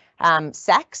attempts.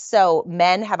 Sex, so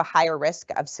men have a higher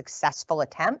risk of successful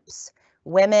attempts.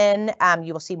 Women,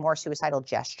 you will see more suicidal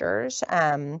gestures,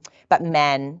 but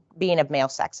men, being of male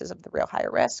sex, is of the real higher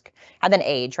risk. And then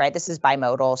age, right? This is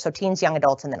bimodal, so teens, young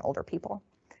adults, and then older people.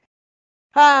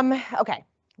 Okay,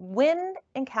 when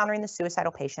encountering the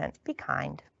suicidal patient, be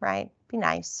kind, right? Be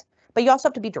nice, but you also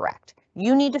have to be direct.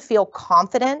 You need to feel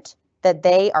confident that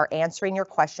they are answering your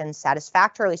questions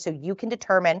satisfactorily so you can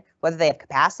determine whether they have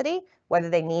capacity, whether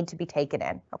they need to be taken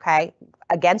in, okay?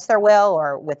 Against their will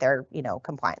or with their,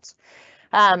 compliance.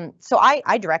 So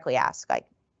I directly ask, like,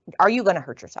 are you going to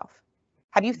hurt yourself?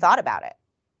 Have you thought about it?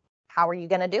 How are you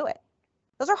going to do it?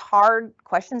 Those are hard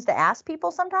questions to ask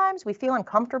people sometimes. We feel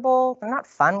uncomfortable. They're not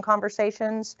fun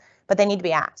conversations, but they need to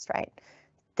be asked, right?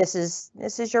 This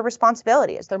is your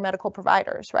responsibility as their medical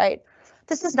providers, right?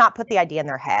 This does not put the idea in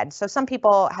their head. So some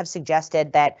people have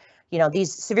suggested that,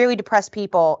 these severely depressed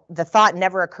people, the thought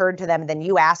never occurred to them, and then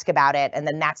you ask about it, and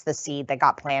then that's the seed that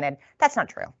got planted. That's not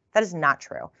true. That is not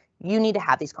true. You need to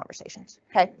have these conversations,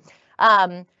 okay?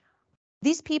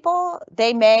 These people,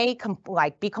 they may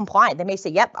be compliant. They may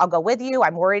say, "Yep, I'll go with you.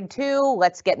 I'm worried too.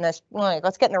 Let's get in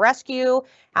the rescue."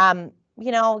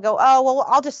 Go, "Oh, well,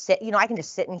 I'll just sit. I can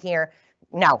just sit in here."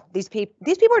 No, these people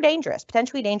are dangerous,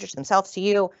 potentially dangerous themselves to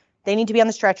you. They need to be on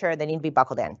the stretcher. They need to be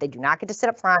buckled in. They do not get to sit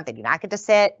up front. They do not get to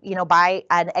sit, by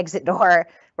an exit door,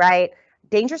 right?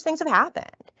 Dangerous things have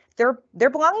happened. Their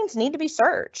belongings need to be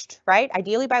searched, right?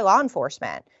 Ideally by law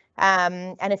enforcement.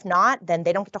 And if not, then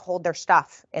they don't get to hold their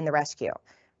stuff in the rescue.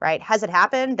 right? Has it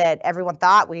happened that everyone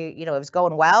thought it was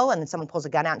going well and then someone pulls a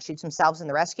gun out and shoots themselves in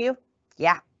the rescue?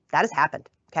 Yeah, that has happened.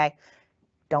 Okay.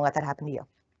 Don't let that happen to you.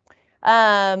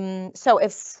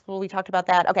 We talked about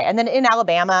that. Okay. And then in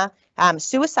Alabama,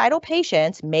 suicidal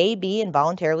patients may be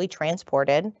involuntarily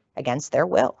transported against their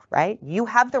will, right? You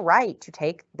have the right to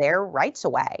take their rights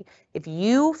away if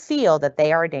you feel that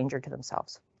they are a danger to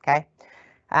themselves. Okay.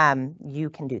 You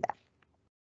can do that.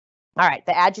 All right.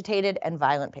 The agitated and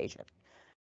violent patient.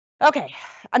 Okay.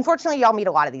 Unfortunately, y'all meet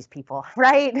a lot of these people,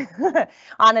 right?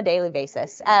 On a daily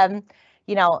basis.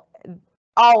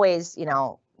 Always,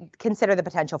 consider the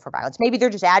potential for violence. Maybe they're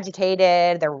just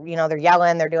agitated, they're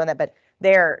yelling, they're doing that, but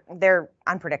they're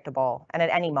unpredictable. And at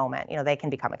any moment, they can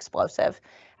become explosive.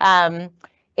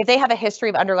 If they have a history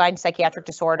of underlying psychiatric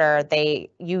disorder,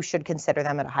 you should consider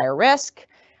them at a higher risk.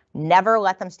 Never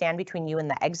let them stand between you and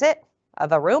the exit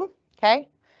of a room. Okay.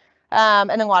 And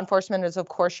then law enforcement is, of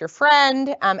course, your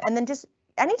friend. And then just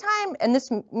anytime, and this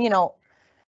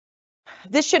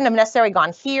shouldn't have necessarily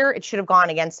gone here. It should have gone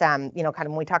against, kind of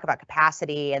when we talk about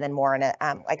capacity and then more in a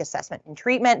assessment and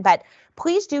treatment. But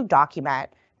please do document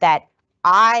that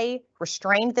I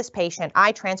restrained this patient.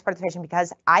 I transported the patient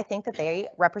because I think that they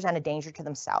represent a danger to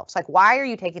themselves. Like, why are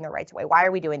you taking their rights away? Why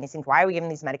are we doing these things? Why are we giving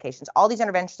these medications? All these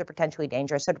interventions are potentially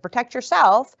dangerous. So to protect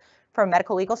yourself from a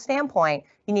medical legal standpoint,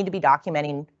 you need to be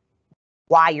documenting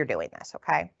why you're doing this.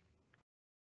 Okay.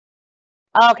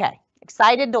 Okay.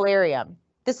 Excited delirium.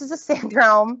 This is a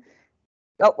syndrome.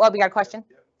 Oh, well, we got a question?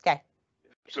 Okay.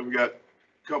 So we got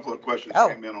a couple of questions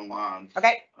came in online.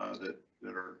 Okay.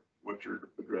 That are what you're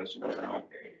addressing now.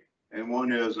 And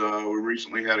one is, we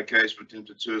recently had a case of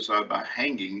attempted suicide by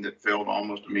hanging that failed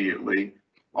almost immediately.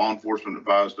 Law enforcement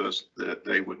advised us that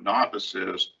they would not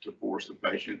assist to force the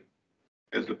patient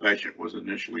as the patient was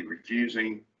initially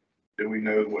refusing. Do we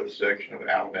know what section of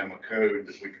Alabama code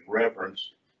that we can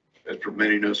reference as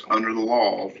permitting us under the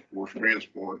law to force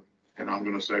transport? And I'm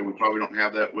going to say we probably don't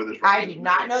have that with us. I do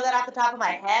not know that off the top of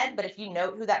my head, but if you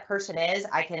note who that person is,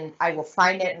 I will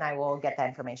find it and I will get that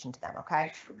information to them.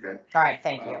 Okay. Okay. All right.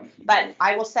 Thank you. But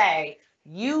I will say,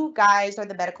 you guys are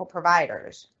the medical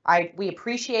providers. We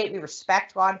appreciate, we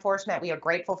respect law enforcement. We are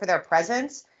grateful for their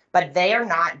presence, but they are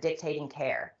not dictating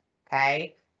care.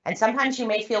 Okay. And sometimes you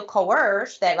may feel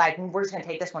coerced that we're just going to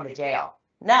take this one to jail.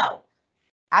 No.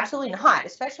 Absolutely not,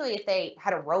 especially if they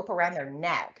had a rope around their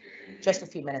neck just a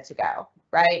few minutes ago,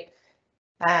 right?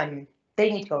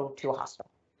 They need to go to a hospital.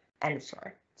 End of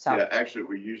story. So yeah, actually,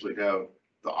 we usually have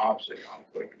the opposite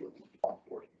conflict with law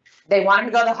enforcement. They want him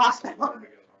to go to the hospital.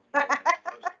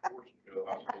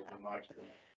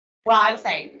 Well, I would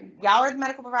say y'all are the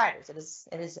medical providers. It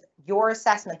is your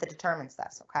assessment that determines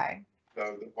this. Okay.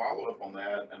 So the follow-up on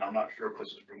that, and I'm not sure if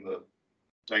this is from the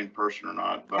same person or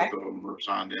not, both of them are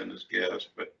signed in as guests,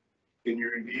 but can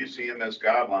you review CMS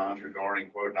guidelines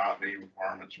regarding quote not meeting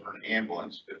requirements for an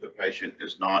ambulance if the patient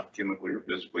is not chemically or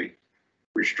physically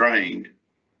restrained?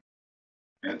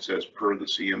 And it says per the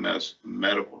CMS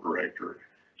medical director.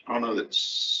 I don't know that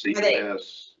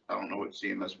I don't know what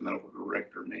CMS medical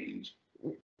director means.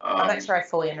 I'm not sure I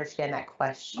fully understand that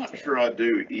question. Not sure I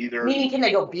do either. Meaning, can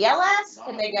they go BLS?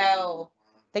 Can they go?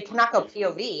 They cannot go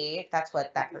POV. That's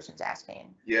what that person's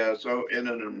asking. Yeah, so in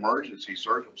an emergency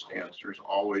circumstance, there's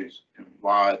always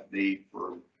implied need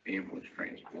for ambulance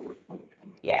transport.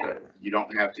 Yeah. You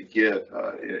don't have to get,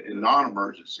 in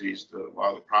non-emergencies, a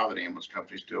lot of the private ambulance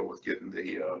companies deal with getting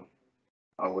the,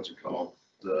 what's it called?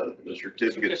 The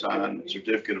certificate signed,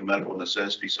 certificate of medical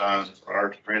necessity signed prior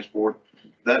to transport.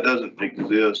 That doesn't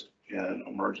exist in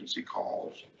emergency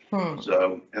calls.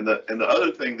 So, and the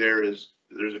other thing there is,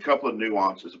 there's a couple of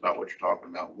nuances about what you're talking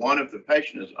about. One, if the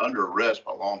patient is under arrest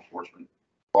by law enforcement,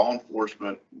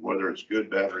 whether it's good,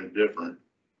 bad, or indifferent,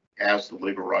 has the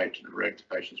legal right to direct the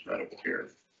patient's medical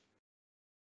care.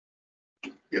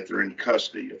 If they're in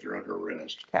custody, if they're under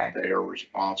arrest, Okay. they are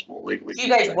responsible legally. Do you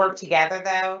guys work together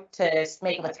though to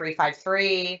make them a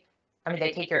 353? I mean,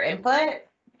 they take your input.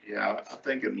 Yeah, I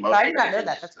think in most. I did not know cases,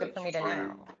 that. That's good for me to true.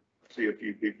 know. I see a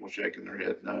few people shaking their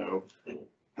head no.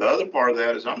 The other part of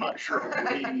that is I'm not sure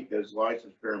we, as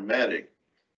licensed paramedic,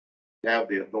 have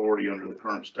the authority under the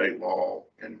current state law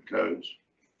and codes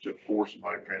to force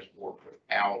somebody to transport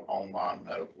without online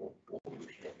medical orders.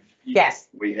 Yes.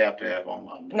 We have to have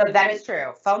online. No, that is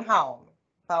true. Phone home.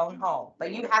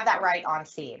 But you have that right on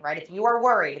scene, right? If you are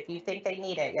worried, if you think they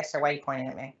need it. Yes, sir. Why are you pointing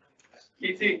at me?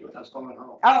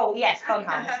 Oh, yes, phone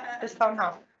home. Just phone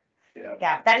home.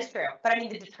 Yeah, that is true. But I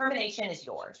mean, the determination is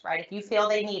yours, right? If you feel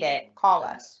they need it, call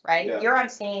us, right? Yeah. If you're on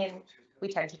scene, we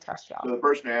tend to trust y'all. So the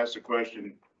person who asked the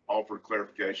question offered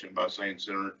clarification by saying,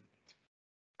 Senator,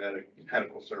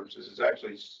 medical services. It's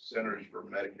actually Centers for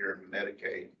Medicare and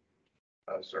Medicaid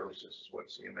Services is what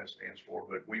CMS stands for.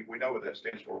 But we know what that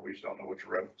stands for. We just don't know what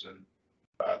you're referencing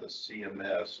by the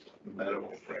CMS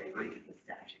medical record.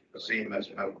 The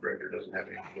CMS medical record doesn't have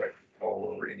any direct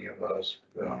control over any of us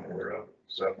that I'm aware of.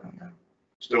 So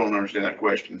still don't understand that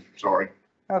question. Sorry.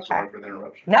 Okay. Sorry for the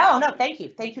interruption. No, thank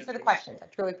you. Thank you for the questions. I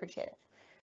truly appreciate it.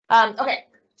 Okay,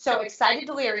 so excited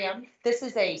delirium. This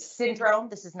is a syndrome.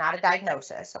 This is not a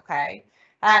diagnosis, okay?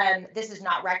 This is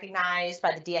not recognized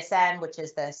by the DSM, which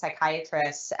is the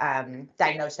psychiatrist's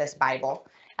diagnosis Bible.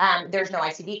 There's no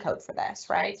ICD code for this,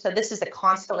 right? So this is a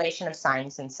constellation of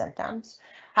signs and symptoms.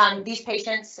 These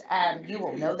patients, you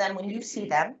will know them when you see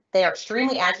them. They are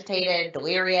extremely agitated,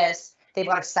 delirious. They've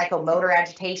got a psychomotor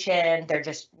agitation. They're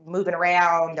just moving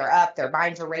around. They're up. Their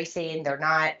minds are racing. They're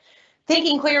not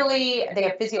thinking clearly. They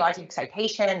have physiologic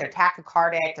excitation. They're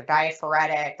tachycardic. They're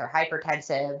diaphoretic. They're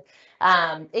hypertensive.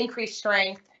 Increased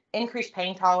strength, increased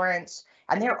pain tolerance,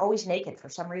 and they're always naked for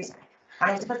some reason. I don't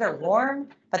know if it's because they're warm,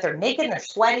 but they're naked and they're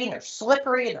sweaty and they're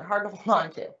slippery and they're hard to hold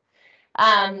on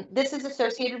to. This is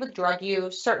associated with drug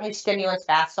use, certainly stimulants,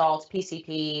 bath salts,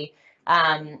 PCP.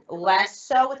 Less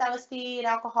so with LSD and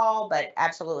alcohol, but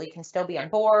absolutely can still be on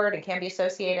board and can be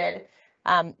associated.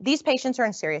 These patients are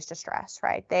in serious distress,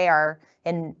 right? They are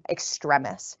in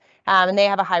extremis, and they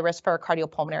have a high risk for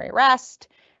cardiopulmonary arrest.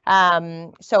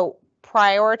 So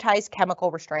prioritize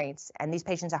chemical restraints, and these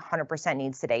patients 100%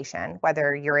 need sedation,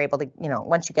 whether you're able to,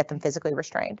 once you get them physically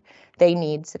restrained, they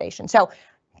need sedation. So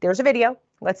there's a video.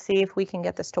 Let's see if we can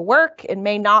get this to work. It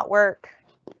may not work.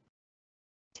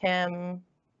 Tim.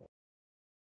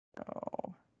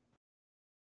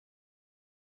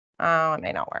 Oh, it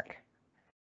may not work.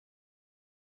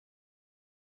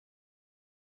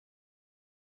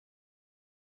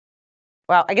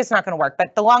 Well, I guess it's not going to work,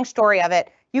 but the long story of it,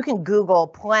 you can Google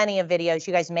plenty of videos.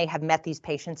 You guys may have met these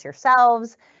patients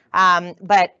yourselves,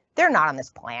 but they're not on this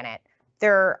planet.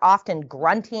 They're often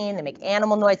grunting, they make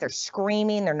animal noise, they're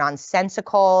screaming, they're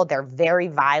nonsensical, they're very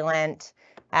violent,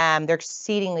 they're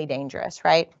exceedingly dangerous,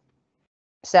 right?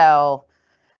 So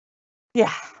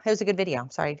yeah, it was a good video. I'm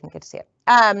sorry you didn't get to see it.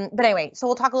 But anyway, so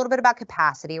we'll talk a little bit about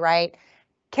capacity, right?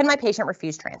 Can my patient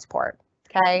refuse transport?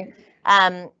 Okay.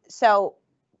 So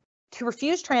to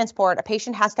refuse transport, a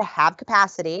patient has to have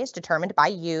capacity as determined by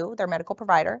you, their medical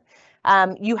provider.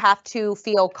 You have to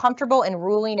feel comfortable in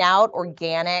ruling out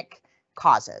organic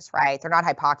causes, right? They're not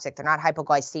hypoxic, they're not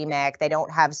hypoglycemic, they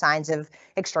don't have signs of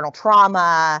external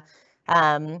trauma.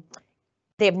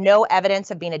 They have no evidence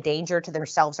of being a danger to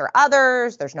themselves or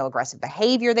others. There's no aggressive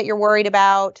behavior that you're worried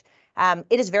about.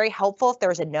 It is very helpful if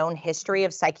there's a known history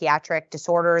of psychiatric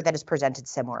disorder that is presented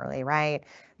similarly, right?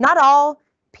 Not all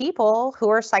people who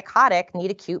are psychotic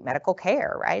need acute medical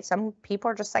care, right? Some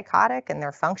people are just psychotic and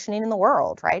they're functioning in the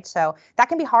world, right? So that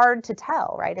can be hard to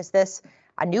tell, right? Is this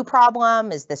a new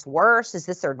problem? Is this worse? Is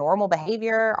this their normal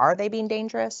behavior? Are they being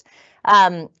dangerous?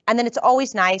 And then it's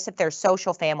always nice if there's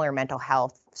social, family, or mental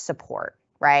health support,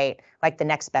 right? Like the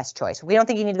next best choice. We don't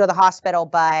think you need to go to the hospital,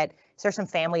 but is there some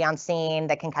family on scene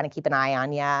that can kind of keep an eye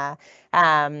on you?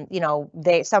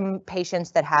 Some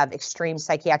patients that have extreme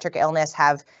psychiatric illness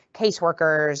have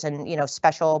caseworkers and,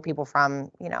 special people from,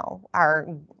 our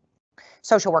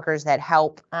social workers that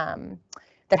help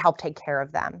take care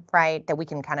of them, right? That we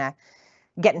can kind of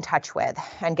get in touch with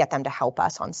and get them to help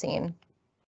us on scene.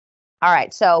 All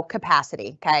right, so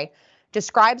capacity, okay?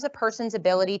 Describes a person's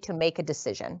ability to make a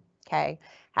decision. Okay,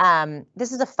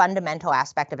 this is a fundamental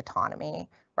aspect of autonomy,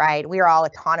 right? We are all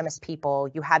autonomous people.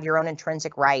 You have your own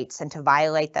intrinsic rights, and to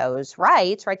violate those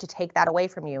rights, right, to take that away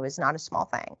from you is not a small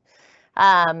thing.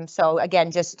 So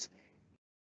again, just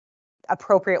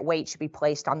appropriate weight should be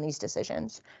placed on these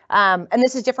decisions. And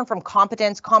this is different from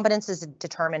competence. Competence is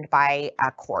determined by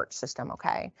a court system,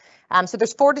 okay? So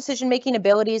there's 4 decision-making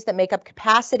abilities that make up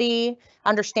capacity,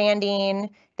 understanding.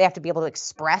 They have to be able to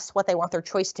express what they want their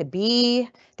choice to be.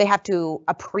 They have to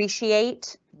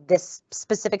appreciate this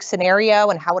specific scenario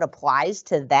and how it applies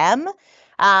to them.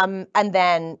 And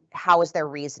then how is their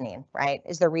reasoning, right?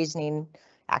 Is their reasoning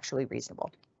actually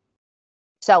reasonable?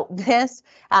 So this,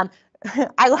 I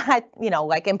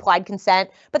like implied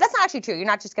consent, but that's not actually true. You're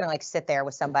not just going to sit there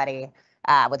with somebody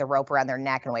with a rope around their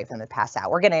neck and wait for them to pass out.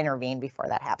 We're going to intervene before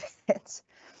that happens.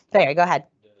 So anyway, go ahead.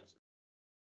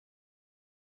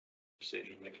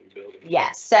 Decision-making ability.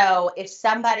 Yes. So if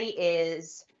somebody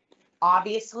is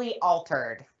obviously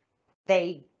altered,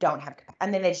 they don't have,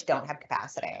 they just don't have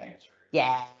capacity.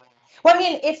 Yeah. Well, I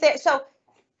mean, so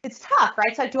it's tough,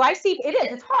 right? So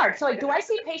it's hard. So do I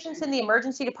see patients in the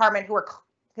emergency department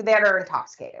that are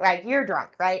intoxicated, right? You're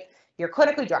drunk, right? You're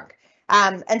clinically drunk.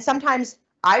 And sometimes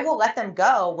I will let them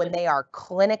go when they are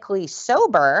clinically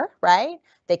sober, right?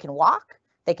 They can walk,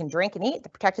 they can drink and eat,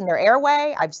 they're protecting their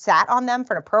airway. I've sat on them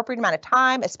for an appropriate amount of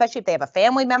time, especially if they have a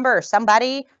family member or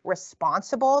somebody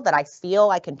responsible that I feel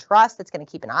I can trust that's going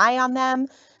to keep an eye on them.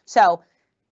 So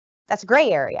that's a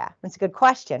gray area. That's a good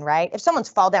question, right? If someone's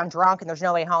fall down drunk and there's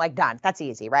no way home, like done, that's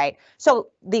easy, right? So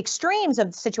the extremes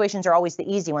of situations are always the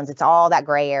easy ones. It's all that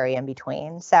gray area in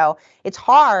between. So it's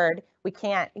hard. We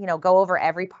can't, go over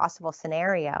every possible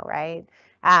scenario, right?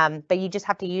 But you just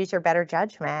have to use your better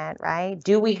judgment, right?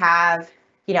 Do we have,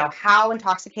 how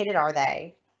intoxicated are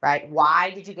they, right?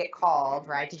 Why did you get called,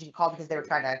 right? Did you get called because they were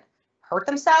trying to hurt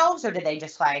themselves, or did they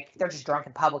just they're just drunk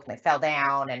in public and they fell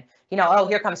down and, oh,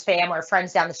 here comes family or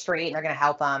friends down the street and they're going to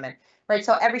help them. And right.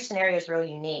 So every scenario is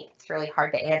really unique. It's really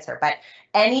hard to answer, but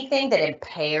anything that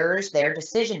impairs their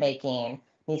decision-making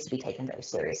needs to be taken very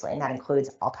seriously. And that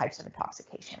includes all types of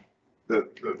intoxication. The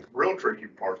real tricky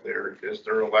part there is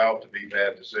they're allowed to be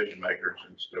bad decision makers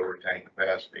and still retain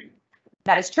capacity.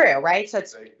 That is true, right? So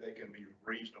it's They can be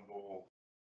reasonable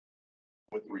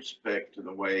with respect to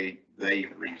the way they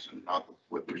reason, not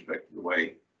with respect to the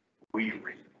way we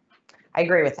reason. I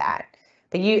agree with that.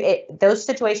 But those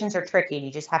situations are tricky, and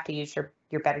you just have to use your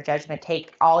better judgment,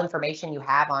 take all information you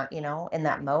have on, in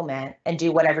that moment and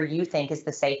do whatever you think is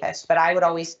the safest. But I would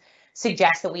always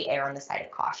suggest that we err on the side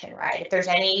of caution, right? If there's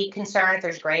any concern, if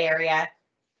there's gray area,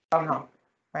 phone home,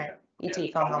 right? ET,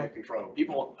 phone home. Control.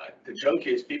 People, the joke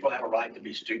is people have a right to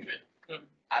be stupid.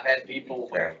 I've had people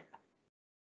with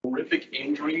horrific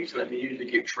injuries that they need to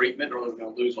get treatment, or they're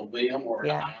going to lose a limb or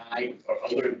an eye or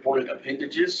other important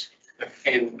appendages,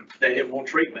 and they didn't want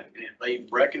treatment. And if they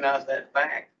recognize that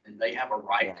fact, then they have a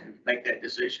right to make that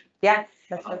decision. Yeah,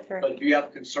 that's so true. But if you have a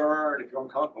concern, if you're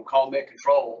uncomfortable, call Med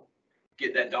Control,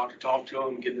 get that doctor, talk to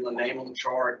them, give them a name on the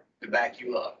chart to back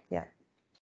you up. Yeah.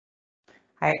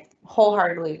 I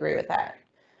wholeheartedly agree with that.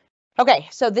 Okay,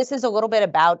 so this is a little bit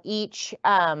about each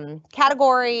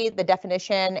category, the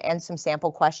definition, and some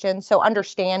sample questions. So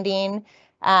understanding,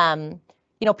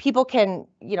 people can,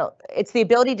 it's the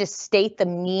ability to state the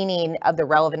meaning of the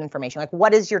relevant information. Like,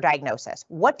 what is your diagnosis?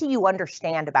 What do you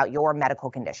understand about your medical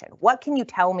condition? What can you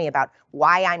tell me about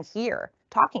why I'm here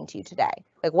talking to you today?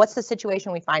 Like, what's the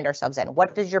situation we find ourselves in?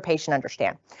 What does your patient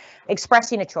understand?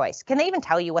 Expressing a choice. Can they even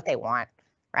tell you what they want,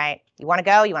 right? You want to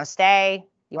go, you want to stay,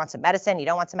 you want some medicine, you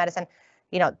don't want some medicine.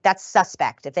 That's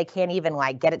suspect if they can't even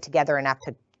get it together enough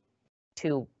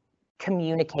to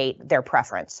communicate their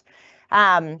preference.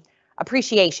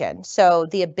 Appreciation. So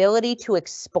the ability to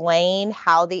explain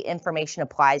how the information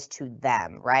applies to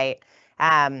them, right?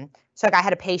 So I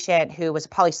had a patient who was a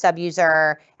polysub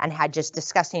user and had just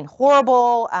disgusting,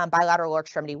 horrible bilateral lower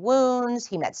extremity wounds.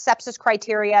 He met sepsis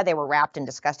criteria. They were wrapped in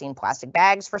disgusting plastic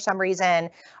bags for some reason.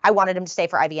 I wanted him to stay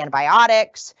for IV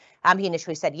antibiotics. He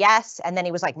initially said yes, and then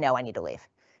he was like, no, I need to leave.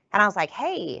 And I was like,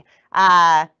 hey,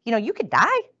 you could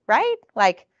die, right?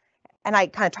 And I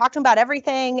kind of talked to him about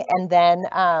everything, and then,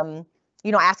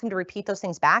 asked him to repeat those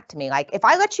things back to me. Like, if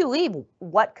I let you leave,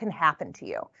 what can happen to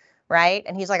you, right?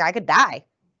 And he's like, I could die.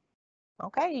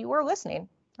 Okay, you were listening.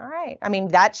 All right. I mean,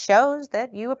 that shows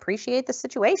that you appreciate the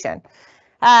situation.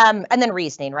 And then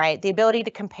reasoning, right? The ability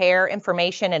to compare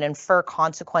information and infer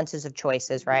consequences of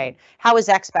choices, right? How is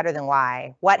X better than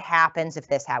Y? What happens if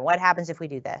this happens? What happens if we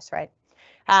do this, right?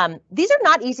 These are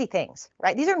not easy things,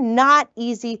 right? These are not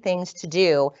easy things to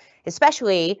do,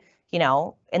 especially,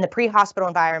 in the pre-hospital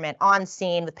environment, on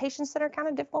scene with patients that are kind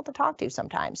of difficult to talk to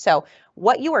sometimes. So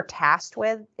what you are tasked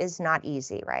with is not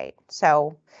easy, right?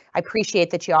 So I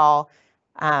appreciate that y'all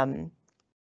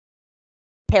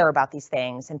care about these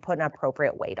things and put an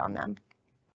appropriate weight on them.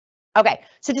 Okay,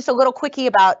 so just a little quickie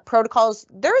about protocols.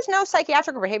 There is no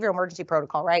psychiatric or behavioral emergency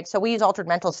protocol, right? So we use altered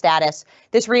mental status.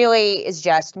 This really is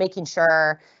just making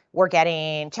sure we're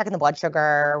checking the blood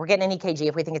sugar, we're getting an EKG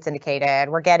if we think it's indicated,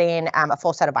 we're getting a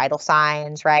full set of vital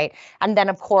signs, right? And then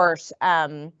of course,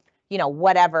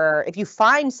 whatever, if you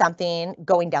find something,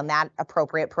 going down that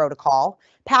appropriate protocol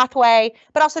pathway,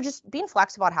 but also just being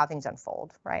flexible about how things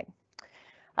unfold, right?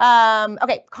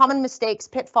 Okay, common mistakes,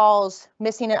 pitfalls,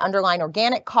 missing an underlying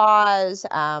organic cause.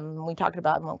 We talked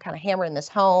about, we'll kind of hammering this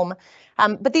home.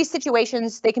 But these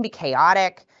situations, they can be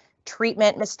chaotic.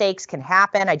 Treatment mistakes can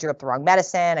happen. I drew up the wrong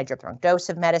medicine. I drew up the wrong dose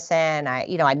of medicine.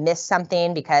 I missed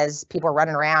something because people were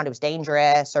running around. It was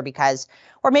dangerous,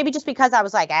 or maybe just because I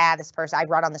was like, this person, I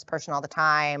run on this person all the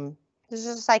time. It's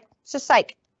just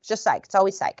psych. It's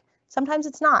always psych. Sometimes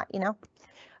it's not,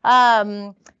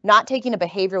 Not taking a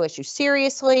behavioral issue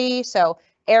seriously. So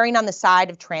erring on the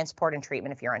side of transport and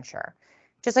treatment if you're unsure.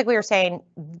 Just like we were saying,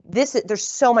 there's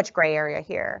so much gray area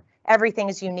here. Everything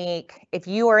is unique. If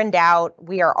you are in doubt,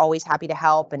 we are always happy to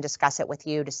help and discuss it with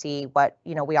you to see what,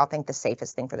 we all think the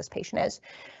safest thing for this patient is.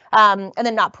 And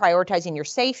then not prioritizing your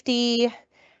safety,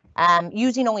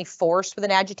 using only force with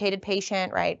an agitated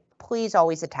patient, right? Please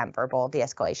always attempt verbal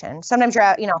de-escalation. Sometimes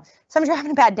sometimes you're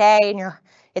having a bad day and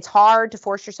it's hard to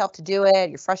force yourself to do it.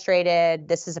 You're frustrated.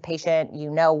 This is a patient you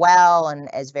know well and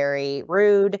is very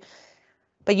rude,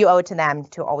 but you owe it to them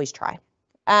to always try.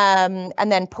 And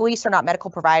then police are not medical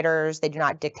providers. They do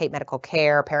not dictate medical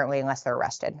care, apparently, unless they're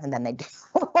arrested, and then they do,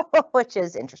 which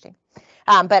is interesting.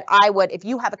 But if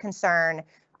you have a concern,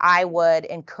 I would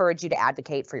encourage you to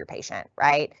advocate for your patient,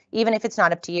 right? Even if it's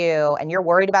not up to you and you're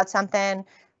worried about something,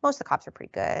 most of the cops are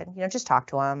pretty good. Just talk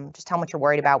to them. Just tell them what you're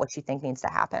worried about, what you think needs to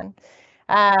happen.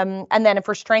 And then if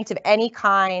restraints of any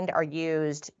kind are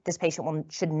used, this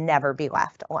patient should never be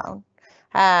left alone.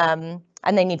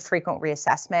 And they need frequent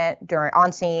reassessment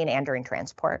on scene and during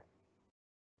transport.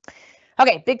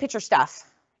 Okay, big picture stuff.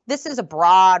 This is a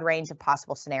broad range of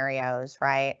possible scenarios,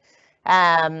 right?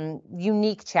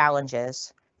 Unique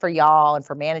challenges for y'all and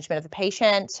for management of the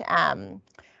patient.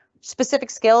 Specific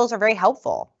skills are very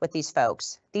helpful with these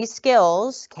folks. These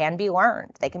skills can be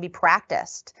learned, they can be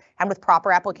practiced, and with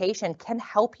proper application can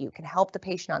help the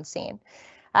patient on scene.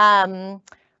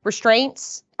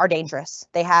 Restraints are dangerous.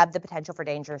 They have the potential for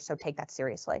danger, so take that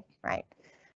seriously, right?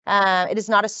 It is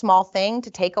not a small thing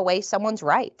to take away someone's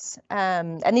rights.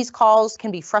 And these calls can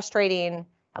be frustrating,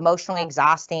 emotionally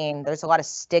exhausting. There's a lot of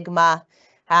stigma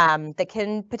that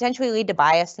can potentially lead to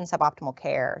biased and suboptimal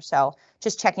care. So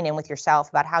just checking in with yourself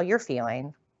about how you're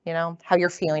feeling, how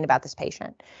you're feeling about this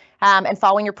patient. And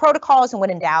following your protocols, and when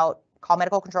in doubt, call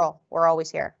medical control. We're always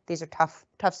here. These are tough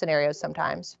scenarios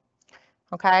sometimes.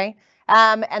 Okay.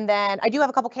 And then I do have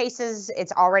a couple cases.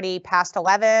 It's already past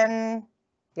 11.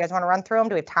 You guys want to run through them?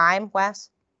 Do we have time, Wes?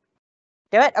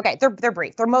 Do it? Okay, they're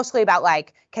brief. They're mostly about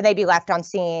can they be left on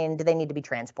scene? Do they need to be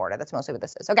transported? That's mostly what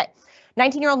this is. Okay,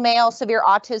 19-year-old male, severe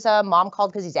autism. Mom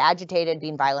called because he's agitated,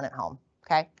 being violent at home.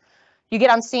 Okay, you get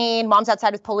on scene. Mom's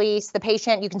outside with police. The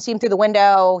patient, you can see him through the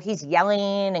window. He's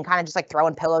yelling and kind of just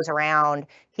throwing pillows around.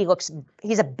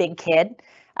 He's a big kid,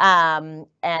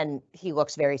 and he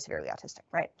looks very severely autistic,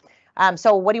 right?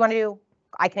 So what do you want to do?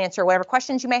 I can answer whatever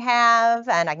questions you may have,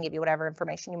 and I can give you whatever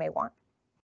information you may want.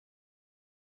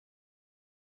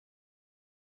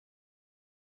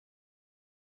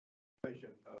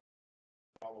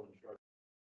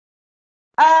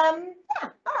 Yeah,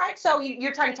 all right. So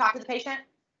you're trying to talk to the patient?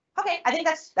 Okay, I think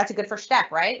that's a good first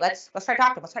step, right? Let's try to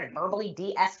talk to them. Let's try to verbally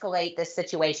de-escalate this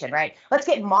situation, right? Let's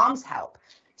get mom's help.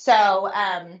 So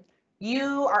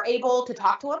you are able to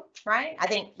talk to him, right? I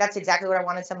think that's exactly what I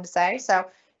wanted someone to say. So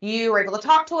you were able to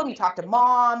talk to him. You talked to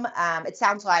mom. It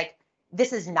sounds like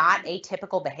this is not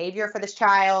atypical behavior for this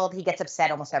child. He gets upset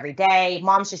almost every day.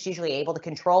 Mom's just usually able to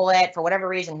control it for whatever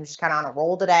reason. He's just kind of on a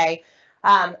roll today.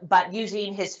 But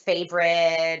using his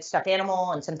favorite stuffed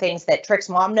animal and some things that Trick's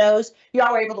mom knows, you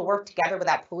all were able to work together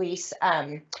without police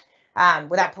or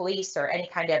any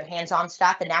kind of hands-on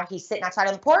stuff. And now he's sitting outside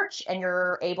on the porch, and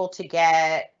you're able to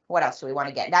get, what else do we want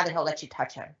to get? Now that he'll let you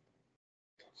touch him.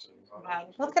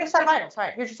 Let's get a set of vitals. All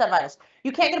right, here's your set of vitals.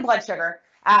 You can't get a blood sugar.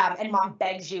 And mom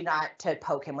begs you not to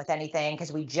poke him with anything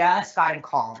because we just got him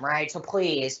calm, right? So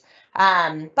please.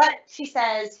 But she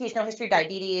says he has no history of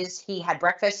diabetes. He had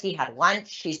breakfast, he had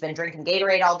lunch, he's been drinking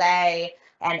Gatorade all day.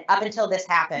 And up until this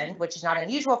happened, which is not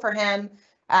unusual for him,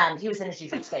 he was in his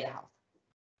usual state of health.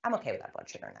 I'm okay with that blood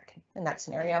sugar in that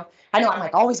scenario. I know I'm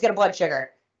always get a blood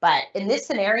sugar, but in this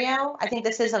scenario, I think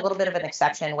this is a little bit of an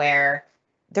exception where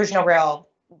there's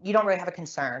you don't really have a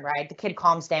concern, right? The kid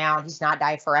calms down. He's not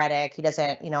diaphoretic. He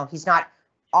doesn't, he's not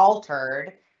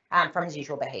altered from his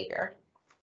usual behavior.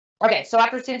 Okay, so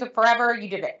after Students of Forever, you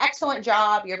did an excellent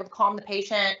job. You're able to calm the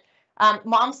patient.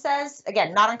 Mom says,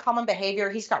 again, not uncommon behavior.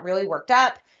 He's got really worked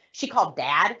up. She called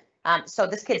dad. So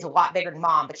this kid's a lot bigger than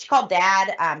mom, but she called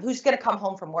dad, who's going to come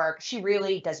home from work. She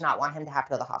really does not want him to have to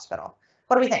go to the hospital.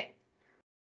 What do we think?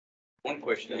 One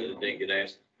question that didn't get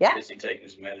asked. Yeah. Is he taking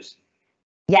his medicine?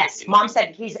 Yes, mom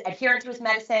said he's adherent to his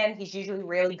medicine. He's usually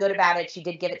really good about it. She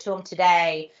did give it to him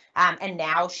today. And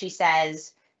now she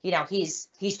says,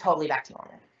 he's totally back to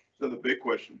normal. So the big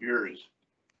question here is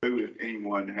who, if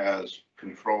anyone, has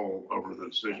control over the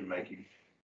decision-making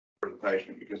for the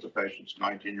patient, because the patient's a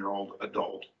 19-year-old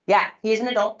adult. Yeah, he is an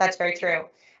adult. That's very true.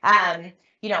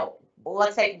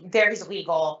 Let's say there is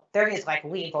legal,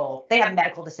 they have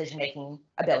medical decision-making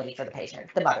ability for the patient.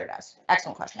 The mother does.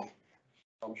 Excellent question.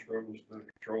 I'm struggling to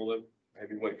control it.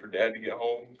 Maybe wait for dad to get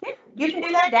home. Yeah, you can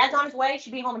do that. Dad's on his way.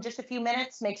 Should be home in just a few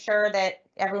minutes. Make sure that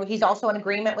he's also in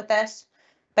agreement with this.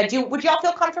 But would y'all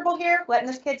feel comfortable here letting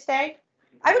this kid stay?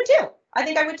 I would too. I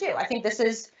think I would too. I think this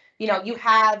is, you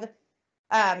have,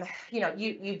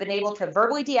 you've been able to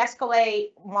verbally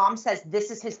de-escalate. Mom says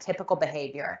this is his typical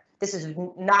behavior. This is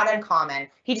not uncommon.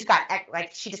 He just got,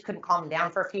 like, she just couldn't calm him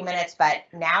down for a few minutes, but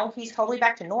now he's totally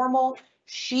back to normal.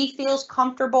 She feels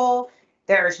comfortable.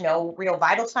 There's no real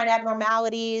vital sign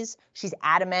abnormalities. She's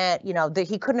adamant, that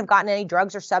he couldn't have gotten any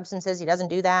drugs or substances. He doesn't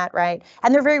do that, right?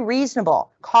 And they're very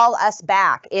reasonable. Call us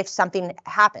back if something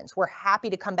happens. We're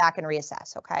happy to come back and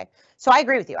reassess, okay? So I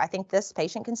agree with you. I think this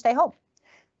patient can stay home.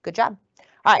 Good job.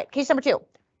 All right, case number 2.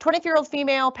 23-year-old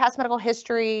female, past medical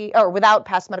history, or without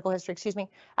past medical history, excuse me.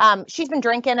 She's been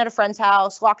drinking at a friend's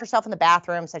house, locked herself in the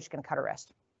bathroom, said she's gonna cut her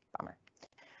wrist.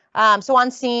 Bummer. So on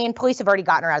scene, police have already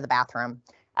gotten her out of the bathroom.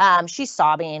 She's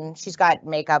sobbing. She's got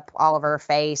makeup all over her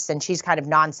face, and she's kind of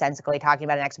nonsensically talking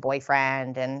about an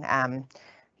ex-boyfriend and,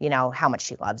 how much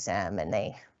she loves him,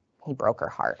 and he broke her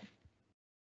heart.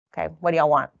 Okay, what do y'all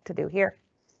want to do here?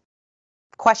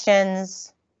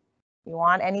 Questions? You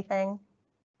want anything?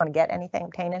 Want to get anything?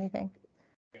 Obtain anything?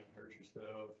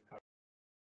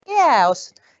 Yeah,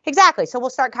 exactly. So we'll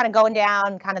start kind of going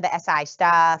down kind of the SI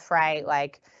stuff, right?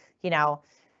 Like,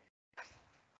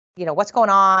 what's going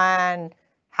on?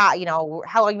 How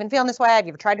long you been feeling this way? Have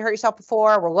you ever tried to hurt yourself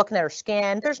before? We're looking at her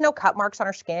skin. There's no cut marks on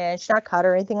her skin. She's not a cut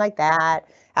or anything like that.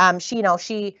 She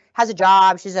has a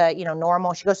job. She's a,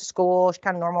 normal. She goes to school. She's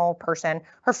kind of a normal person.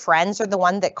 Her friends are the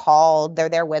one that called. They're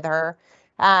there with her.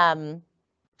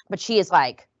 But she is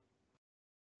like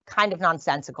kind of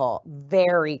nonsensical,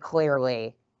 very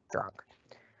clearly drunk.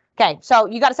 Okay, so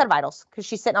you got a set of vitals because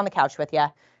she's sitting on the couch with you.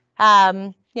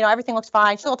 Everything looks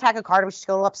fine. She's a little tachycardia, but she's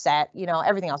a little upset.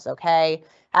 Everything else is okay.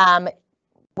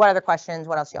 What other questions?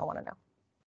 What else do y'all want to know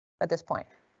at this point?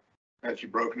 Has she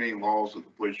broken any laws that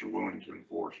the police are willing to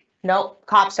enforce? Nope.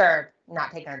 Cops are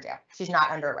not taking her to jail. She's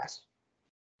not under arrest.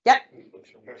 Yep.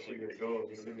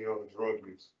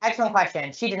 Excellent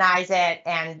question. She denies it,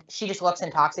 and she just looks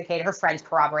intoxicated. Her friends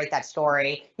corroborate that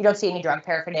story. You don't see any drug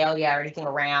paraphernalia or anything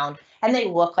around, and they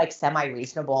look like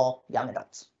semi-reasonable young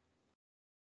adults.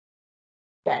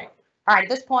 Okay. All right. At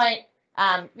this point,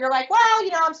 you're like, well,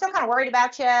 I'm still kind of worried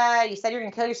about you. You said you're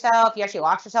going to kill yourself. You actually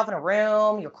locked yourself in a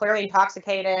room. You're clearly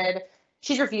intoxicated.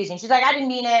 She's refusing. She's like, I didn't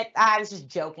mean it. I was just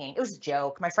joking. It was a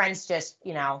joke. My friends just,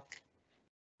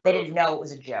 they didn't know it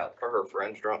was a joke. Are her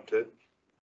friends drunk too?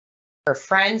 Her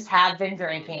friends have been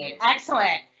drinking.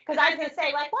 Excellent. Because I was going to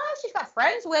say, like, well, she's got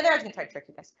friends with her. I was going to try to trick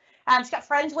you guys. She's got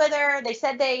friends with her. They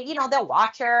said they'll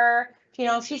watch her.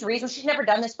 She's reasonable. She's never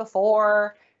done this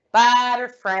before. But her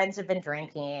friends have been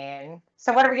drinking.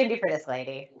 So what are we going to do for this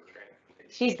lady?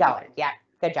 She's going. Yeah,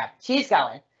 good job. She's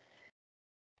going.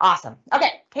 Awesome.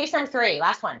 Okay, case number 3,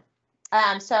 last one.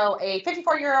 So a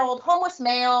 54-year-old homeless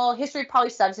male, history of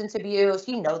polysubstance abuse.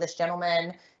 You know this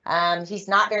gentleman. He's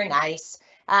not very nice.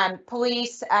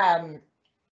 Police,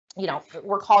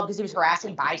 were called because he was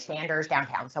harassing bystanders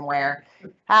downtown somewhere.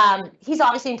 He's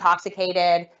obviously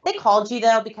intoxicated. They called you,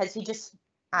 though, because he just,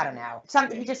 I don't know.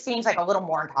 He just seems like a little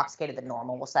more intoxicated than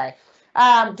normal, we'll say.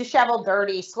 Disheveled,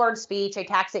 dirty, slurred speech,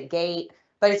 ataxic gait.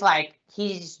 But it's like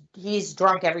he's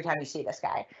drunk every time you see this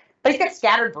guy. But he's got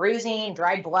scattered bruising,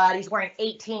 dried blood. He's wearing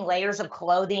 18 layers of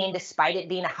clothing despite it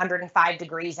being 105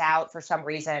 degrees out for some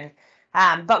reason.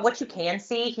 But what you can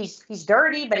see, he's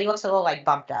dirty, but he looks a little like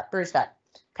bumped up, bruised up.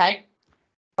 Okay?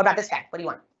 What about this guy? What do you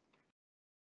want?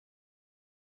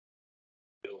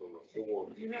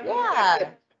 Yeah.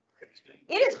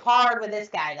 It is hard with this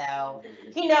guy, though.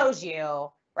 He knows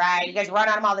you, right? You guys run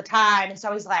on him all the time. And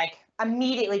so he's like,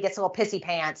 immediately gets a little pissy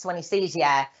pants when he sees you.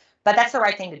 But that's the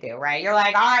right thing to do, right? You're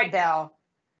like, all right, Bill,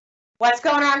 what's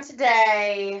going on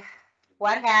today?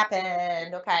 What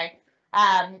happened? Okay.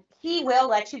 He will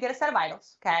let you get a set of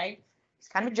vitals, okay? He's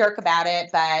kind of a jerk about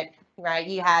it, but, right,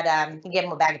 you gave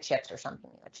him a bag of chips or something.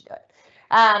 He let you do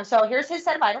it. So here's his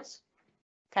set of vitals,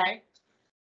 okay?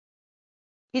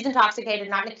 He's intoxicated,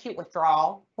 not in acute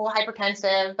withdrawal, a little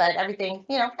hypertensive, but everything,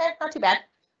 not too bad.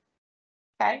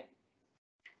 Okay.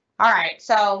 All right.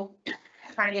 So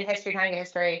trying to get history.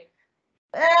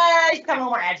 He's becoming a little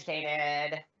more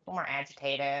agitated.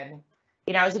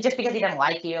 Is it just because he doesn't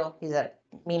like you? He's a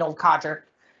mean old codger.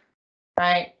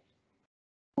 Right.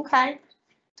 Okay.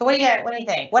 So what do you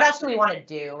think? What else do we want to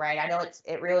do? Right. I know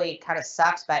it really kind of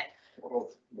sucks, but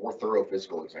More thorough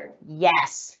physical exam.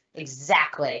 yes.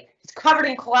 Exactly. He's covered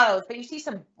in clothes, but you see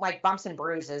some like bumps and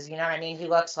bruises. You know what I mean? He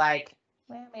looks like,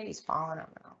 well, maybe he's fallen. I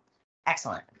don't know.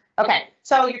 Excellent. Okay.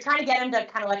 So you're trying to get him to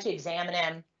kind of let you examine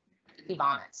him. He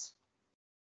vomits.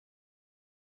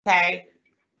 Okay.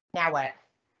 Now what?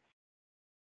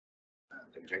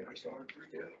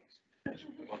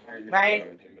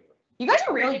 Right? You guys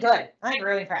are really good. I'm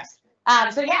really impressed.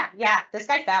 So yeah, this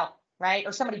guy fell, right?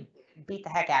 Or somebody beat the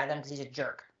heck out of him because he's a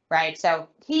jerk, right? So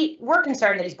we're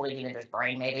concerned that he's bleeding into his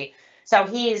brain, maybe. So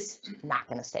he's not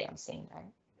going to stay on scene, right?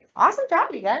 Awesome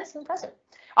job, you guys. Impressive.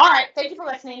 All right. Thank you for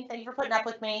listening. Thank you for putting up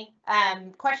with me.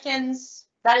 Questions?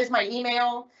 That is my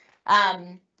email.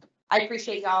 I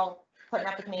appreciate y'all putting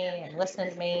up with me and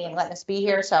listening to me and letting us be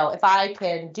here. So if I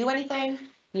can do anything,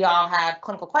 y'all have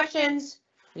clinical questions,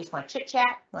 you just want to chit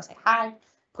chat, want to say hi,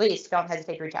 please don't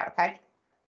hesitate to reach out, okay?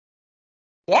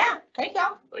 Yeah, thank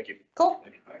y'all. Thank you. Cool.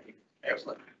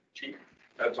 Excellent. Chief.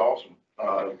 That's awesome.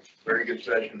 Very good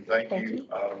session. Thank Thank you,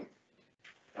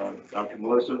 Dr.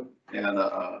 Melissa,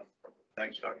 and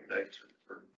thanks, Dr. Davidson,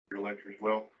 for your lecture as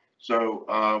well. So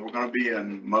we're going to be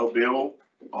in Mobile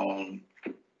on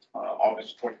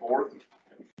August 24th.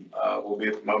 We'll be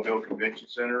at the Mobile Convention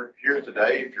Center here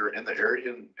today. If you're in the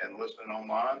area and listening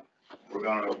online, we're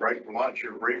going to break for lunch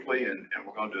here briefly, and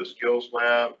we're going to do a skills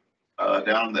lab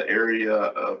down in the area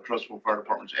of Trustful Fire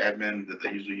Department's admin that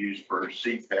they usually use for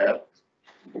CPAP.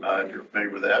 If you're familiar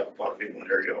with that, a lot of people in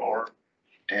the area are.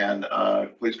 And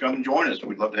please come and join us.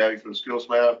 We'd love to have you for the skills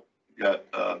lab. We've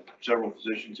got several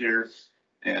physicians here,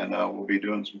 and we'll be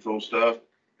doing some cool stuff.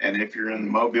 And if you're in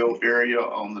the Mobile area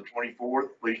on the 24th,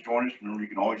 please join us. Remember, you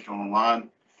can always join online.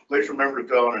 Please remember to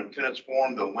fill out an attendance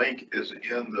form. The link is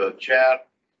in the chat.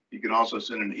 You can also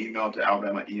send an email to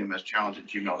Alabama EMS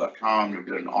challenge@gmail.com. You'll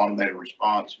get an automated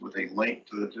response with a link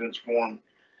to the attendance form.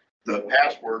 The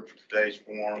password for today's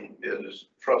form is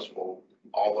trustful,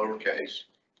 all lowercase,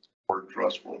 word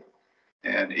trustful.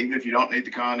 And even if you don't need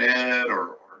the Con Ed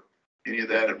or any of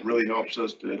that, it really helps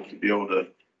us to be able to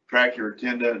track your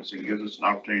attendance and gives us an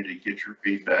opportunity to get your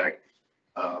feedback,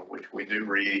 which we do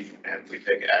read and we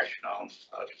take action on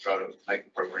to try to make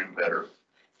the program better.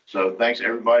 So thanks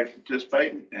everybody for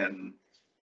participating, and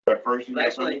first.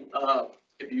 Actually,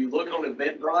 if you look on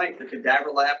Eventbrite, the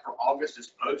cadaver lab for August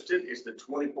is posted. It's the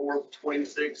 24th,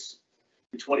 26th,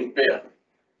 and 25th.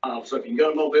 So if you can go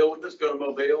to Mobile with us, go to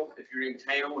Mobile. If you're in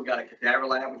town, we've got a cadaver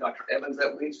lab with Dr. Evans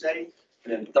that Wednesday.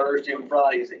 And then Thursday and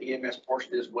Friday is the EMS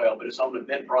portion as well. But it's on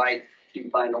Eventbrite. You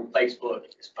can find it on Facebook.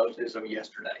 It's posted as of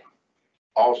yesterday.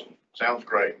 Awesome. Sounds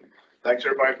great. Thanks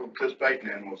everybody for participating,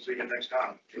 and we'll see you next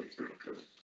time.